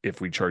 years if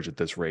we charge at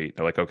this rate.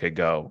 They're like, okay,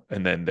 go.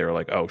 And then they're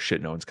like, oh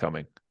shit, no one's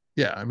coming.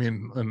 Yeah. I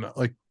mean, and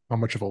like how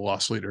much of a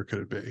loss leader could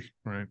it be?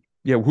 Right.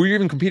 Yeah. Who are you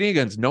even competing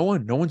against? No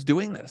one. No one's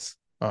doing this.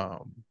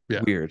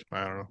 Yeah. Weird.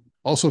 I don't know.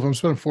 Also, if I'm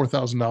spending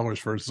 $4,000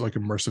 for this like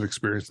immersive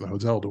experience in the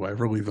hotel, do I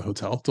ever leave the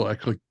hotel?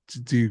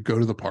 Do you go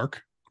to the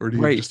park or do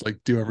you Right. just like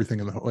do everything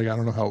in the like? I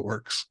don't know how it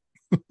works.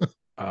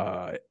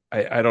 I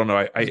don't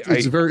know.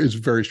 It's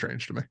very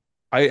strange to me.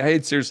 I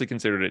had seriously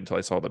considered it until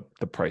I saw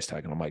the price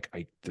tag, and I'm like,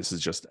 this is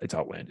just it's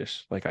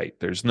outlandish. Like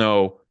there's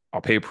no,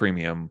 I'll pay a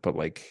premium, but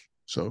like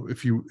So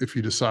if you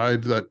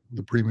decide that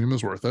the premium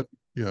is worth it,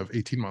 you have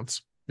 18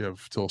 months. You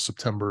have till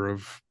September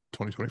of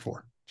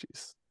 2024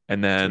 Jeez.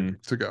 And then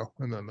to go,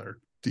 and then they're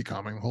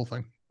decomming the whole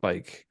thing.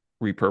 like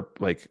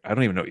like I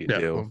don't even know what you Yeah,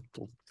 do.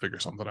 we'll figure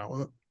something out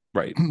with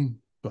Right. it.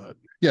 But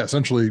yeah,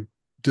 essentially,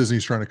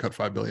 Disney's trying to cut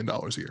 $5 billion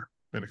a year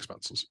in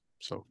expenses.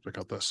 So they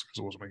cut this because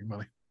it wasn't making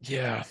money.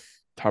 Yeah.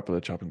 Top of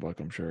the chopping block,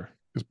 I'm sure.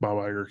 Because Bob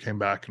Iger came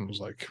back and was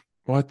like,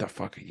 what the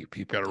fuck are you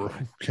people "Got to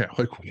doing? yeah."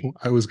 Like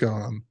I was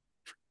gone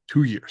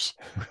 2 years.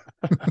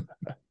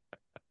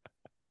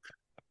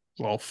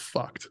 It's all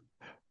fucked.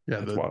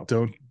 Yeah, That's wild.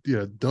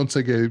 don't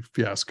say gay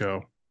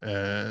fiasco,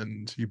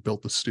 and you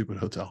built this stupid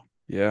hotel.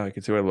 Yeah, I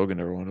can see why Logan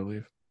never wanted to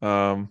leave.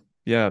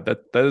 Yeah,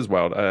 that is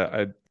wild.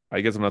 I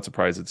guess I'm not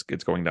surprised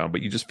it's going down,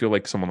 but you just feel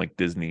like someone like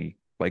Disney,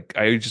 like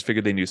I just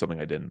figured they knew something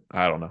I didn't.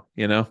 I don't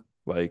know,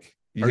 like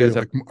you Are you guys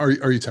have.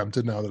 like are you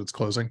tempted now that it's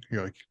closing?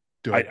 You're like,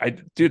 do I?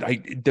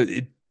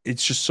 Dude,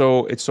 it's just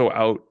so it's so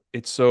out.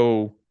 It's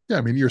so Yeah,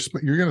 I mean, you're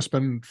gonna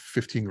spend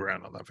 15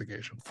 grand on that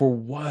vacation. for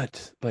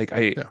what? Like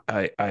Yeah.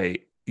 I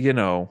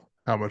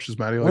How much does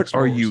Maddie like what are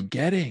Star you Wars?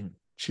 getting?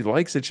 She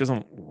likes it. She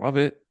doesn't love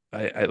it.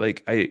 I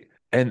like I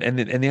and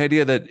the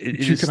idea that it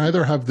You can is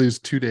either have these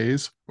 2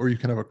 days, or you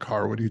can have a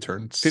car when you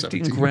turn 15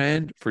 17.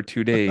 grand for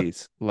 2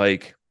 days.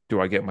 Like, do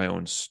I get my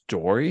own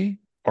story?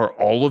 Are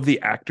all of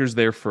the actors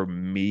there for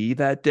me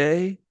that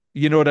day?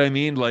 You know what I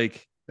mean?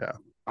 Like, Yeah.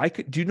 I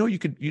could. Do you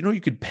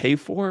could pay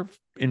for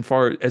in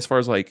far as far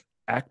as like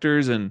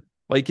actors and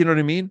like you know what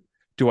I mean?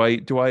 Do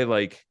I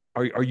like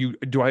are you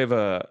do I have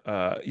a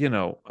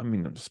I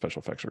mean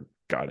special effects are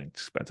god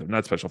expensive,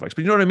 not special effects,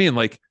 but you know what I mean?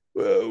 Like,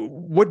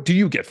 what do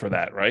you get for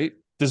that? Right?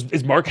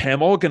 Is Mark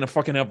Hamill gonna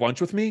fucking have lunch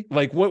with me?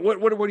 Like, what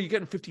are you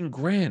getting 15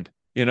 grand?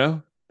 I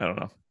don't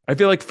know. I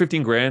feel like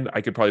 15 grand,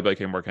 I could probably be like,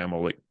 hey, Mark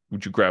Hamill, like,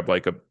 would you grab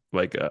like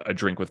a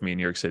drink with me in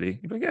New York City?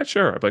 You'd be like, yeah,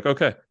 sure. I'd be like,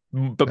 okay,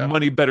 but Yeah.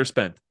 money better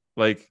spent.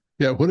 Like,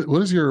 Yeah. What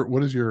is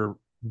your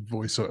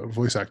voice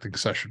acting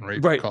session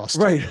rate right, cost?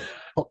 right.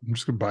 Oh, I'm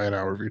just gonna buy an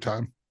hour of your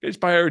time. Just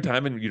buy our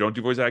time and you don't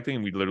do voice acting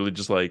and we literally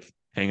just like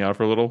hang out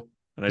for a little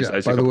and Yeah. I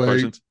say a couple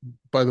questions.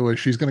 By the way,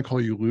 she's gonna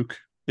call you Luke.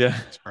 Yeah.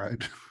 That's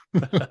right.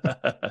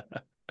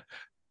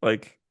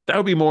 Like that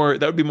would be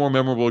more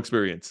memorable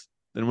experience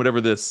than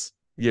whatever this,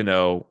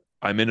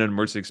 I'm in an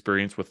immersive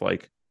experience with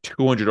like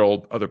 200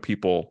 old other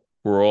people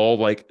who are all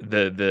like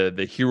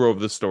the hero of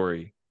the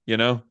story, you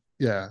know?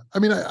 Yeah. I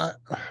mean,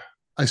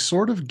 I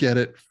sort of get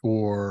it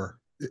for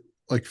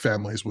like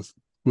families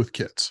with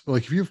kids.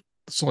 Like if you've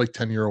so like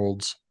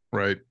 10-year-olds,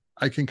 right?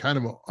 I can kind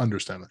of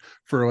understand that.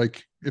 For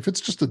like if it's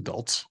just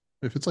adults,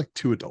 if it's like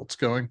two adults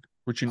going,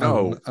 Which I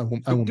will dude,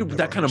 with never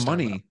that kind of understand that.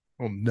 money,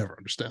 I will never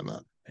understand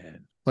that.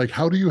 man. Like,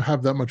 how do you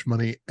have that much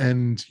money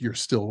and you're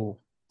still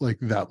like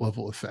that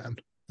level of fan?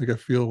 Like, I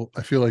feel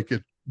like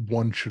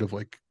one should have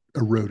like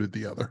eroded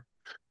the other.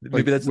 Like,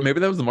 Maybe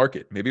that was the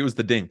market. Maybe it was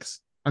the dinks.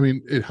 I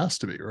mean, it has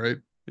to be, right?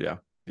 Yeah.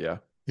 Yeah.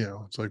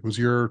 It's like, was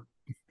your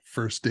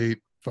first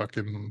date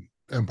fucking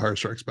Empire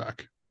Strikes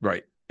Back?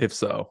 Right. If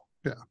so.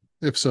 Yeah.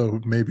 If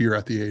so, maybe you're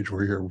at the age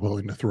where you're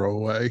willing to throw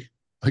away.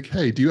 Like,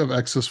 hey, do you have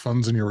excess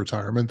funds in your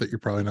retirement that you're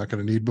probably not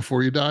going to need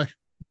before you die?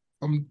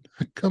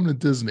 Come to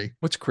Disney.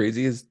 What's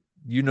crazy is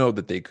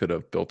that they could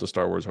have built a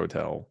Star Wars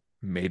hotel,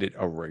 made it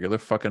a regular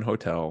fucking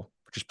hotel,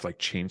 just like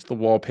changed the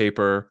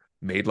wallpaper,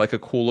 made like a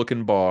cool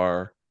looking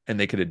bar, and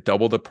they could have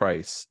doubled the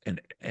price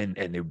and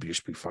it would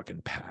just be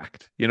fucking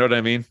packed. You know what I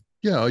mean?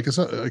 Yeah, like I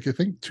said, like I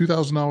think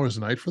 $2,000 a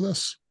night for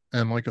this,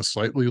 and like a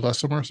slightly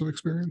less immersive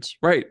experience.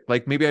 Right.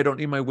 Like maybe I don't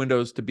need my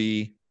windows to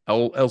be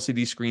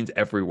LCD screens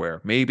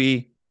everywhere.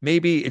 Maybe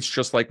it's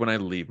just like when I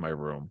leave my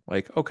room.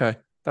 Like, okay,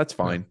 that's Yeah,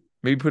 fine.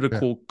 Maybe put a yeah,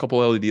 cool couple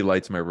LED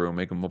lights in my room,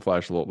 make them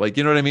flash a little. Like,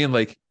 you know what I mean?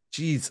 Like,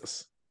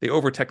 Jesus, they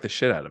overtech the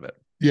shit out of it.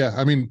 yeah.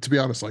 I mean, to be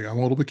honest, like I'm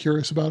a little bit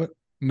curious about it.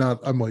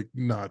 I'm like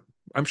not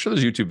I'm sure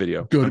there's a YouTube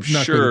video. I'm good, not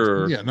good.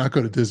 sure. Yeah, not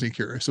go to Disney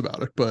curious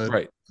about it, but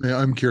Right. yeah,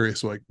 I'm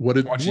curious. Like, Watch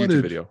a what YouTube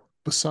did video.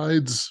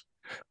 besides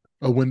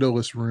a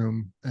windowless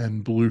room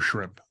and blue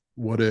shrimp,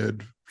 what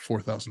did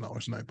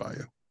 $4,000 a night buy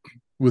you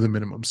with a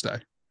minimum stay?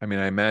 I mean,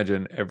 I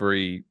imagine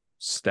every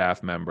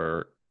staff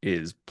member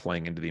is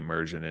playing into the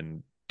immersion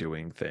and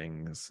doing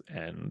things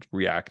and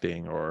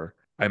reacting, or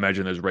I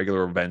imagine there's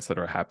regular events that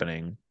are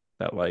happening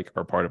that like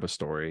are part of a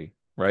story,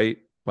 right?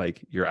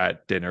 Like you're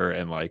at dinner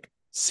and like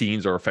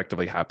scenes are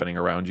effectively happening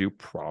around you,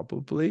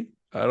 probably.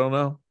 I don't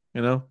know,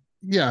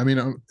 Yeah, I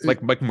mean,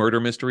 like murder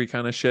mystery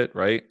kind of shit,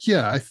 right?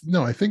 yeah,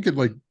 no, I think it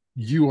like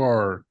you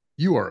are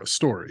a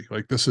story.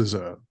 Like this is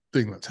a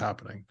thing that's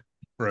happening,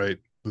 right?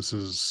 This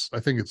is, I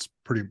think it's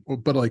pretty,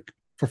 but like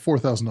for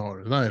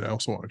 $4,000 a night, I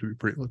also want it to be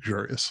pretty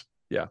luxurious.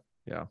 Yeah,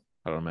 yeah.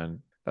 I don't know, man.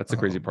 That's the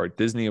crazy Um, part.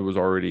 Disney was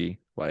already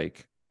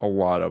like a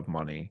lot of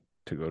money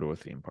to go to a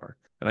theme park.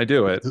 And I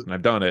do it and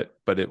I've done it,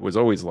 but it was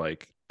always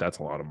like, that's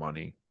a lot of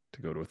money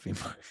to go to a theme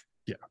park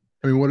yeah,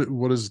 I mean,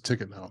 what is a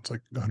ticket now? It's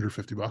like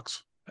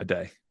 $150. a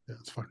day. Yeah,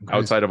 it's fucking crazy.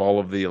 Outside of all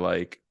of the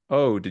like,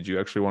 oh, did you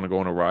actually want to go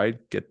on a ride?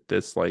 Get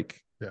this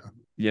like, Yeah,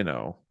 you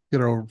know,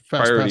 fast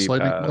pass, priority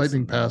lightning pass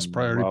lightning pass, and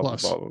priority blah blah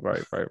plus.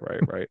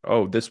 blah. Right.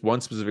 Oh, this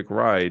one specific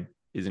ride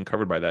isn't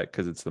covered by that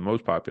because it's the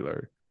most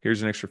popular.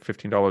 Here's an extra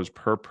 $15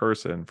 per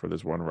person for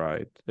this one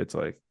ride. It's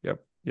like, yep,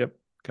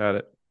 got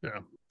it. Yeah.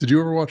 Did you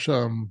ever watch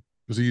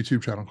there's a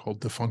YouTube channel called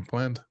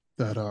Defunctland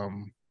that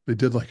they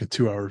did like a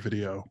 2-hour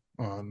video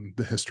on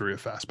the history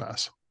of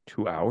FastPass.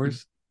 2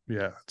 hours?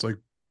 Yeah, it's like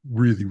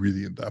really,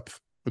 really in depth.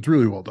 It's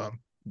really well done.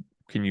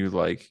 Can you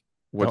like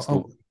what's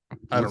I'll,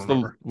 I don't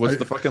remember. What's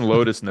the fucking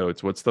Lotus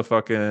Notes? What's the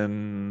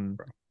fucking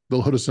The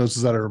Lotus Notes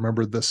is that I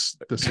remember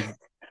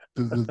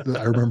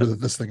I remember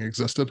that this thing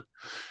existed.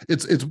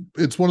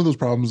 It's one of those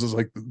problems is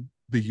like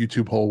the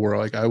YouTube hole where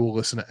like I will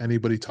listen to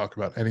anybody talk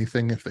about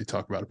anything if they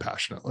talk about it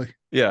passionately.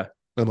 Yeah.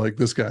 And like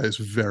this guy is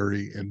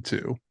very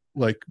into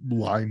like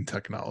line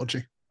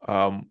technology.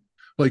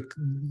 Like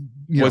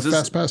was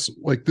this FastPass,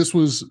 like this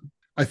was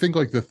I think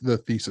like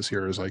the thesis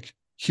here is like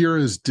here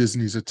is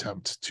Disney's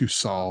attempt to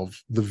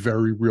solve the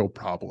very real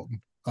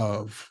problem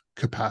of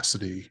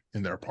capacity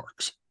in their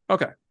parks.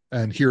 Okay.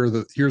 And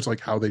here's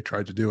like how they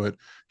tried to do it.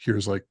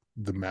 Here's like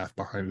the math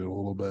behind it a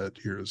little bit.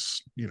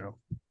 Here's,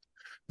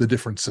 the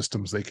different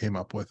systems they came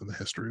up with and the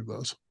history of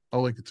those.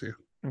 I'll link it to you.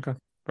 Okay.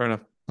 Fair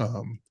enough.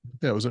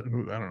 Yeah, it was, I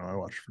don't know. I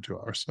watched it for 2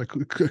 hours. Like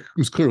it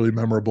was clearly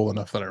memorable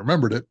enough that I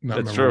remembered it, not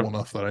That's memorable true.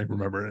 enough that I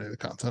remember any of the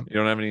content. You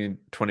don't have any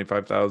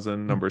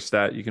 25,000 number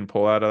stat you can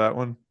pull out of that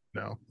one?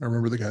 No, I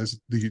remember the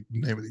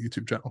name of the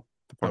YouTube channel.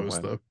 That was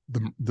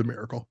the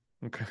miracle.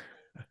 Okay.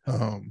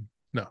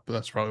 No, but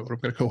that's probably what I'm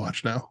going to go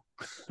watch now.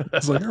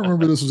 It's like I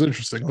remember this was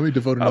interesting. Let me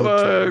devote How another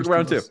 2 about hours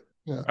round to two? this.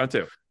 Yeah. Round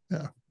two.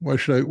 Yeah. Why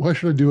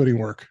should I do any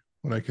work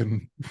when I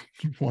can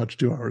watch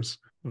 2 hours?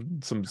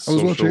 Some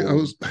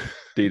social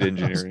data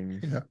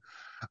engineering.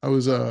 I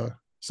was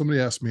somebody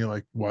asked me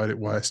like why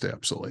I stay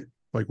up so late?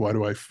 Like why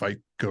do I fight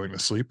going to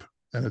sleep?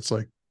 And it's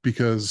like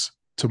because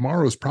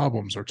tomorrow's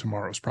problems are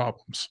tomorrow's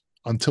problems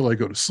until I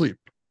go to sleep.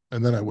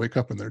 And then I wake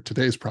up and they're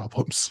today's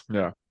problems.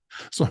 Yeah.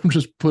 So I'm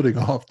just putting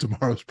off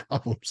tomorrow's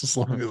problems as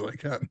long as I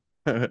can.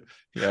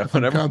 Yeah,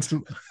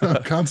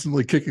 I'm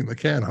constantly kicking the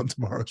can on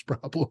tomorrow's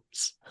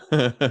problems.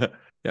 Yeah,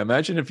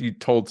 imagine if you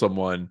told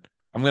someone,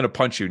 I'm going to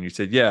punch you, and you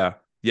said,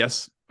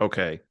 yes,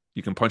 okay,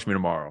 you can punch me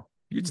tomorrow.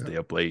 You'd stay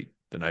up late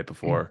the night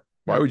before.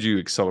 Why would you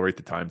accelerate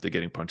the time to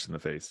getting punched in the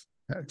face?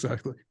 Yeah,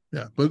 exactly.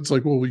 Yeah, but it's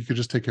like, well, you could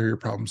just take care of your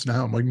problems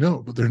now. I'm like, no,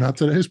 but they're not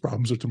today's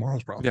problems; they're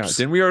tomorrow's problems. Yeah,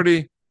 didn't we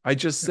already? I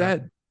just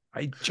said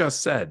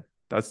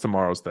that's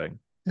tomorrow's thing.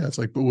 Yeah, it's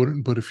like,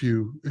 but if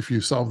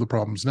you solve the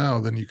problems now,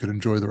 then you could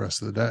enjoy the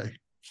rest of the day.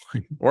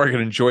 Or I can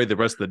enjoy the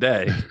rest of the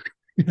day.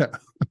 Yeah.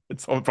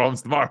 It's all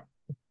problems tomorrow.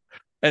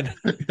 And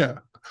yeah.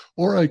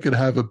 Or I could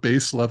have a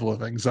base level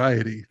of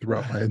anxiety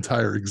throughout my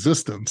entire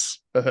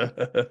existence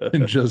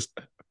and just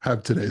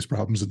have today's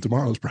problems and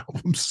tomorrow's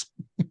problems.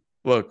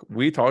 Look,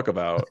 we talk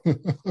about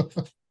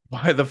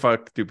why the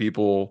fuck do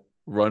people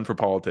run for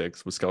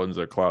politics with skeletons in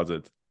their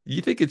closets?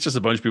 You think it's just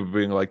a bunch of people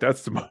being like,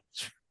 that's too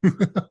much.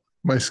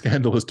 My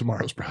scandal is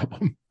tomorrow's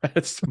problem.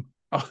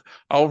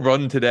 I'll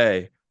run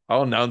today.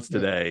 I'll announce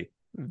today.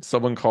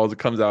 Someone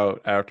comes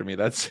out after me.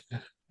 That's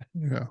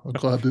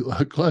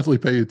I'll gladly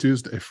pay you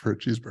Tuesday for a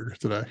cheeseburger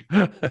today.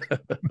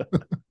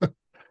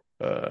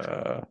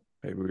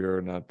 Maybe we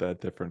are not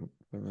that different.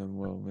 And then,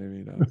 well,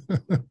 maybe not.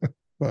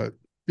 But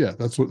yeah,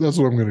 that's what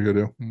I'm gonna go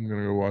do. I'm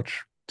gonna go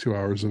watch 2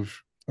 hours of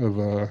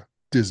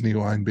Disney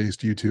line based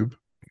YouTube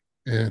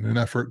in an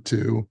effort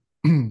to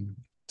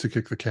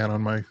kick the can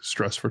on my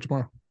stress for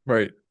tomorrow.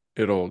 Right.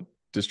 It'll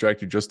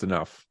distract you just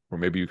enough, or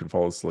maybe you can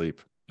fall asleep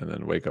and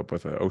then wake up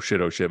with a oh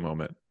shit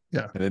moment.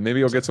 Yeah. And then maybe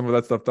you'll get some of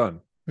that stuff done.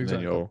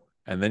 Exactly.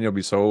 And then you'll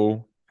be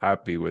so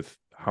happy with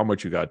how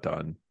much you got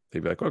done.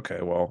 They'd be like, okay,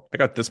 well, I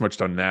got this much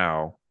done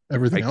now.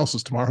 Everything else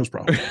is tomorrow's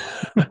problem.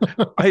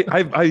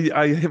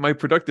 I hit my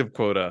productive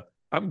quota.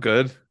 I'm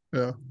good.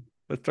 Yeah.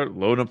 Let's start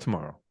loading up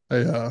tomorrow.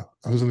 I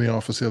was in the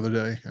office the other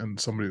day and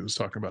somebody was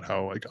talking about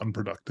how like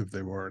unproductive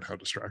they were and how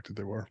distracted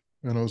they were.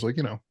 And I was like,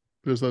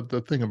 there's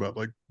that thing about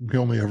like we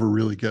only ever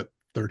really get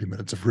 30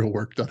 minutes of real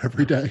work done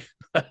every day.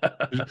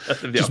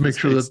 just make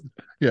sure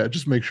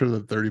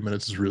that 30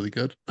 minutes is really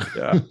good.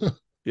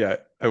 Yeah.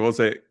 I will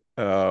say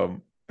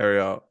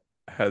Ariel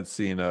had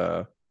seen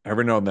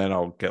every now and then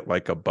I'll get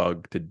like a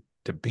bug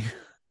to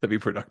be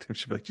productive.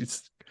 She'll be like,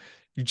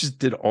 you just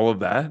did all of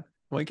that? I'm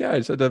like, yeah, I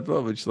just had that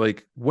bug. She's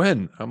like,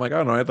 when? I'm like, I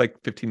don't know, I had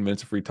like 15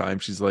 minutes of free time.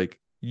 She's like,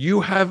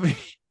 you've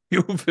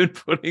been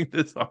putting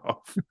this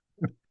off.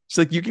 She's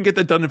like, you can get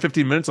that done in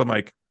 15 minutes. I'm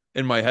like,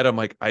 in my head, I'm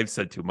like, I've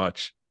said too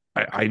much.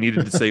 I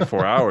needed to say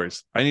 4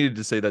 hours. I needed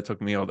to say that took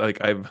me all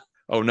like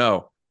oh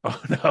no.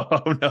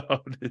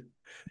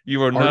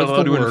 You are not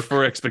allowed to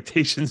infer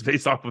expectations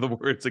based off of the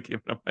words that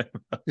came out of my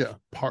mouth. Yeah.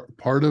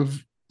 Part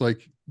of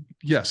like,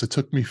 yes, it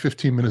took me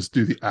 15 minutes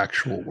to do the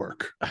actual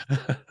work.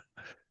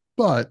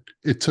 But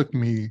it took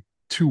me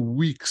 2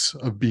 weeks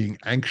of being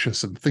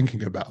anxious and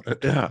thinking about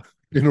it. Yeah.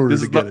 In order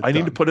to get it I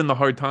need to put in the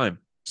hard time.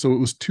 So it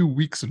was 2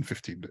 weeks and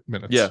 15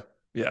 minutes.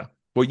 Yeah.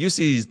 What you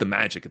see is the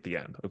magic at the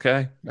end,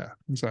 okay? Yeah,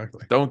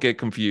 exactly. Don't get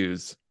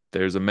confused.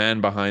 There's a man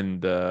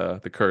behind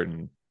the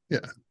curtain.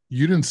 Yeah.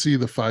 You didn't see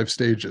the 5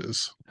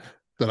 stages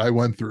that I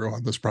went through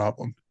on this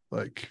problem,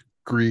 like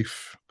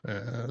grief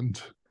and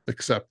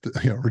accept,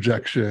 Yeah.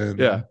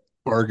 rejection,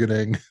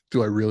 bargaining.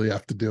 Do I really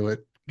have to do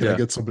it? Can I Yeah.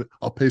 get somebody?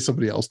 I'll pay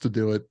somebody else to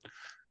do it.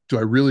 Do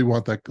I really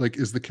want that? Like,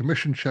 is the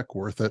commission check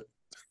worth it?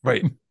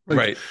 Right. Like,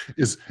 Right.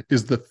 is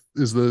the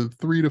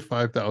 $3,000 to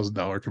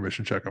 $5,000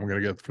 commission check I'm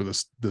going to get for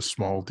this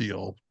small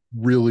deal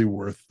really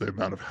worth the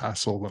amount of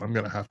hassle that I'm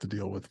going to have to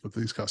deal with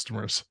these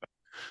customers?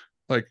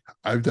 Like,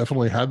 I've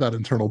definitely had that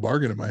internal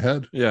bargain in my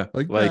head. Yeah.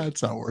 Like, nah, Like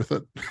it's not worth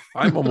it.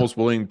 I'm almost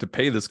willing to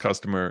pay this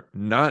customer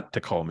not to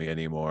call me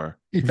anymore.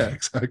 Yeah,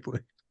 exactly.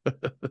 And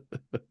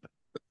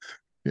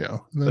then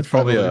That's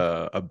probably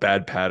finally, a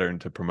bad pattern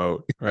to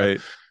promote, yeah,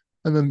 right?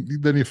 and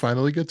then you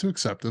finally get to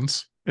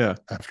acceptance Yeah.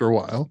 after a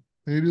while,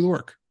 and you do the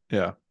work.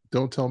 Yeah.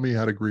 Don't tell me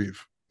how to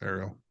grieve,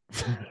 Ariel.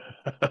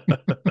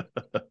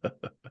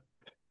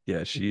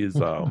 Yeah, she's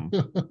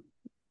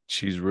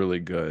really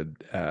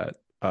good at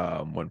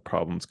when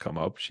problems come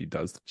up, she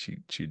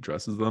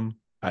addresses them.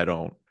 I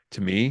don't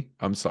To me,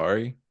 I'm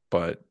sorry,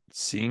 but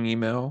seeing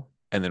email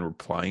and then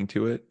replying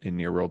to it in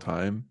near real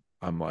time,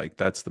 I'm like,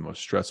 that's the most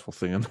stressful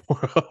thing in the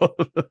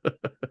world.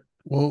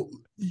 Well,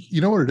 you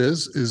know what it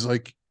is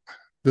like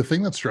the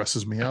thing that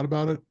stresses me out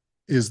about it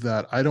is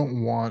that I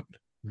don't want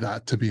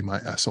that to be my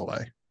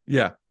SLA,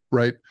 Yeah.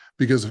 right?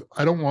 Because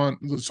I don't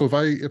want. So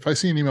if I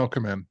see an email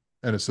come in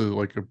and it's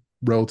like a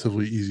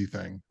relatively easy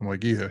thing, I'm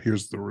like, yeah,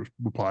 here's the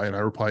reply, and I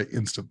reply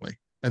instantly,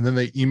 and then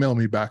they email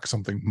me back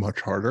something much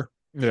harder.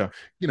 Yeah.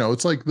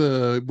 It's like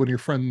the when your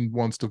friend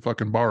wants to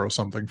fucking borrow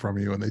something from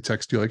you and they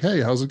text you like, "Hey,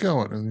 how's it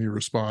going?" And you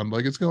respond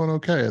like, "It's going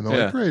okay," and they're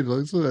like, Yeah. "Great,"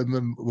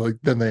 and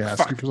then they ask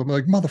you Fuck. for something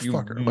like, You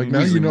 "Motherfucker!" Like now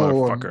measly I'm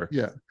motherfucker.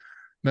 yeah.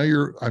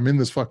 Now I'm in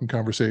this fucking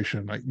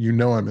conversation.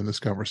 I'm in this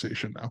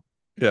conversation now.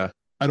 Yeah.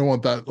 I don't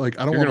want that. Like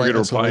I don't You're want gonna my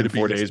get a reply SLA in to be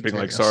 4 days being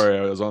like, instantaneous. sorry,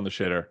 I was on the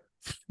shitter.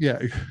 Yeah,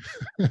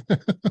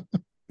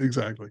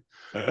 exactly.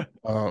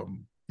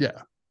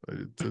 Yeah,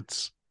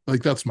 it's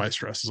like that's my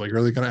stress. Is like,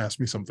 are they going to ask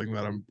me something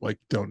that I'm like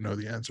don't know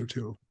the answer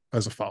to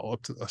as a follow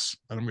up to this,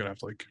 and I'm gonna have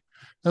to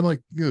and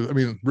I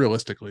mean,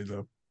 realistically,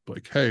 though,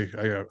 like, hey,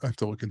 I have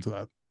to look into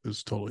that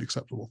is totally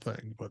acceptable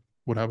thing. But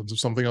what happens if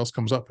something else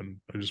comes up and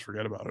I just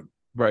forget about it?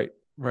 Right.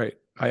 Right.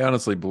 I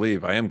honestly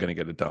believe I am gonna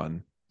get it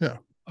done. Yeah.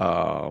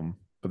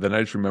 But then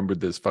I just remembered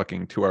this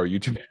fucking 2 hour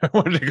YouTube I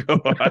wanted to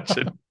go watch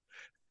it.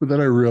 But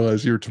then I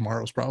realized you're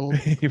tomorrow's problem.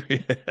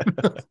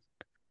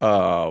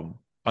 um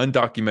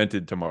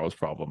Undocumented tomorrow's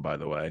problem, by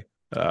the way.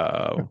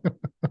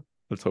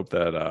 Let's hope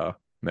that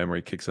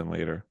memory kicks in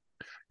later.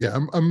 Yeah,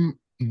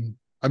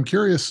 I'm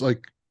curious,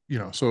 like,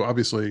 so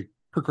obviously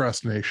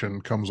procrastination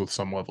comes with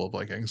some level of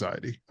like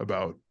anxiety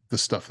about the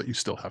stuff that you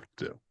still have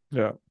to do,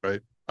 Yeah.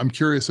 right? I'm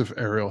curious if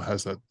Ariel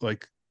has that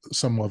like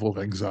some level of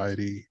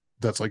anxiety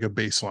that's like a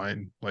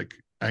baseline, like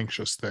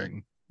anxious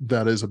thing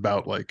that is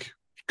about like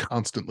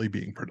constantly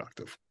being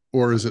productive.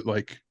 Or is it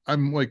like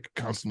I'm like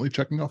constantly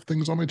checking off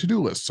things on my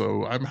to-do list,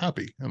 so I'm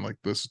happy and like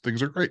this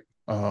things are great.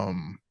 I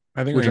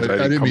think her Which I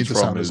anxiety didn't mean comes to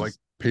from sound as like is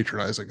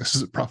patronizing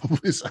as it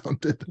probably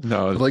sounded,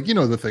 no, but like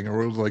the thing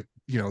where it was like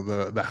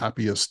the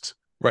happiest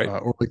right,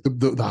 or like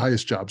the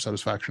highest job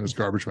satisfaction is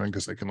garbage men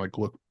because they can like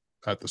look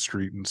at the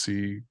street and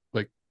see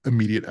like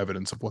immediate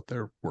evidence of what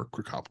their work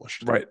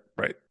accomplished. right,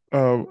 right.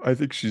 I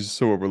think she's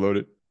so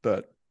overloaded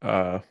that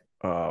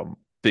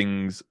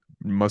things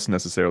must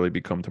necessarily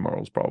become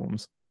tomorrow's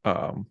problems.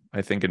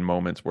 I think in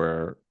moments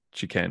where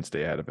she can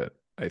stay out of it,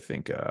 I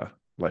think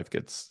life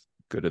gets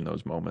good in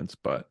those moments.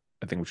 But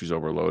I think when she's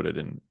overloaded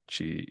and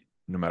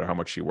no matter how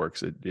much she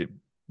works, it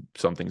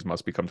some things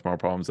must become tomorrow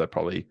problems.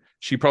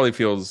 She probably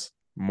feels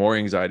more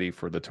anxiety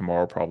for the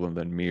tomorrow problem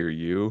than me or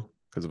you,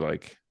 because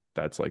like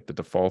that's like the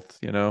default,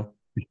 you know?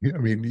 I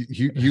mean,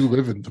 you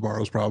live in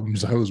tomorrow's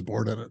problems. I was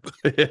born in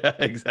Yeah,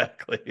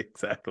 exactly,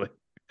 exactly.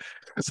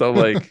 So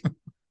like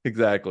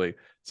exactly.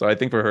 So I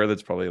think for her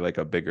that's probably like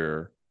a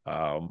bigger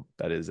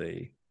that is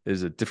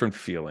a different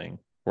feeling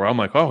where I'm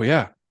like, "Oh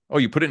yeah. Oh,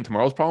 you put it in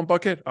tomorrow's problem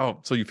bucket? Oh,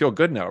 so you feel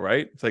good now,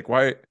 right?" It's like,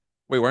 why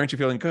aren't you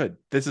feeling good?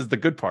 This is the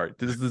good part.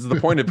 This is the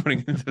point of putting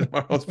it into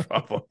tomorrow's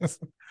problems.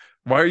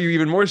 Why are you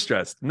even more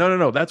stressed? No, no,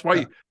 no. That's why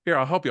yeah, here,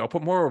 I'll help you. I'll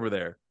put more over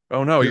there.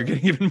 Oh no, you're yeah,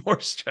 getting even more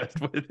stressed.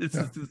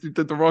 yeah.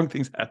 The wrong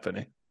thing's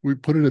happening. We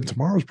put it in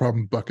tomorrow's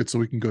problem bucket so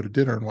we can go to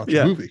dinner and watch a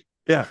Yeah. movie.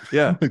 Yeah.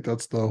 Yeah. Like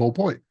that's the whole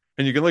point.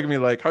 And you can look at me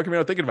like, how come you're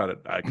not thinking about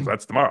it? Because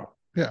that's tomorrow.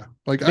 Yeah,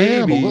 like I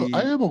Maybe.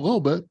 am a little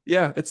bit,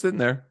 Yeah, it's in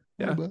there.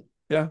 a little Yeah. bit.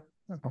 Yeah.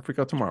 Yeah. I'll freak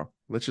out tomorrow.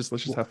 Let's just Well,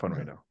 have fun yeah.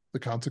 right now. The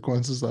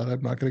consequence is that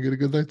I'm not going to get a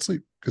good night's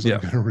sleep because I'm Yeah.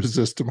 going to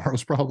resist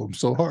tomorrow's problem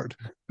so hard.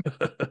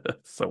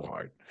 So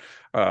hard.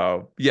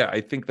 Yeah,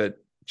 I think that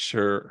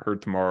sure her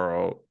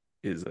tomorrow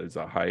is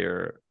a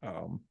higher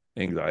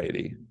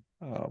anxiety.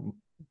 Um,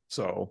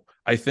 so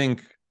I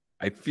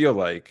feel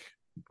like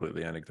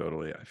completely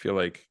anecdotally, I feel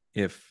like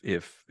if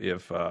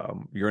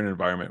you're in an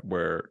environment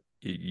where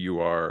you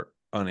are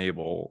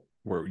unable,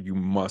 where you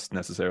must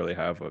necessarily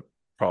have a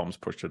problems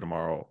pushed to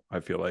tomorrow, I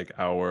feel like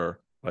our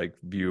like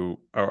view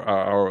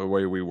our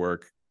way we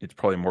work, it's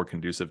probably more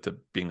conducive to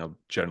being a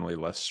generally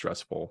less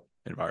stressful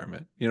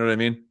environment. You know what I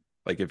mean?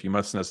 Like if you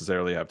must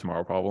necessarily have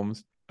tomorrow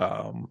problems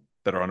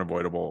that are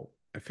unavoidable,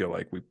 I feel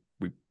like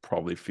we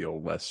probably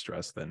feel less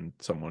stressed than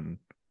someone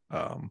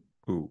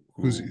who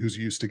who's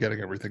used to getting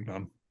everything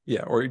done.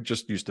 yeah, or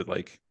just used to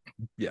like,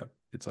 yeah,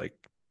 it's like,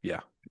 yeah.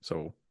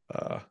 So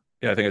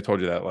yeah, I think I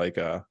told you that like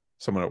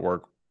someone at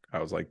work, I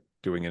was like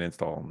doing an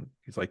install and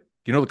he's like,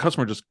 the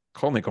customer just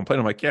called me complain.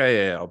 I'm like,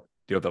 yeah, I'll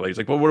deal with that later. He's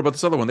like, well, what about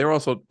this other one? They were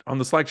also on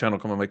the Slack channel.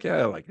 I'm like,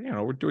 yeah, like,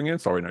 we're doing an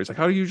install right now. He's like,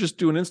 how do you just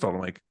do an install? I'm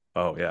like,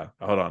 oh yeah,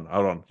 hold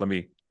on. Let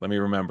me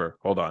remember.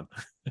 Hold on.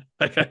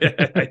 Like I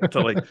had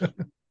to like,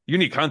 you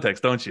need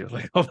context, don't you?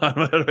 Like, hold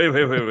on,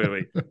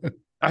 wait.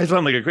 I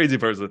sound like a crazy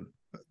person.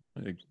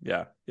 Like,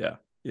 yeah.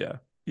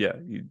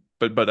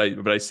 But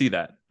I see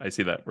that. I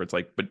see that where it's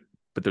like,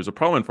 but there's a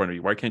problem in front of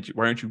you. Why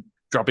aren't you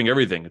dropping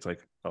everything? It's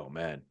like, oh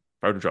man,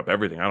 if I were to drop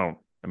everything,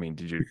 I mean,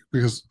 did you?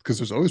 Because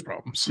there's always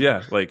problems.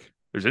 Yeah, like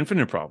there's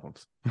infinite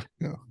problems.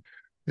 Yeah.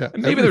 Yeah.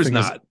 And maybe there's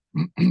Everything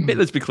is not.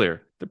 Let's be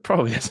clear. There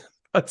probably isn't,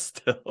 but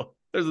still,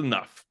 there's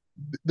enough.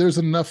 there's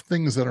enough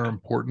things that are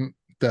important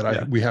that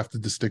Yeah, we have to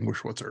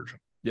distinguish what's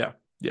urgent. yeah.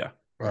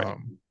 Right.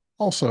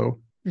 Also,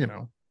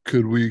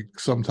 could we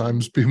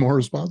sometimes be more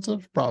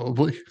responsive?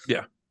 Probably.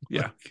 Yeah,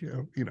 yeah.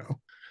 Like,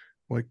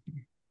 like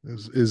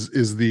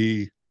is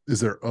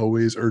there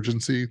always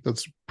urgency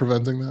that's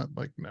preventing that?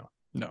 Like, no.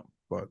 No.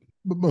 But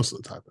most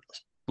of the time it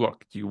is.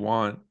 Look, you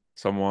want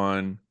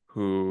someone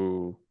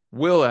who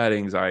will add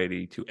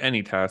anxiety to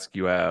any task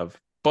you have,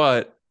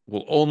 but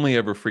will only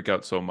ever freak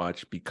out so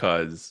much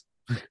because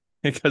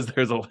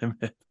there's a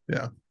limit.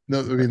 Yeah. No,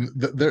 I mean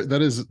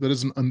that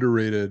is an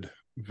underrated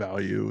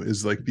value,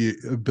 is like the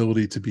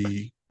ability to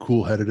be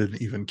cool-headed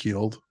and even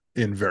keeled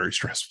in very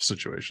stressful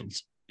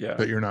situations. Yeah.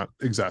 That you're not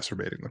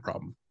exacerbating the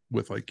problem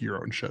with like your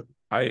own shit.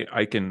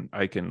 I can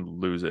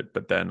lose it,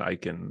 but then I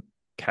can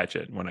catch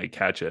it. When I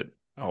catch it,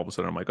 all of a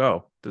sudden I'm like,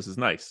 oh, this is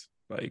nice.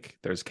 Like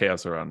there's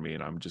chaos around me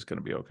and I'm just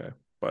gonna be okay.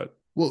 But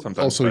well,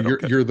 sometimes also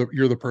you're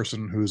the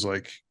person who's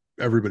like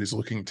everybody's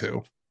looking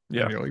to.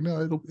 Yeah. And you're like,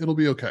 no, it'll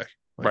be okay.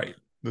 Like, right.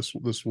 It's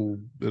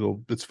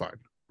fine.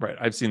 Right.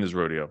 I've seen this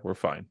rodeo. We're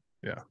fine.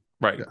 Yeah.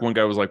 Right. Yeah. One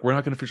guy was like, we're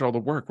not going to finish all the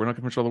work. We're not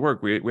going to finish all the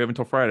work. We have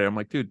until Friday. I'm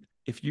like, dude,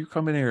 if you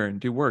come in here and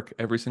do work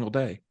every single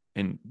day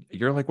and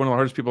you're like one of the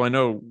hardest people I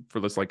know for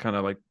this, like kind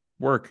of like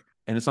work,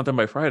 and it's not done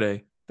by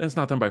Friday, then it's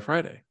not done by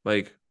Friday.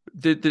 Like,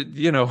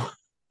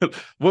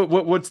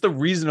 what's the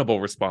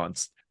reasonable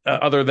response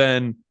other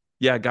than,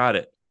 yeah, got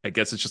it. I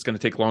guess it's just going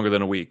to take longer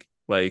than a week.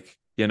 Like,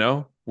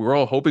 we're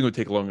all hoping it would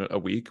take a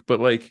week, but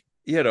like,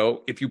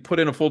 if you put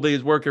in a full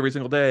day's work every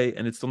single day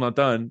and it's still not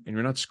done and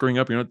you're not screwing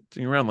up, you're not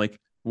sitting around like,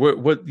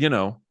 what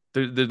there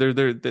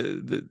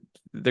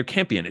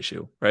can't be an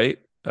issue, right?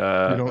 You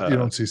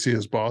don't CC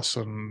his boss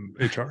and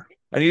HR.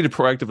 I need to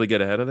proactively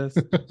get ahead of this.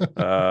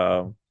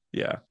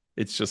 Yeah,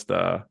 it's just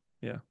yeah.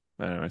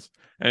 Anyways.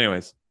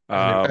 Anyways,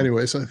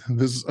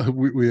 this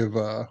we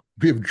have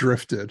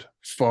drifted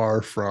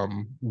far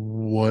from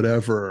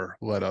whatever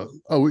led us.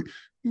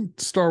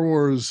 Star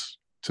Wars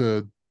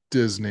to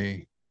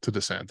Disney to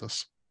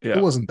DeSantis. Yeah,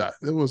 it wasn't that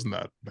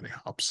many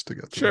hops to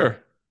get to.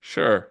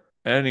 Sure.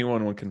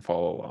 Anyone can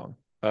follow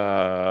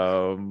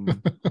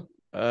along.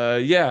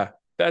 Yeah,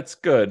 that's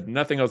good.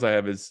 Nothing else I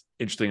have is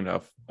interesting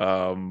enough.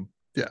 Yeah,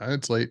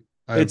 it's late.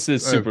 It's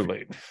super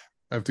late.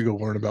 I have to go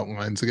learn about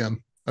lines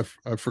again.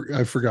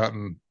 I've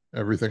forgotten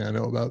everything I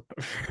know about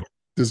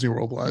Disney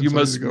World lines. You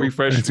must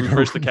refresh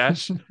the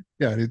cache.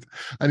 Yeah,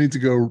 I need to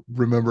go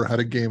remember how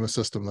to game a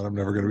system that I'm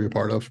never going to be a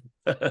part of.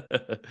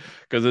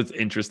 Because it's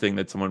interesting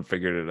that someone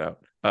figured it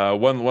out.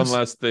 One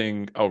last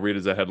thing I'll read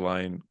as a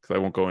headline because I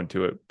won't go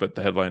into it, but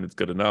the headline is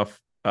good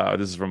enough.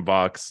 This is from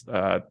Vox.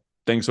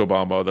 Thanks,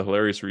 Obama. The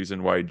hilarious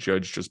reason why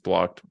judge just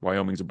blocked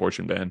Wyoming's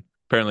abortion ban.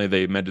 Apparently,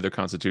 they amended their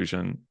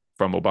constitution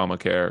from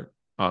Obamacare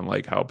on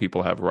like how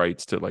people have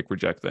rights to like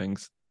reject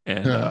things,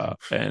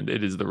 and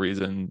it is the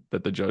reason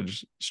that the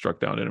judge struck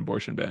down an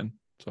abortion ban.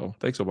 So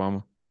thanks,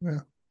 Obama.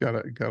 Yeah,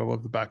 gotta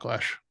love the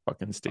backlash.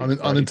 Fucking state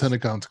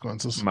unintended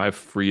consequences. My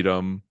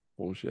freedom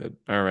bullshit.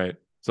 All right.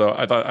 So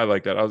I thought I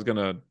like that. I was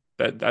gonna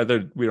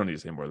we don't need to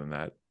say more than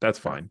that. That's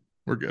fine.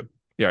 We're good.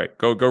 Yeah. Right.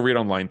 Go read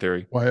on line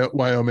theory.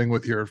 Wyoming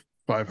with your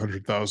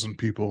 500,000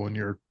 people and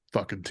your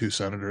fucking 2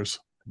 senators,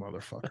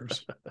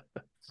 motherfuckers,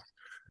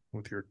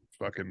 with your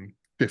fucking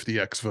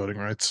 50x voting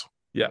rights.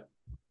 Yeah.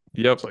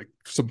 Yep. It's like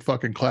some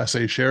fucking Class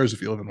A shares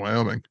if you live in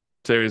Wyoming.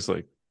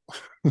 Seriously.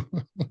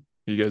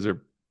 You guys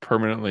are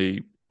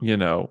permanently,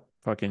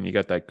 fucking, you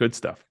got that good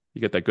stuff.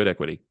 You get that good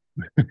equity.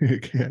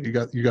 Yeah,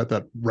 you got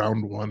that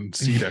round 1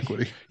 seat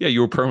equity. Yeah,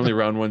 you were permanently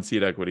round 1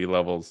 seat equity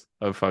levels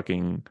of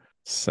fucking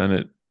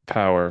Senate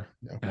power.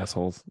 Yeah.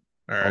 Assholes.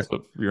 All right. Also,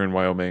 if you're in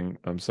Wyoming,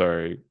 I'm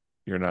sorry,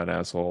 you're not an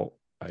asshole.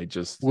 I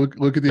just look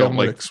at the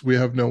analytics. We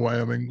have no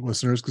Wyoming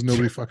listeners because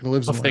nobody fucking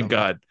lives in Wyoming. Thank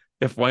God.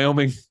 If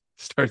Wyoming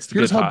starts to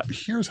get hot.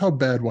 Here's how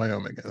bad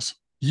Wyoming is.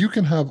 You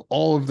can have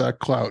all of that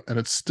clout and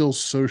it's still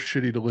so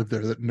shitty to live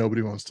there that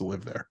nobody wants to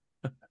live there.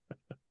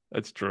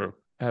 That's true.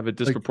 Have a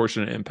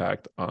disproportionate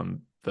impact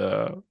on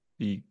the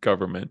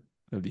government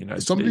of the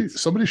United States.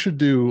 Somebody should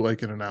do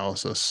like an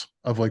analysis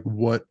of like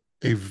what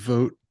a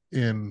vote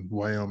in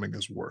Wyoming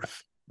is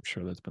worth. I'm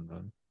sure that's been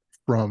done.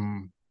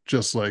 From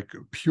just like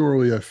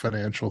purely a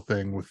financial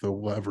thing with the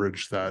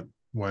leverage that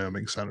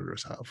Wyoming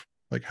senators have.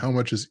 Like how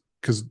much is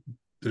because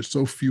there's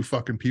so few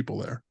fucking people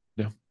there.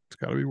 Yeah. It's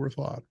got to be worth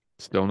a lot.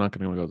 Still not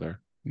going to go there.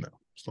 No,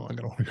 still not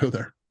gonna want to go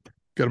there.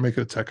 Got to make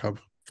it a tech hub.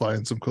 Fly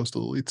in some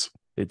coastal elites.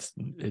 It's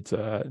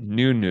a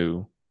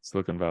new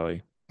Silicon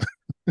Valley.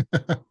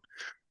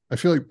 I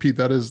feel like Pete,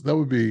 that's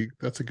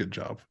a good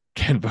job.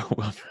 Ken vote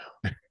well.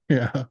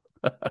 Yeah,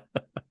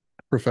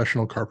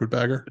 professional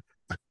carpetbagger.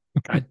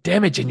 God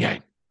damn it, Jin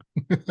Yang.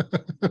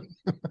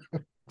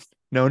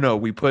 No,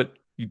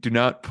 you do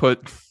not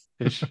put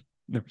fish in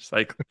the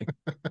recycling.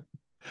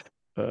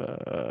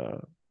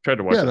 Tried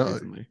to watch Yeah, it no,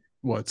 recently.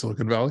 what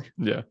Silicon Valley?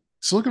 Yeah.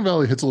 Silicon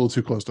Valley hits a little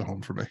too close to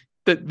home for me.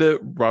 The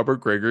Robert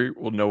Gregory,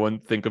 will no one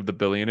think of the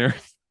billionaire?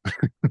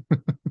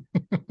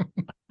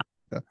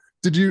 Yeah.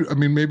 Did you? I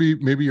mean,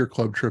 maybe your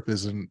club trip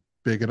isn't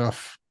big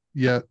enough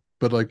yet,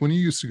 but like when you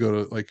used to go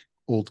to like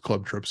old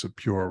club trips at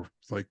Pure,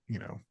 like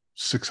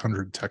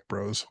 600 tech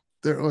bros,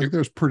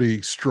 there's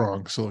pretty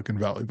strong Silicon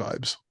Valley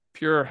vibes.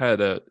 Pure had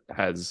and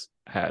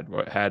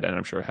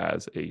I'm sure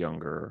has a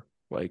younger,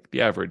 like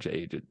the average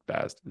age at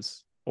best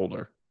is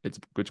older. It's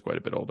quite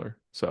a bit older.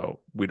 So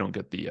we don't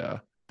get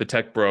the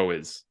tech bro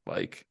is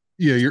like,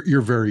 Yeah,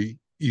 you're very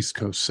East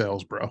Coast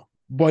sales, bro.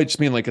 well, I just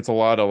mean like it's a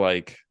lot of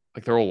like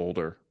they're all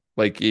older.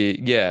 Like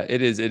yeah,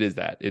 it is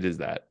that.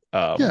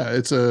 Yeah,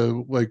 it's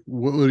a like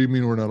what do you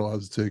mean we're not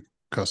allowed to take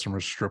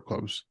customers to strip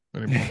clubs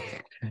anymore?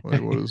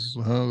 Like what is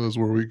that's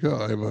where we go.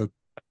 I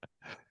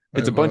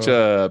It's a have bunch a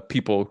of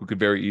people who could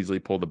very easily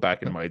pull the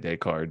back in my day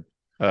card.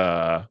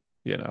 Uh,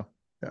 you know.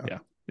 yeah.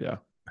 Yeah.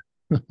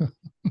 Yeah.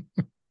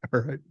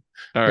 All right.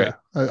 All Yeah,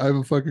 right. I have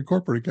a fucking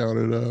corporate account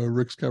at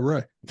Rick's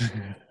Cabaret.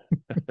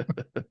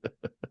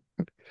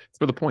 It's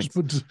for the points.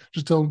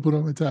 Just tell him to put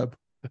on my tab.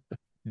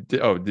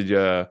 Did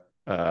you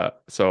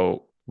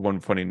so one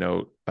funny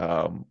note,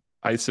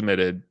 I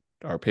submitted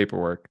our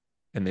paperwork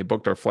and they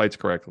booked our flights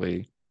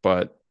correctly,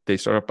 but they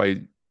started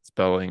by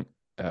spelling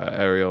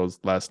Ariel's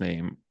last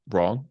name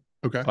wrong.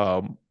 Okay.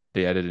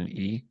 They added an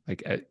E,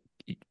 like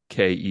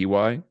Key.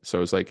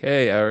 So it's like,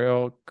 hey,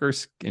 Ariel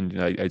Gursk,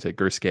 and I say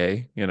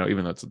Gurske,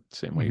 even though it's the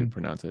same way you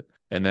pronounce it.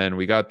 And then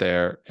we got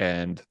there,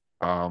 and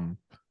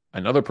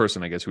another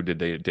person, I guess, who did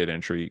data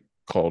entry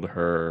called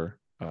her,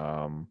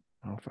 oh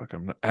fuck,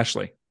 I'm not,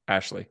 Ashley.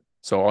 Ashley.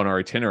 So on our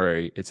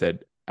itinerary, it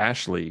said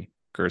Ashley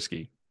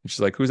Gursky, and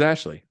she's like, "Who's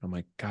Ashley?" I'm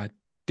like, "God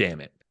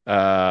damn it!"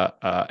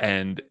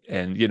 And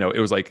it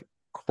was like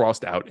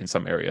crossed out in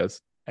some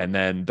areas. And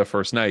then the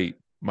first night,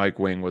 Mike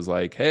Wing was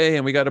like, "Hey,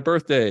 and we got a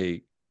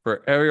birthday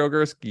for Ariel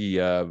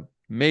Gursky,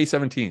 May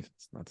 17th.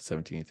 It's not the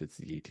 17th, it's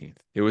the 18th.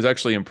 It was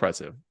actually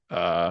impressive.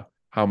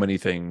 How many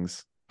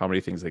things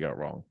they got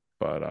wrong.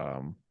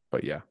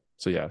 But yeah.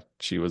 So yeah,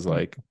 she was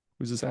like,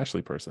 "Who's this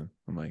Ashley person?"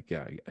 I'm like,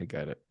 "Yeah, I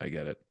get it. I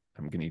get it.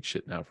 I'm gonna eat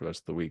shit now for the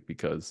rest of the week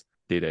because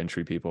data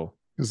entry people."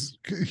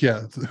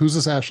 Yeah, who's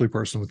this Ashley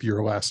person with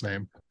your last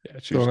name? Yeah,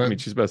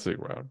 she's messing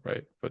around,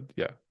 right? But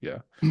yeah.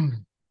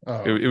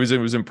 Oh, It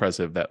was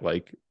impressive that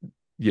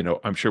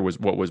I'm sure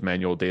what was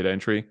manual data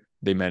entry.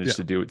 They managed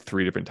to do it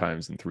 3 different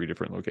times in 3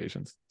 different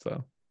locations.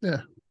 So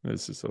yeah,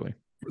 it's just silly.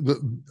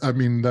 I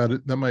mean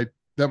that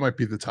might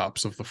be the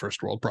tops of the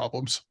first world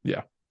problems.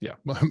 Yeah.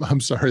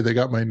 I'm sorry they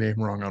got my name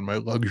wrong on my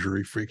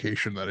luxury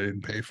vacation that I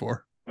didn't pay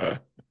for.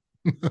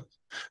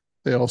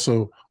 They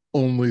also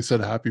only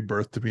said happy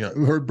birthday to me on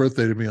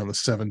the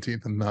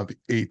 17th and not the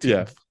 18th.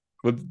 Yeah.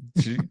 Well,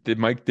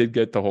 Mike did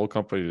get the whole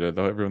company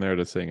everyone there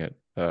to sing it,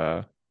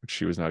 which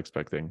she was not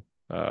expecting.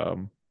 That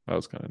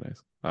was kind of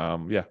nice.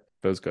 Yeah,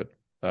 that was good.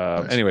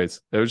 Nice.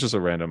 Anyways, it was just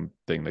a random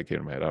thing that came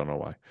to my head. I don't know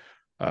why.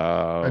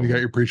 And you got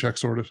your pre-check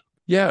sorted?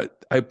 Yeah,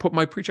 I put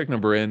my pre-check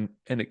number in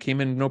and it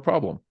came in no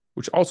problem,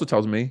 which also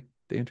tells me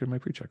they entered my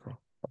pre-check wrong.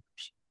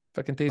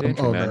 Fucking data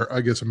entry, man.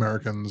 I guess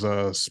Americans'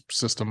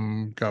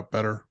 system got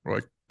better.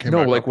 Like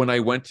when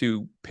I went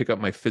to pick up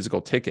my physical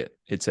ticket,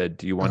 it said,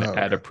 "Do you want to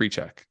add a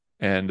pre-check?"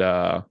 And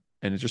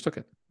it just took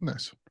it.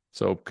 Nice.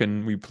 So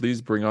can we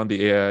please bring on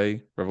the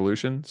AI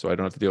revolution so I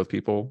don't have to deal with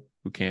people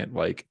who can't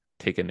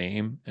take a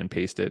name and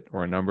paste it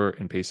or a number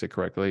and paste it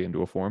correctly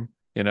into a form?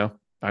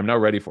 I'm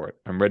not ready for it.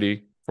 I'm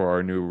ready for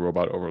our new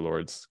robot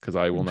overlords because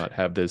I will not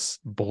have this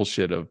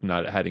bullshit of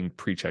not adding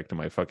pre-check to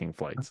my fucking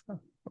flights.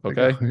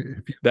 Okay?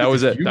 That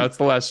was it. That's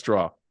the last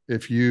straw.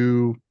 If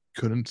you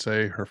couldn't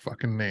say her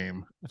fucking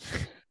name,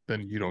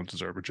 then you don't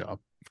deserve a job.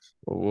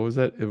 Well, what was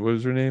that? What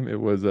was her name? It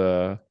was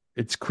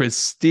it's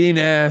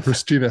Christina.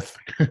 Christina.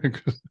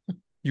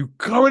 You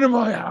come into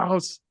my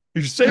house.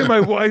 You say my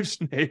wife's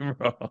name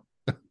wrong.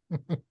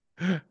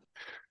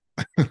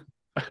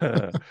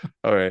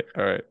 All right.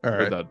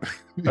 We're done.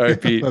 All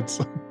right, Pete.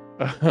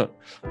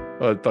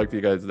 I'll talk to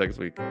you guys next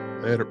week.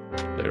 Later.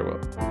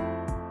 Well.